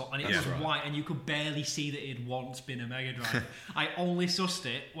black console, and it was white, and you could barely see that it had once been a Mega Drive. I only sussed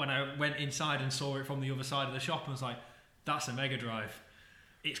it when I went inside and saw it from the other side of the shop, and was like, "That's a Mega Drive."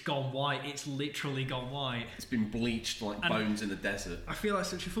 It's gone white. It's literally gone white. It's been bleached like bones in the desert. I feel like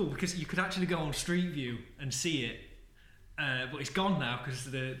such a fool, because you could actually go on Street View and see it, but it's gone now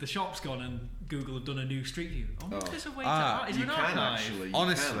because the shop's gone and Google have done a new Street View. There's a way to. Is there an archive?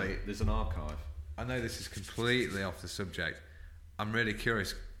 Honestly, there's an archive. I know this is completely off the subject. I'm really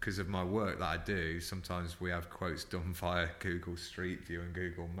curious because of my work that I do. Sometimes we have quotes done via Google Street View and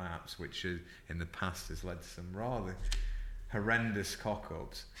Google Maps, which in the past has led to some rather horrendous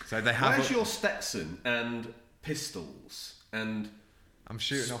cock-ups. So they have. Where's your Stetson and pistols and? I'm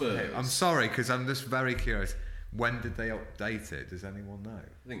shooting Spurs. off here. I'm sorry, because I'm just very curious. When did they update it? Does anyone know?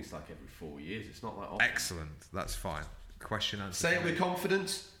 I think it's like every 4 years. It's not like often. Excellent. That's fine. Question answer. Say it with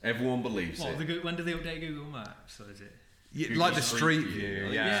confidence. Everyone believes it. When do they update Google Maps? So is it? Yeah, like the Street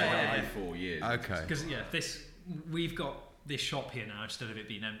View. Every 4 years. Okay. Because we've got this shop here now instead of it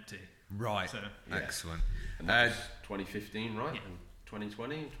being empty. Right. So, excellent. And that's 2015, right? Yeah.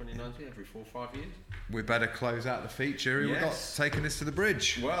 2020, 2019, every 4 or 5 years. We better close out the feature. We've got taking us to the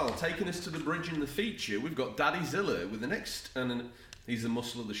bridge. Well, taking us to the bridge in the feature, we've got Daddy Zilla with the next, and he's the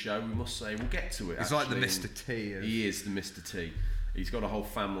muscle of the show. We must say, we'll get to it. He's like the Mr. T. He is the Mr. T. He's got a whole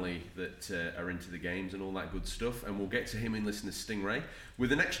family that are into the games and all that good stuff, and we'll get to him in Listener Stingray. With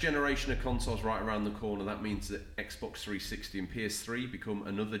the next generation of consoles right around the corner, that means that Xbox 360 and PS3 become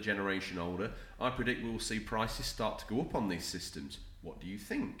another generation older. I predict we will see prices start to go up on these systems. What do you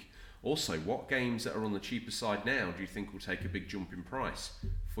think? Also, what games that are on the cheaper side now do you think will take a big jump in price?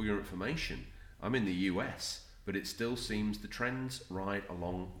 For your information, I'm in the US, but it still seems the trends ride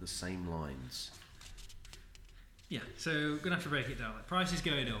along the same lines. Yeah, so gonna have to break it down. Like, price is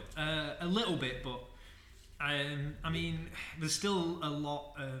going up a little bit, but I mean, there's still a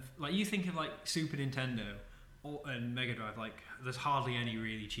lot of, like, you think of like Super Nintendo and Mega Drive, like there's hardly any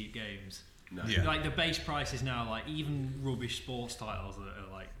really cheap games. No. Yeah. Like the base price is now like even rubbish sports titles that are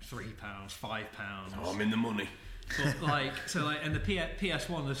like £3, £5. Oh, I'm in the money. But like, so like, and the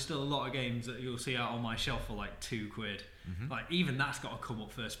PS1, there's still a lot of games that you'll see out on my shelf for like £2. Mm-hmm. Like even that's got to come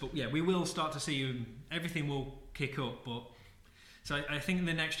up first. But yeah, we will start to see everything will kick up. But so I think in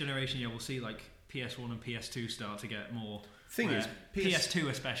the next generation, yeah, we'll see like PS1 and PS2 start to get more. Thing is, PS2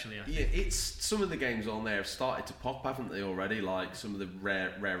 especially. I think. Yeah, it's some of the games on there have started to pop, haven't they already? Like some of the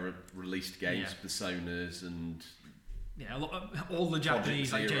rare released games, Personas and all the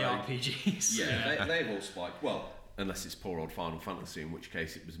Japanese like Zero. JRPGs. Yeah, they've all spiked. Well, unless it's poor old Final Fantasy, in which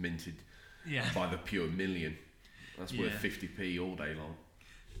case it was minted by the pure million. That's worth 50p all day long.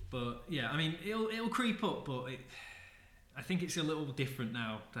 But yeah, I mean, it'll creep up, but I think it's a little different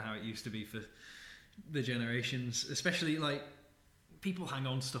now to how it used to be for the generations. Especially like people hang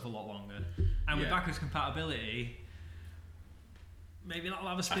on to stuff a lot longer, and with backwards compatibility, maybe that'll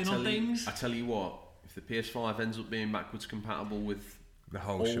have a spin on things. I tell you what, if the PS5 ends up being backwards compatible with the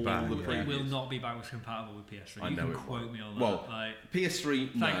whole shebang, it will not be backwards compatible with PS3. I You know can it quote won't. me on that. Well, like, PS3,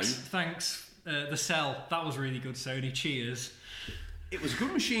 thanks. The Cell, that was really good. Sony, cheers. It was a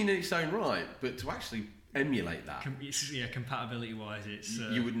good machine in its own right, but to actually emulate that, compatibility wise, it's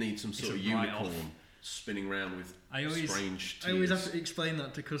you would need some sort of unicorn spinning around with strange tears. I always have to explain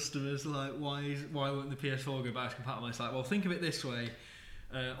that to customers, like why won't the PS4 go back compatible? It's like, well, think of it this way.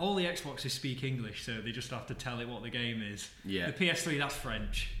 All the Xboxes speak English, so they just have to tell it what the game is. Yeah. The PS3, that's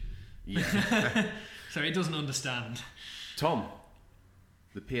French. Yeah. So it doesn't understand. Tom,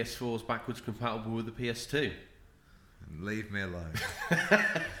 the PS4 is backwards compatible with the PS2. Leave me alone.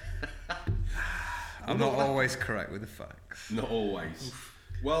 I'm not always correct with the facts. Not always. Oof.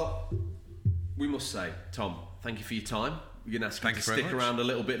 Well, we must say, Tom, thank you for your time. We're going to ask you to stick around a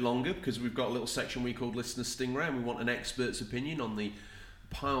little bit longer because we've got a little section we called Listener Stingray, and we want an expert's opinion on the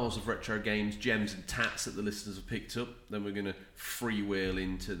piles of retro games, gems and tats that the listeners have picked up. Then we're going to freewheel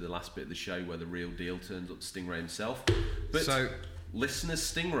into the last bit of the show where the real deal turns up to Stingray himself. But so, Listener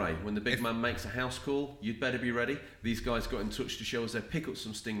Stingray, when the big man makes a house call, you'd better be ready. These guys got in touch to show us they pick up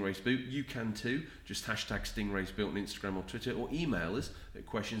some Stingrays boot. You can too. Just hashtag Stingrays built on Instagram or Twitter, or email us at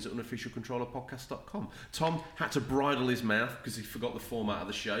questions@unofficialcontrollerpodcast.com. Tom had to bridle his mouth because he forgot the format of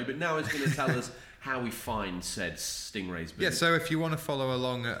the show, but now he's going to tell us how we find said Stingrays boot. Yeah, so if you want to follow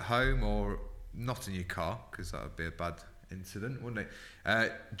along at home or not in your car, because that would be a bad incident, wouldn't it?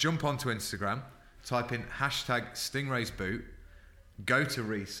 Jump onto Instagram, type in hashtag Stingrays boot. Go to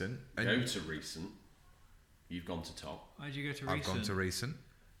recent. You've gone to top. Why'd you go to recent? I've gone to recent.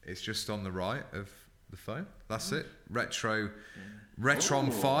 It's just on the right of the phone. That's it. Retron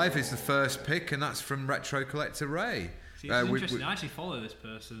 5 is the first pick, and that's from Retro Collector Ray. See, it's interesting. I actually follow this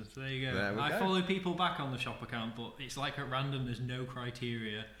person. So there you go. I follow people back on the shop account, but it's like at random. There's no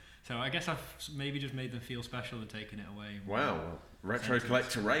criteria. So I guess I've maybe just made them feel special and taken it away. Wow. Retro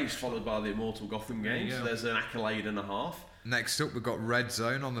Collector Race followed by the Immortal Gotham games. There's an accolade and a half. Next up, we've got Red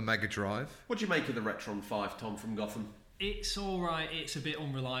Zone on the Mega Drive. What do you make of the Retron 5, Tom, from Gotham? It's alright. It's a bit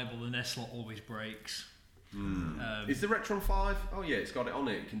unreliable. The NES slot always breaks. Is the Retron 5? Oh yeah, it's got it on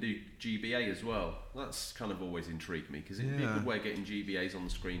it. It can do GBA as well. That's kind of always intrigued me because it'd be a good way of getting GBAs on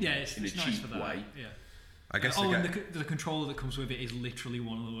the screen in a nice cheap way. Yeah. I guess and the controller that comes with it is literally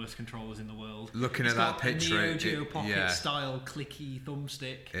one of the worst controllers in the world. Looking at that picture, a Neo Geo Pocket style clicky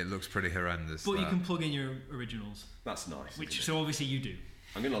thumbstick. It looks pretty horrendous. But you can plug in your originals. That's nice. So obviously you do.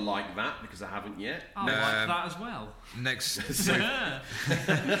 I'm going to like that because I haven't yet. I like that as well. Next,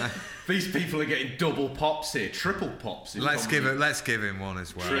 these people are getting double pops here, triple pops. Let's give him one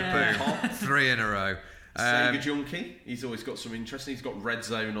as well. Triple 3 in a row. Sega Junkie. He's always got some interesting. He's got Red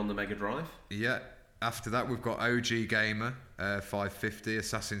Zone on the Mega Drive. Yeah. After that, we've got OG Gamer 550,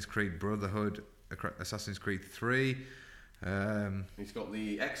 Assassin's Creed Brotherhood, Assassin's Creed 3. He's got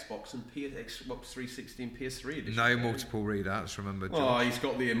the Xbox and Xbox 360 and PS3 edition. No multiple readouts, remember, John? Oh, he's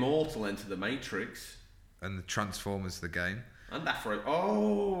got the Immortal Enter the Matrix. And the Transformers, the game. And Afro.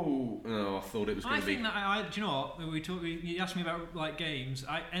 Oh, no, I thought it was going to be. I think that do you know what? You asked me about like games.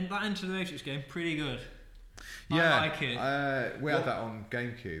 And that Enter the Matrix game, pretty good. Yeah, I like it. We had that on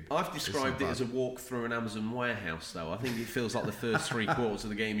GameCube. I've described it as a walk through an Amazon warehouse, though. I think it feels like the first 3/4 of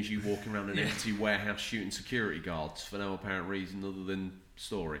the game is you walking around an empty warehouse shooting security guards for no apparent reason other than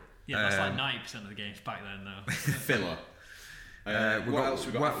story. Yeah, that's like 90% of the games back then, though. Filler. What else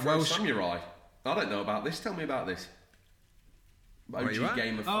we got? Afro Samurai. I don't know about this. Tell me about this. OG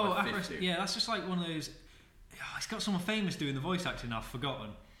game of 550. Yeah, that's just like one of those. Oh, it's got someone famous doing the voice acting. I've forgotten.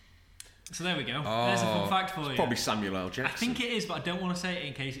 So there we go. There's a fun fact for you. Probably Samuel L. Jackson. I think it is, but I don't want to say it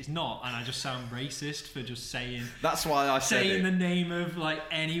in case it's not, and I just sound racist for just saying. That's why I said saying the name of like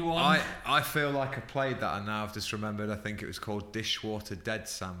anyone. I feel like I played that, and now I've just remembered. I think it was called Dishwater Dead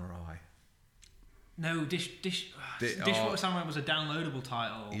Samurai. No, Dishwater Samurai was a downloadable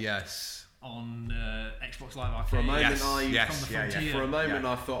title. Yes. On Xbox Live Arcade. For a moment, For a moment,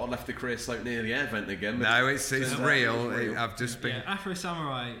 I thought I'd left the career slope near the air vent again. No, it's real. I've just been. Afro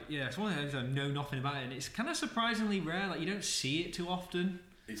Samurai. Yeah, it's one of those I know nothing about it, and it's kind of surprisingly rare. Like you don't see it too often.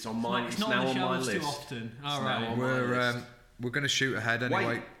 It's on mine. It's not now on the my shelves list. too often. All right. We're going to shoot ahead anyway.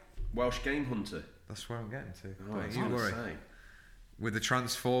 Wait, Welsh Game Hunter. That's where I'm getting to. Oh, Don't you worry. With the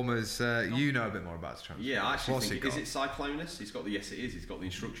Transformers, you know a bit more about the Transformers. Yeah, I actually think is it Cyclonus? He's got the He's got the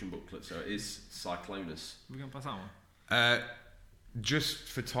instruction booklet, so it is Cyclonus. We're going to pass that one. Just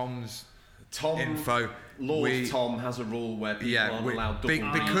for Tom's info, Lord Tom has a rule where people aren't allowed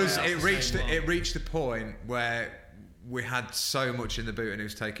double because it reached a point where we had so much in the boot and it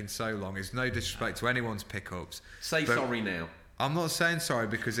was taking so long. It's no disrespect to anyone's pickups. Say sorry now. I'm not saying sorry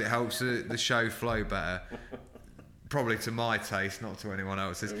because it helps the show flow better. Probably to my taste, not to anyone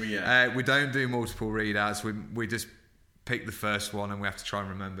else's. We don't do multiple readouts. We just pick the first one and we have to try and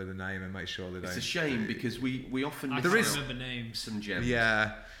remember the name and make sure they don't. It's a shame because we often remember names. Some gems.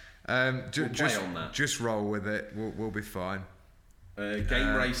 Yeah. We'll just roll with it. We'll be fine.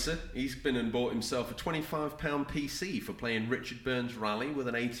 Game Racer. He's been and bought himself a £25 PC for playing Richard Burns Rally with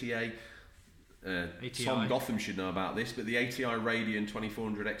an ATA. Tom Gotham should know about this, but the ATI Radeon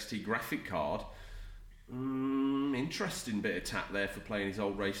 2400 XT graphic card. Interesting bit of tap there for playing his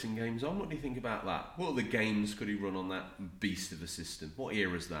old racing games on. What do you think about that? What other games could he run on that beast of a system? What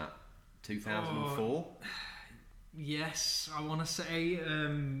era is that? 2004? Yes, I want to say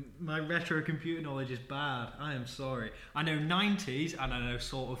my retro computer knowledge is bad. I am sorry. I know 90s and I know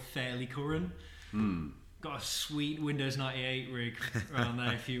sort of fairly current. Got a sweet Windows 98 rig around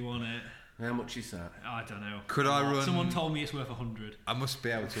there if you want it. How much is that? I don't know. Could I run? Someone told me it's worth 100. I must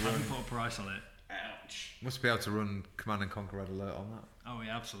be able to I run. haven't put a price on it. Ouch. Must be able to run Command and Conquer Red Alert on that. Oh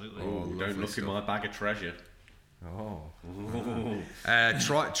yeah, absolutely. Oh, don't look in my bag of treasure. Oh.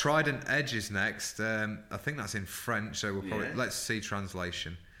 Trident Edge is next. I think that's in French, so we'll probably let's see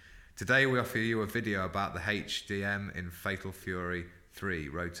translation. Today we offer you a video about the HDM in Fatal Fury 3: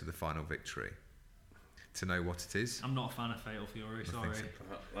 Road to the Final Victory. To know what it is. I'm not a fan of Fatal Fury. Sorry.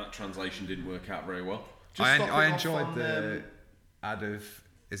 That translation didn't work out very well. I enjoyed the ad of.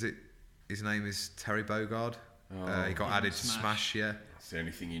 Is it? His name is Terry Bogard. He got added to Smash. Yeah. That's the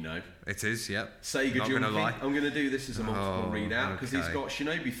only thing you know. It is. Yep. Sega Junkie. I'm going to do this as a multiple readout because he's okay. got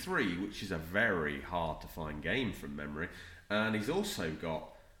Shinobi 3, which is a very hard to find game from memory, and he's also got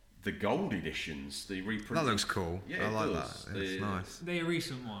the gold editions, the reprint. That looks cool. Yeah, I like does. that. It's nice. They're a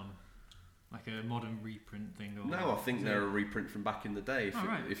recent one, like a modern reprint thing. Or no, I think they're a reprint from back in the day.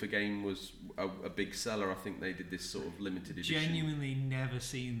 Right. If a game was a big seller, I think they did this sort of limited edition. Genuinely never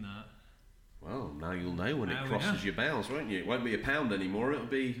seen that. Well, now you'll know when it crosses your bows, won't you? It won't be £1 anymore. It'll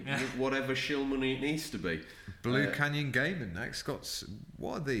be whatever shill money it needs to be. Blue Canyon Gaming next.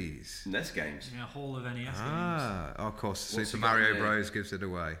 What are these? NES games. Yeah, Hall of NES games. Of course. What's Super Mario Bros. Gives it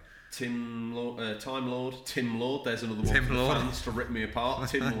away. Tim Lord. There's another one Tim for Lord. the fans to rip me apart.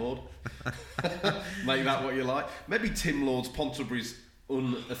 Tim Lord. Make that what you like. Maybe Tim Lord's Pontypridd's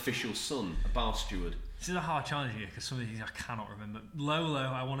unofficial son, a bar steward. This is a hard challenge here because some of these I cannot remember. Lolo,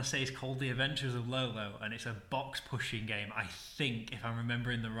 I want to say it's called The Adventures of Lolo, and it's a box pushing game. I think, if I'm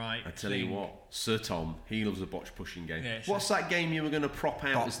remembering the right. I tell you what, Sir Tom, he loves a box pushing game. Yeah, what's that game you were going to prop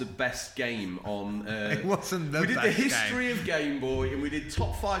out as the best game on? It wasn't the We did best the history of Game Boy, and we did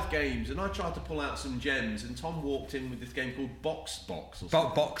top 5 games, and I tried to pull out some gems, and Tom walked in with this game called Boxel.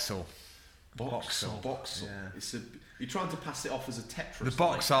 Boxel. Yeah. You're trying to pass it off as a Tetris. The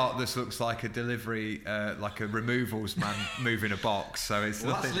box art this looks like a delivery, like a removals man moving a box. So it's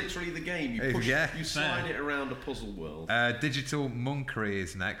well, nothing. that's literally the game. You push, you slide it around a puzzle world. Digital Monkery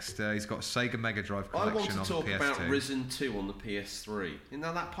is next. He's got Sega Mega Drive collection on the PS2. I want to talk about Risen 2 on the PS3. You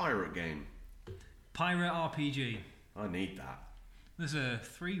know that pirate game? Pirate RPG. I need that. There's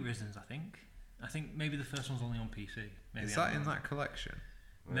 3 Risens, I think. I think maybe the first one's only on PC. Maybe Is that in that collection?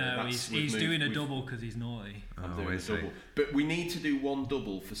 No, he's doing a double because he's naughty. I'm doing a double. But we need to do one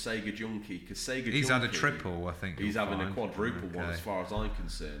double for Sega Junkie, because Sega Junkie... He's had a triple, I think. He's having a quadruple one, as far as I'm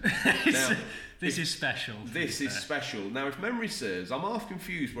concerned. Now, this is special. This is special. Now, if memory serves, I'm half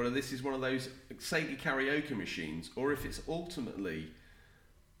confused whether this is one of those Sega karaoke machines, or if it's ultimately...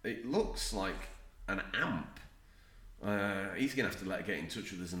 It looks like an amp. He's going to have to get in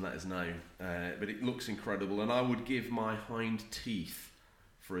touch with us and let us know. But it looks incredible, and I would give my hind teeth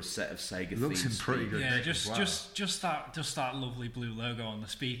for a set of Sega. It looks in pretty good. Yeah, just that lovely blue logo on the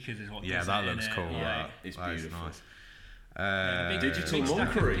speakers is what. Yeah, that looks cool. Yeah, it's beautiful. Nice. Digital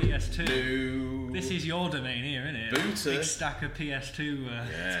Monkery. PS2. No. This is your domain here, isn't it? Booter. Big stack of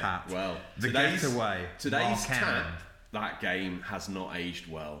PS2. Tap. Well, today's Tap. That game has not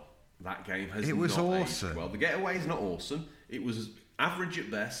aged well. That game has. It was not awesome. Aged well, the Getaway is not awesome. It was average at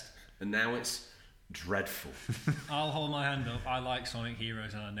best, and now it's dreadful. I'll hold my hand up. I like Sonic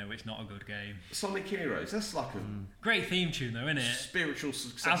Heroes, and I know it's not a good game. Sonic Heroes, that's like a great theme tune, though, isn't it? Spiritual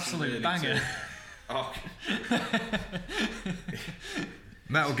success. Absolute banger.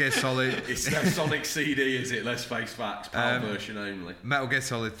 Metal Gear Solid. It's no Sonic CD, is it? Let's face facts. PAL version only. Metal Gear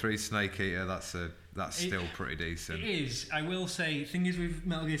Solid 3 Snake Eater. That's still pretty decent. It is. I will say, thing is with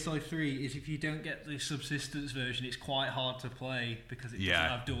Metal Gear Solid 3 is if you don't get the Subsistence version, it's quite hard to play because it doesn't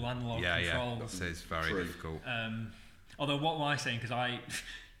have dual analog controls. Yeah, it's very difficult. Although, what am I saying? Because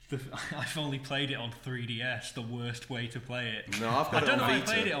I've only played it on 3DS, the worst way to play it. No, I've got I don't know Vita. how I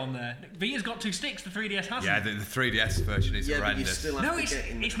played it on there. Vita's got 2 sticks, the 3DS hasn't. Yeah, the 3DS version is horrendous. No,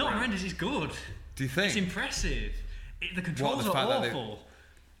 it's not horrendous, it's good. Do you think? It's impressive. The controls are awful.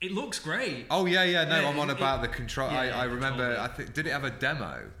 It looks great. Oh yeah, I'm on about the control. I remember. I think did it have a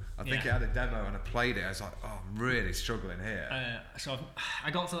demo? I think it had a demo, and I played it. I was like, oh, I'm really struggling here. So I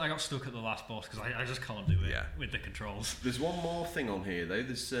got stuck at the last boss because I just can't do it with the controls. There's one more thing on here though.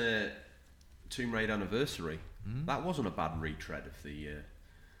 There's Tomb Raider Anniversary. That wasn't a bad retread of the. It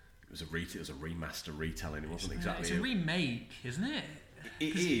was a remaster retelling. It wasn't exactly. It's a remake, isn't it?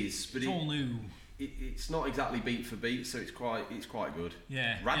 It is, but it's all new. It's not exactly beat for beat, so it's quite good.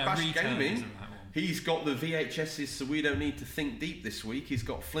 Yeah, Radbash Gaming. He's got the VHSs, so we don't need to think deep this week. He's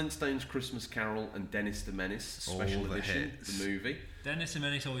got Flintstones Christmas Carol and Dennis the Menace Special Edition, the movie. Dennis the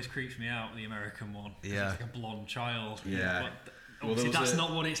Menace always creeps me out, the American one. Yeah, he's like a blonde child. Yeah, but obviously that's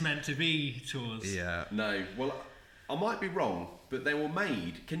not what it's meant to be to us. Yeah, no. Well, I might be wrong, but they were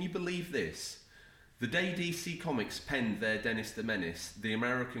made. Can you believe this? The day DC Comics penned their Dennis the Menace, the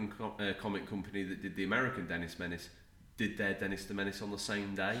American comic company that did the American Dennis Menace did their Dennis the Menace on the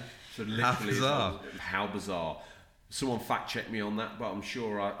same day. So literally, how bizarre. Someone fact check me on that, but I'm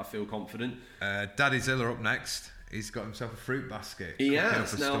sure I feel confident. Daddy Zilla up next. He's got himself a fruit basket. He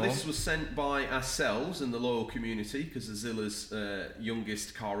has. Now, this was sent by ourselves and the loyal community because the Zilla's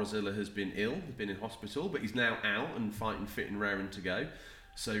youngest, Cara Zilla, has been ill, been in hospital, but he's now out and fighting fit and raring to go.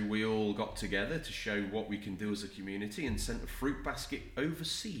 So we all got together to show what we can do as a community and sent a fruit basket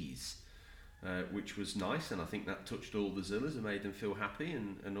overseas, which was nice, and I think that touched all the Zillas and made them feel happy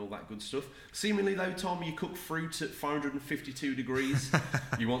and all that good stuff. Seemingly though, Tom, you cook fruit at 552 degrees.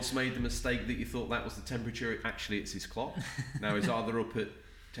 You once made the mistake that you thought that was the temperature. Actually, it's his clock. Now he's either up at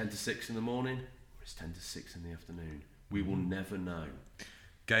 10 to 6 in the morning or it's 10 to 6 in the afternoon. We will never know.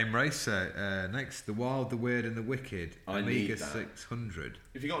 Game Racer next, The Wild, the Weird and the Wicked. Amiga 600.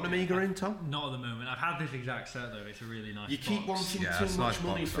 Have you got an Amiga in, Tom? Not at the moment. I've had this exact set though. It's a really nice. You box. keep wanting too much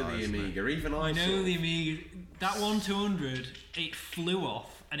money for the Amiga. Even I know the Amiga. That 1200, it flew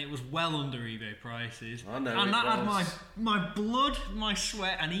off, and it was well under eBay prices. I know. And that had my blood, my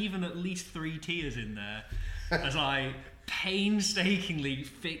sweat, and even at least 3 tears in there, as I painstakingly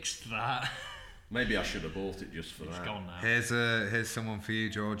fixed that. Maybe I should have bought it just for that. It's gone now. Here's someone for you,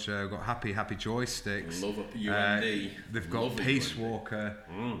 George. We've got Happy Joysticks. Love up UMD. They've got Peace Walker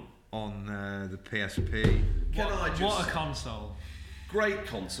on the PSP. What a console. Great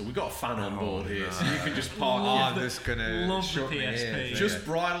console. We've got a fan on board here, so you can just park. I'm just gonna love shut the PSP. Just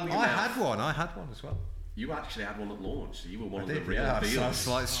bridle your I mouth. had one as well. You actually had one at launch, so you were one of the real deals. That's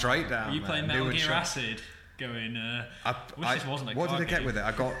like straight down. Were you playing Metal Gear Acid? Going. This wasn't a what did I get game. with it?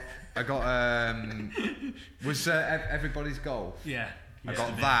 I got was Everybody's Golf. Yeah. I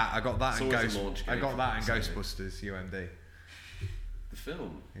got that and I got that and Ghostbusters UMD. The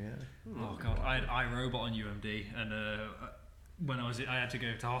film. Yeah. Oh god, I had iRobot on UMD, and when I had to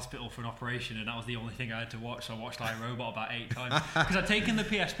go to hospital for an operation, and that was the only thing I had to watch. So I watched iRobot about 8 times because I'd taken the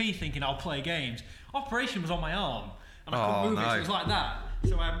PSP thinking I'll play games. Operation was on my arm, and I couldn't move it. So it was like that.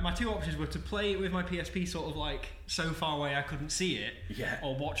 So my two options were to play it with my PSP sort of like so far away I couldn't see it,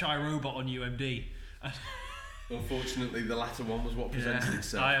 or watch iRobot on UMD. Unfortunately, the latter one was what presented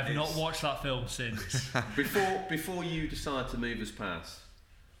itself. I have not watched that film since. Before you decide to move us past,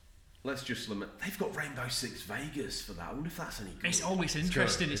 let's just lament. They've got Rainbow Six Vegas for that. I wonder if that's any good. It's always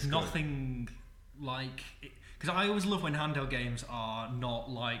interesting. It's good. nothing like... Because I always love when handheld games are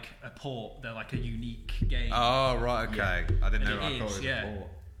not like a port, they're like a unique game. Oh, right, okay. I didn't know. I thought it was yeah. a port.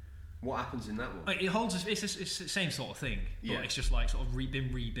 What happens in that one? It holds... It's the same sort of thing, but Yeah. it's just like sort of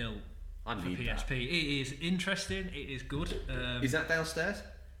been rebuilt I for need PSP. that. It is interesting. It is good. Is that downstairs?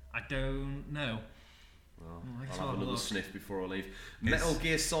 I don't know. Well, I guess I'll I'll have have a another look. sniff before I leave. Metal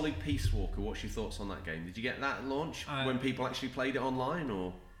Gear Solid Peace Walker, what's your thoughts on that game? Did you get that at launch when people actually played it online,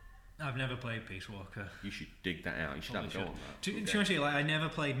 or...? I've never played Peace Walker. You should dig that out. You should have a go on that. To be honest, like, I never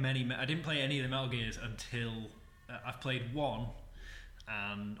played many. I didn't play any of the Metal Gears until I've played one,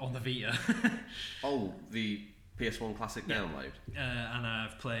 and on the Vita. Oh, the PS1 Classic download. And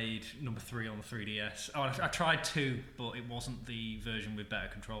I've played number 3 on the 3DS. Oh, I tried 2, but it wasn't the version with better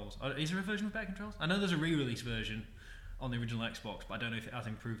controls. Is there a version with better controls? I know there's a re-release version on the original Xbox, but I don't know if it has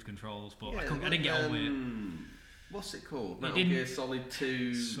improved controls. But I didn't get on with it. What's it called? Metal Gear Solid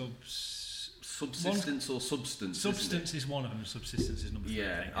 2 Subsistence or Substance? Substance is one of them. Subsistence is number 3.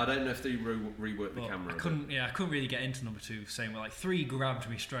 Yeah, I don't know if they reworked the camera. I couldn't really get into number 2. Same way, like 3 grabbed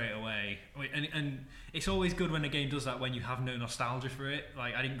me straight away, and it's always good when a game does that when you have no nostalgia for it.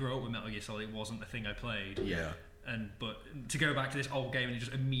 Like I didn't grow up with Metal Gear Solid; it wasn't the thing I played. Yeah. But to go back to this old game and it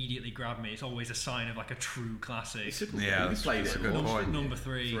just immediately grabbed me, it's always a sign of like a true classic. It's a good Yeah, game. You played that's it a good at launch, point. didn't you? Number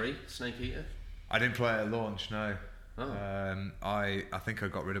 3. 3, Snake Eater. I didn't play it at launch, no. Oh. I think I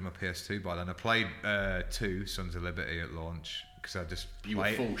got rid of my PS2 by then. I played 2 Sons of Liberty at launch because I just You were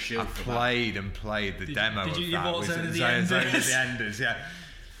played, full shield I for played and played the demo did of you that. bought with Zone of the Zone Enders? of the Enders, yeah.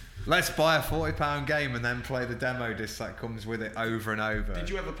 Let's buy a £40 game and then play the demo disc that comes with it over and over. Did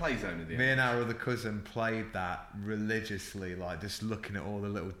you ever play Zone of the Me and our other cousin played that religiously, like just looking at all the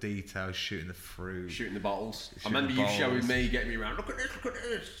little details, shooting the fruit. Shooting the bottles. I Shooting remember the you bottles. showing me, getting me around. Look at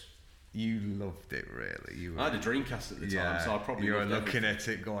this. You loved it, really. You were, I had a Dreamcast at the time, yeah, so I probably you were loved looking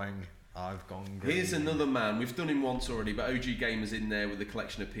everything. at it going, I've gone green. Here's another man. We've done him once already, but OG Gamer's in there with a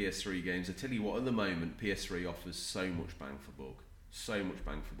collection of PS3 games. I tell you what, at the moment, PS3 offers so much bang for buck. So much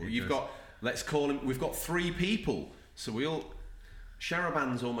bang for buck. It You've does. got, let's call him, we've got 3 people. So we all,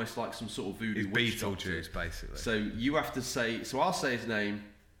 Sharaban's almost like some sort of voodoo It's witch doctor. Beetlejuice, basically. So you have to say, so I'll say his name,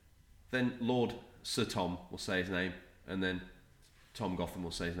 then Lord Sir Tom will say his name, and then Tom Gotham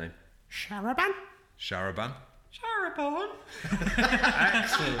will say his name. Sharaban. Sharaban.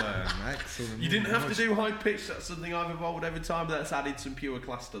 Excellent. You didn't have to do high pitch, that's something I've evolved over time, but that's added some pure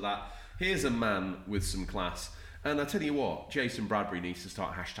class to that. Here's a man with some class. And I tell you what, Jason Bradbury needs to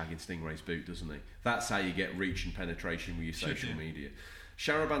start hashtagging Stingray's boot, doesn't he? That's how you get reach and penetration with your social media.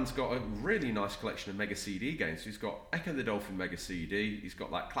 Sharaban's got a really nice collection of Mega CD games. He's got Echo the Dolphin Mega CD. He's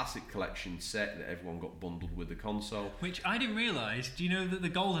got that classic collection set that everyone got bundled with the console. Which I didn't realise. Do you know that the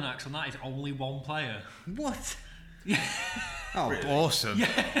Golden Axe on that is only 1 player? What? Yeah. Oh, Really? awesome.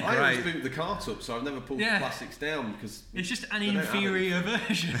 I always Great. boot the cart up, so I've never pulled Yeah. the classics down because It's just an They don't have inferior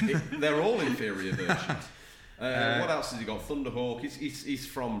version. they're all inferior versions. What else has he got? Thunderhawk. He's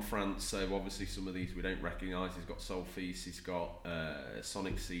from France, so obviously some of these we don't recognise. He's got Soul Feast. He's got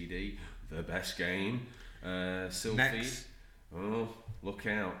Sonic CD, the best game. Sylphie. Next. Oh, look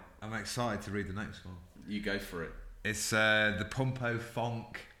out! I'm excited to read the next one. You go for it. It's the Pumpo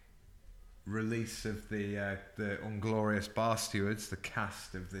Fonk release of the Unglorious Bar Stewards, the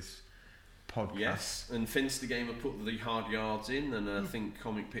cast of this podcast. Yes, and Finster Gamer put the hard yards in, and I think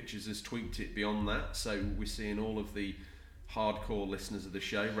Comic Pictures has tweaked it beyond that. So we're seeing all of the hardcore listeners of the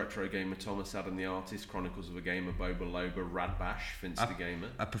show: Retro Gamer Thomas, Adam the Artist, Chronicles of a Gamer, Boba Loba, Radbash, Finster Gamer.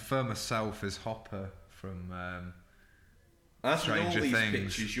 I prefer myself as Hopper from As with all Stranger these Things.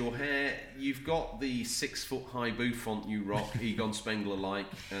 pictures, your hair, you've got the 6 foot high bouffant you rock, Egon Spengler like,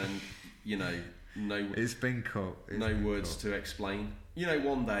 and you know, no It's been cut. no words to explain. You know,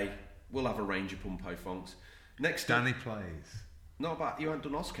 one day we'll have a range of Pumpo Fonks. Next up, Danny plays. not about you hadn't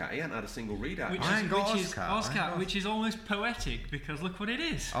done Oscar, he hadn't had a single readout. I ain't got Oscar. Which is almost poetic because look what it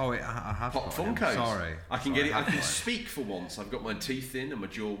is. Oh, I have Pop got him. Funkos. Sorry. I can Sorry, get it. I have can got speak for once. I've got my teeth in and my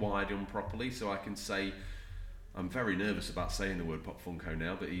jaw wired in properly, so I can say. I'm very nervous about saying the word Pop Funko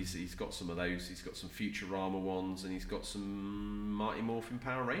now, but he's got some of those. He's got some Futurama ones, and he's got some Mighty Morphin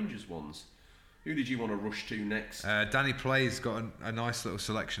Power Rangers ones. Who did you want to rush to next? Danny Plays got a nice little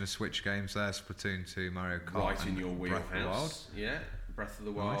selection of Switch games there: Splatoon 2, Mario Kart, Right in and your Breath of the Wild. wheelhouse. Yeah, Breath of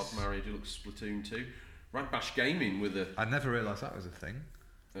the Wild, Nice. Mario Deluxe, Splatoon 2. Ragbash Gaming with a... I never realised that was a thing.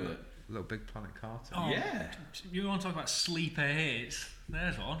 Uh, Little Big Planet cartoon. Oh, yeah. You want to talk about sleeper hits?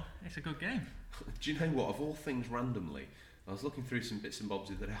 There's one. It's a good game. Do you know what? Of all things, randomly, I was looking through some bits and bobs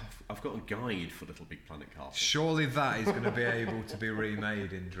that I've got a guide for Little Big Planet cartoon. Surely that is going to be able to be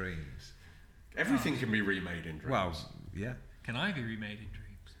remade in Dreams. Everything can be remade in Dreams. Well, yeah. Can I be remade in Dreams?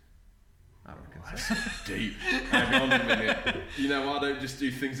 I reckon so. Deep. Hang on a minute. You know, I don't just do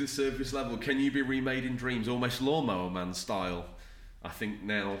things at surface level. Can you be remade in Dreams, almost Lawnmower Man style? I think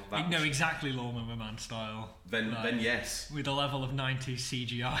now that... You know exactly Lawnmower Man style. Then yes. With a level of 90s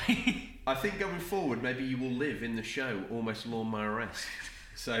CGI. I think going forward, maybe you will live in the show almost Lawnmower-esque.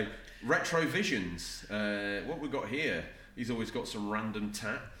 So, Retrovisions. What we've got here, he's always got some random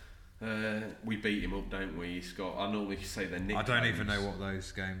tat. We beat him up, don't we? He's got... I normally say they're nicknames. I don't even know what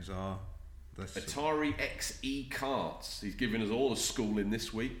those games are. Atari XE Carts. He's given us all a schooling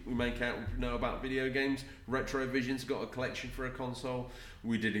this week. We know about video games. Retrovision's got a collection for a console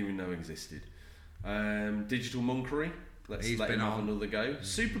we didn't even know existed. Digital Monkery. Let's let him have another go.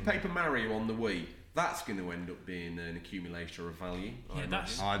 Super Paper Mario on the Wii. That's going to end up being an accumulator of value. Yeah,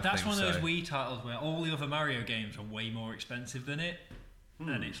 that's one of those Wii titles where all the other Mario games are way more expensive than it,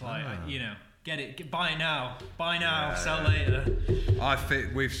 and it's like get it, buy it now, sell later.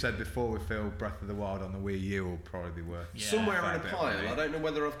 We've said before we feel Breath of the Wild on the Wii U will probably be worth somewhere in a pile. I don't know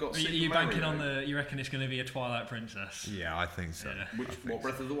whether I've got. You're banking on you reckon it's going to be a Twilight Princess? Yeah, I think so. Yeah. What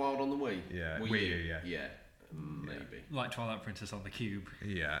Breath of the Wild on the Wii? Yeah, Wii U. Yeah, maybe. Like Twilight Princess on the Cube.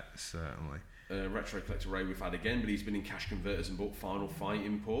 Yeah, certainly. Retro Collector Ray we've had again, but he's been in Cash Converters and bought Final Fight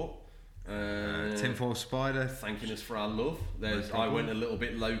import. Tinfoil Spider thanking us for our love. I went a little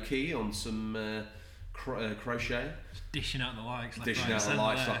bit low key on some crochet. Just dishing out the likes.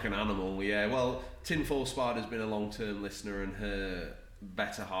 Like an animal. Yeah. Well, Tinfoil Spider's been a long-term listener, and her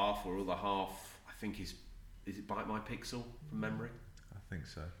better half or other half, I think is it Bite My Pixel from memory? I think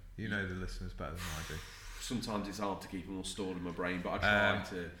so. You know the listeners better than I do. Sometimes it's hard to keep them all stored in my brain, but I try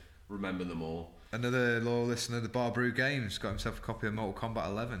to remember them all. Another loyal listener, the Barbrew Games, got himself a copy of Mortal Kombat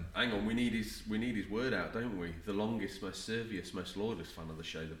 11. Hang on, we need his word out, don't we? The longest, most servious, most loyalist fan of the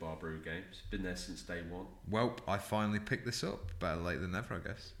show, the Barbrew Games. Been there since day one. Well, I finally picked this up. Better late than never, I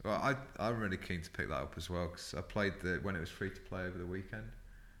guess. Well, I'm really keen to pick that up as well, because I played when it was free to play over the weekend,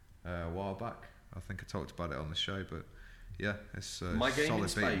 a while back. I think I talked about it on the show, but yeah, it's My Game in solid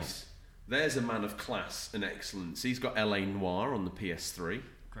Space. There's a man of class and excellence. He's got LA Noire on the PS3.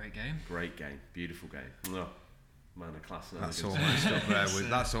 Great game. Great game. Beautiful game. Oh, man of class. That's almost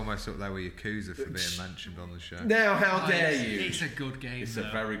up there with Yakuza for being mentioned on the show. Now, how dare you? It's a good game. It's a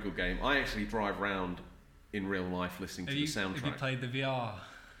very good game. I actually drive round in real life listening to the soundtrack. Have you played the VR?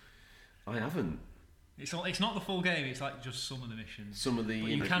 I haven't. It's not the full game. It's like just some of the missions. But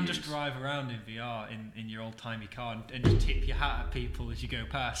you can just drive around in VR in your old timey car and just tip your hat at people as you go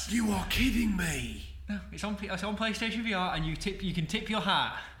past. You are kidding me. No, it's on PlayStation VR, and you can tip your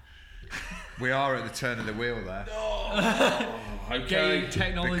hat. We are at the turn of the wheel there. Okay.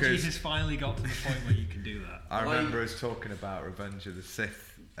 Technology has finally got to the point where you can do that. I remember us talking about Revenge of the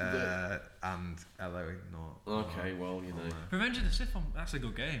Sith and LA Noire. Okay, well, you know. Revenge of the Sith, that's a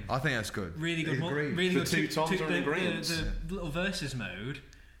good game. I think that's good. Really good. Really the good. Two Toms are in agreement. The little versus mode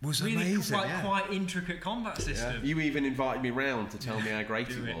was really amazing. Quite intricate combat system. Yeah. You even invited me round to tell me how great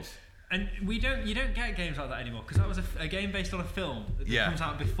it was. And you don't get games like that anymore, because that was a game based on a film that comes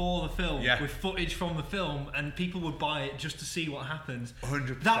out before the film with footage from the film, and people would buy it just to see what happens.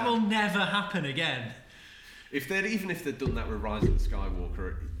 100%. That will never happen again. If they'd done that with Rise of the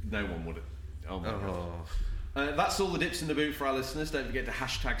Skywalker, no one would have. Oh my god. That's all the dips in the boot for our listeners. Don't forget to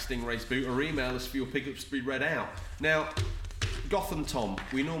hashtag Stingray's Boot or email us for your pickups to be read out. Now, Gotham Tom,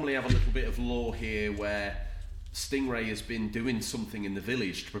 we normally have a little bit of lore here where Stingray has been doing something in the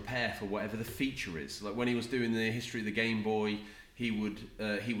village to prepare for whatever the feature is. Like when he was doing the history of the Game Boy, he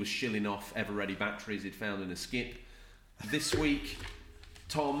was shilling off ever-ready batteries he'd found in a skip. This week,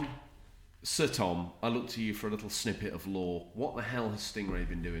 Sir Tom, I look to you for a little snippet of lore. What the hell has Stingray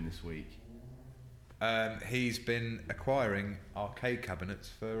been doing this week? He's been acquiring arcade cabinets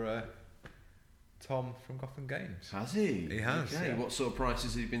for Tom from Gotham Games. Has he? He has. Okay. Yeah. What sort of prices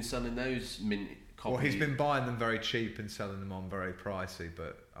has he been selling those mint copies? Well, he's been buying them very cheap and selling them on very pricey,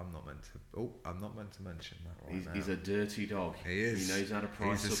 but I'm not meant to mention that right now. He's a dirty dog. He is. He knows how to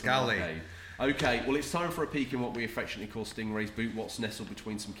price He's a up scally. an arcade. Okay, well, it's time for a peek in what we affectionately call Stingray's Boot. What's nestled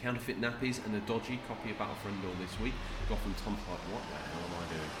between some counterfeit nappies and a dodgy copy of Battlefront all this week. Gotham Tom's like, what the hell am I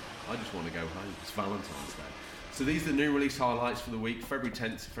doing? I just want to go home. It's Valentine's Day. So these are the new release highlights for the week, February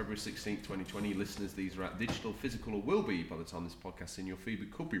 10th to February 16th, 2020. Listeners, these are out digital, physical, or will be by the time this podcast is in your feed,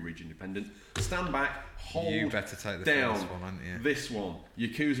 but could be region dependent. Stand back, hold You better take the down first one, haven't you? this one,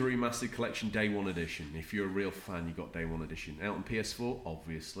 Yakuza Remastered Collection Day 1 Edition. If you're a real fan, you got Day 1 Edition. Out on PS4,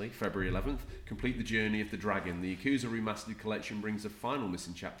 obviously, February 11th. Complete the journey of the dragon. The Yakuza Remastered Collection brings the final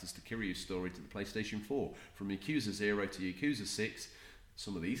missing chapters to Kiryu's story to the PlayStation 4. From Yakuza 0 to Yakuza 6,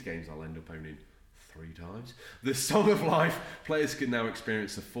 some of these games I'll end up owning 3 times. The Song of Life, players can now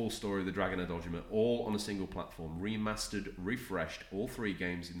experience the full story of the Dragon of Dojima, all on a single platform, remastered, refreshed. All 3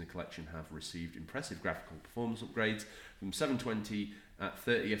 games in the collection have received impressive graphical performance upgrades from 720 at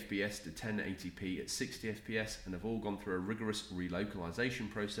 30 FPS to 1080p at 60 FPS, and have all gone through a rigorous relocalization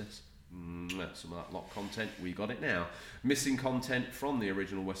process. Some of that locked content, we got it now. Missing content from the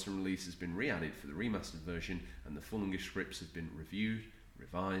original Western release has been re-added for the remastered version, and the full English scripts have been reviewed,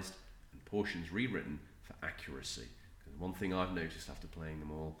 revised, and portions rewritten for accuracy. Because one thing I've noticed after playing them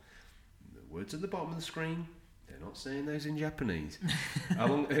all, the words at the bottom of the screen, they're not saying those in Japanese.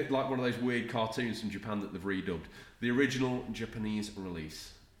 Like one of those weird cartoons from Japan that they've redubbed. The original Japanese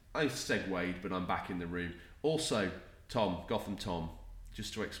release. I segued, but I'm back in the room. Also, Tom, Gotham Tom,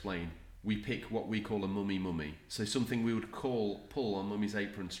 just to explain, we pick what we call a mummy. So something we would pull on Mummy's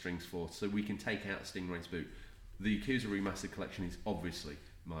apron strings for, so we can take out Stingray's boot. The Yakuza Remastered Collection is obviously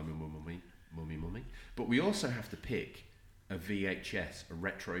my mummy, but we also have to pick a VHS, a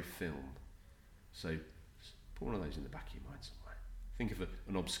retro film. So put one of those in the back of your mind somewhere. Think of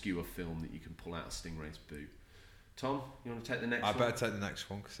an obscure film that you can pull out of Stingray's boot. Tom, you want to take the next one? I better take the next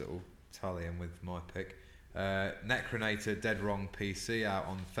one because it'll tally in with my pick. Necronator Dead Wrong PC out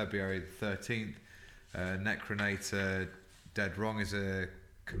on February 13th. Necronator Dead Wrong is a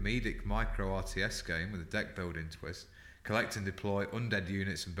comedic micro RTS game with a deck building twist. Collect and deploy undead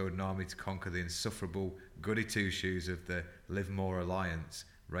units and build an army to conquer the insufferable goody two-shoes of the Livermore Alliance.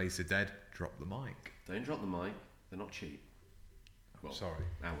 Raise the dead, drop the mic. Don't drop the mic, they're not cheap. Well, sorry.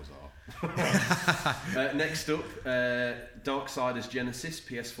 Ours are. Next up, Darksiders Genesis,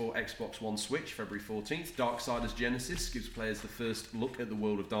 PS4, Xbox One, Switch, February 14th. Darksiders Genesis gives players the first look at the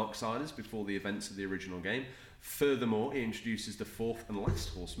world of Darksiders before the events of the original game. Furthermore, it introduces the fourth and last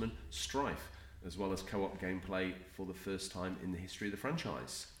horseman, Strife, as well as co-op gameplay for the first time in the history of the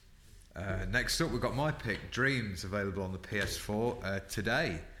franchise. Next up, we've got my pick, Dreams, available on the PS4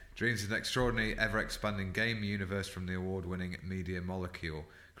 today. Dreams is an extraordinary, ever-expanding game universe from the award-winning Media Molecule,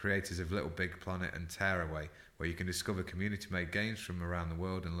 creators of Little Big Planet and Tearaway, where you can discover community-made games from around the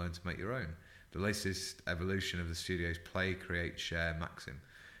world and learn to make your own. The latest evolution of the studio's play, create, share maxim.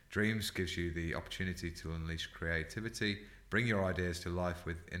 Dreams gives you the opportunity to unleash creativity, bring your ideas to life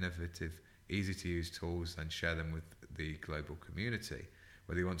with innovative, easy-to-use tools, and share them with the global community.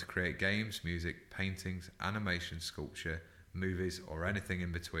 Whether you want to create games, music, paintings, animation, sculpture, movies, or anything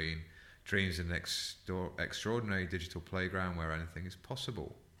in between, Dreams is an extraordinary digital playground where anything is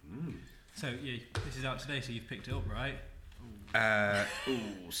possible. So yeah, this is out today, so you've picked it up, right?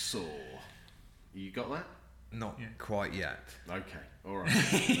 So you got that? Not quite yet. Okay, all right.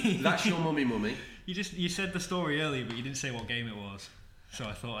 That's your mummy. You said the story earlier, but you didn't say what game it was. So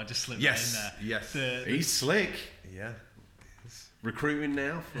I thought I'd just slip that in there. Yes. He's slick. Yeah. Recruiting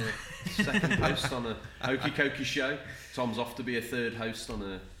now for a second host on a Hokey Cokey show. Tom's off to be a third host on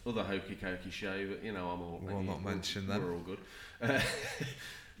another Hokey Cokey show, but I'm all... We'll not mention that. We're all good.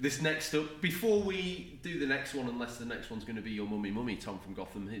 This next up, before we do the next one, unless the next one's going to be your mummy, Tom from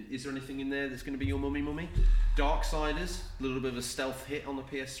Gotham, is there anything in there that's going to be your mummy? Darksiders, a little bit of a stealth hit on the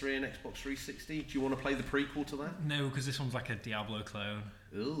PS3 and Xbox 360. Do you want to play the prequel to that? No, because this one's like a Diablo clone.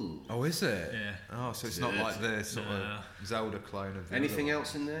 Ooh. Oh, is it? Yeah. Oh, so it's not like the sort of Zelda clone of the Anything other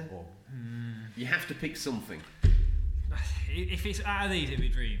else in there? Or... You have to pick something. If it's out of these, it'd be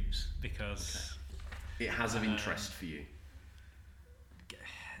Dreams, because... It has of interest for you.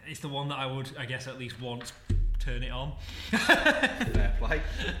 It's the one that I would, I guess, at least once turn it on. Fair play.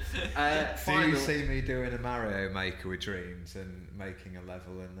 Do you see me doing a Mario Maker with Dreams and making a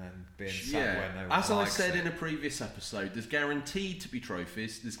level and then being sat where no one as I likes said it? in a previous episode, there's guaranteed to be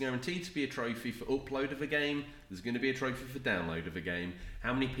trophies. There's guaranteed to be a trophy for upload of a game. There's going to be a trophy for download of a game.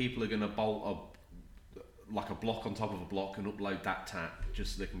 How many people are going to bolt like a block on top of a block and upload that tap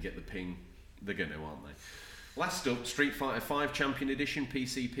just so they can get the ping? They're going to, aren't they? Last up, Street Fighter V Champion Edition,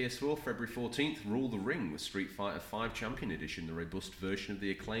 PC, PS4, February 14th. Rule the Ring with Street Fighter V Champion Edition, the robust version of the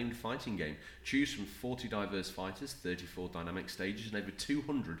acclaimed fighting game. Choose from 40 diverse fighters, 34 dynamic stages, and over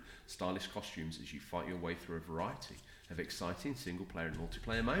 200 stylish costumes as you fight your way through a variety of exciting single-player and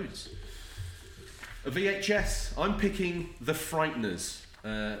multiplayer modes. A VHS. I'm picking The Frighteners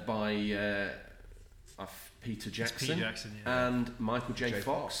by Peter Jackson, yeah. and Michael J.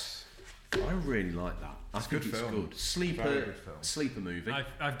 Fox. I really like that. I think it's good. Very good film. Sleeper movie.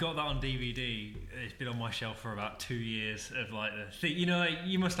 I've got that on DVD. It's been on my shelf for about 2 years of like you know, like,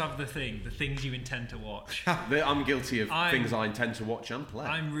 you must have the things you intend to watch. I'm guilty of things I intend to watch and play.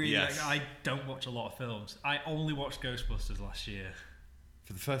 I'm really I don't watch a lot of films. I only watched Ghostbusters last year.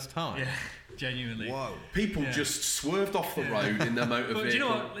 For the first time? Yeah, genuinely. Whoa. People just swerved off the road in their motor vehicle. But do you know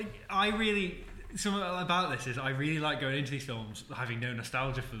what? Like, something about this is I really like going into these films having no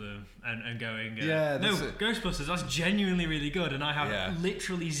nostalgia for them and going Ghostbusters, that's genuinely really good, and I have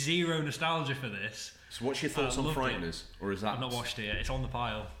literally zero nostalgia for this. So what's your thoughts on Frighteners? Or is that... I've not watched it yet. It's on the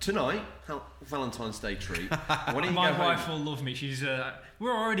pile. Tonight, Valentine's Day treat. Why don't you My go wife home? will love me. She's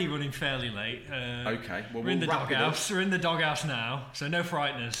we're already running fairly late. Okay, well, we're in the wrap it up. doghouse. We're in the doghouse now, so no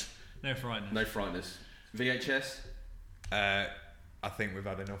Frighteners. No Frighteners. No Frighteners. VHS? I think we've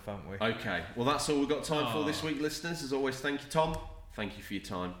had enough, haven't we? Okay, well, that's all we've got time for this week, listeners. As always, thank you, Tom. Thank you for your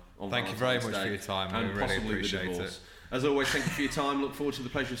time. Thank you very much for your time. And we really possibly appreciate the divorce. it. As always, thank you for your time. Look forward to the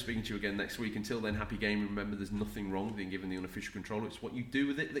pleasure of speaking to you again next week. Until then, happy gaming. Remember, there's nothing wrong with being given the unofficial controller. It's what you do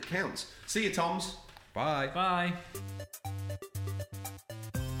with it that counts. See you, Toms. Bye. Bye.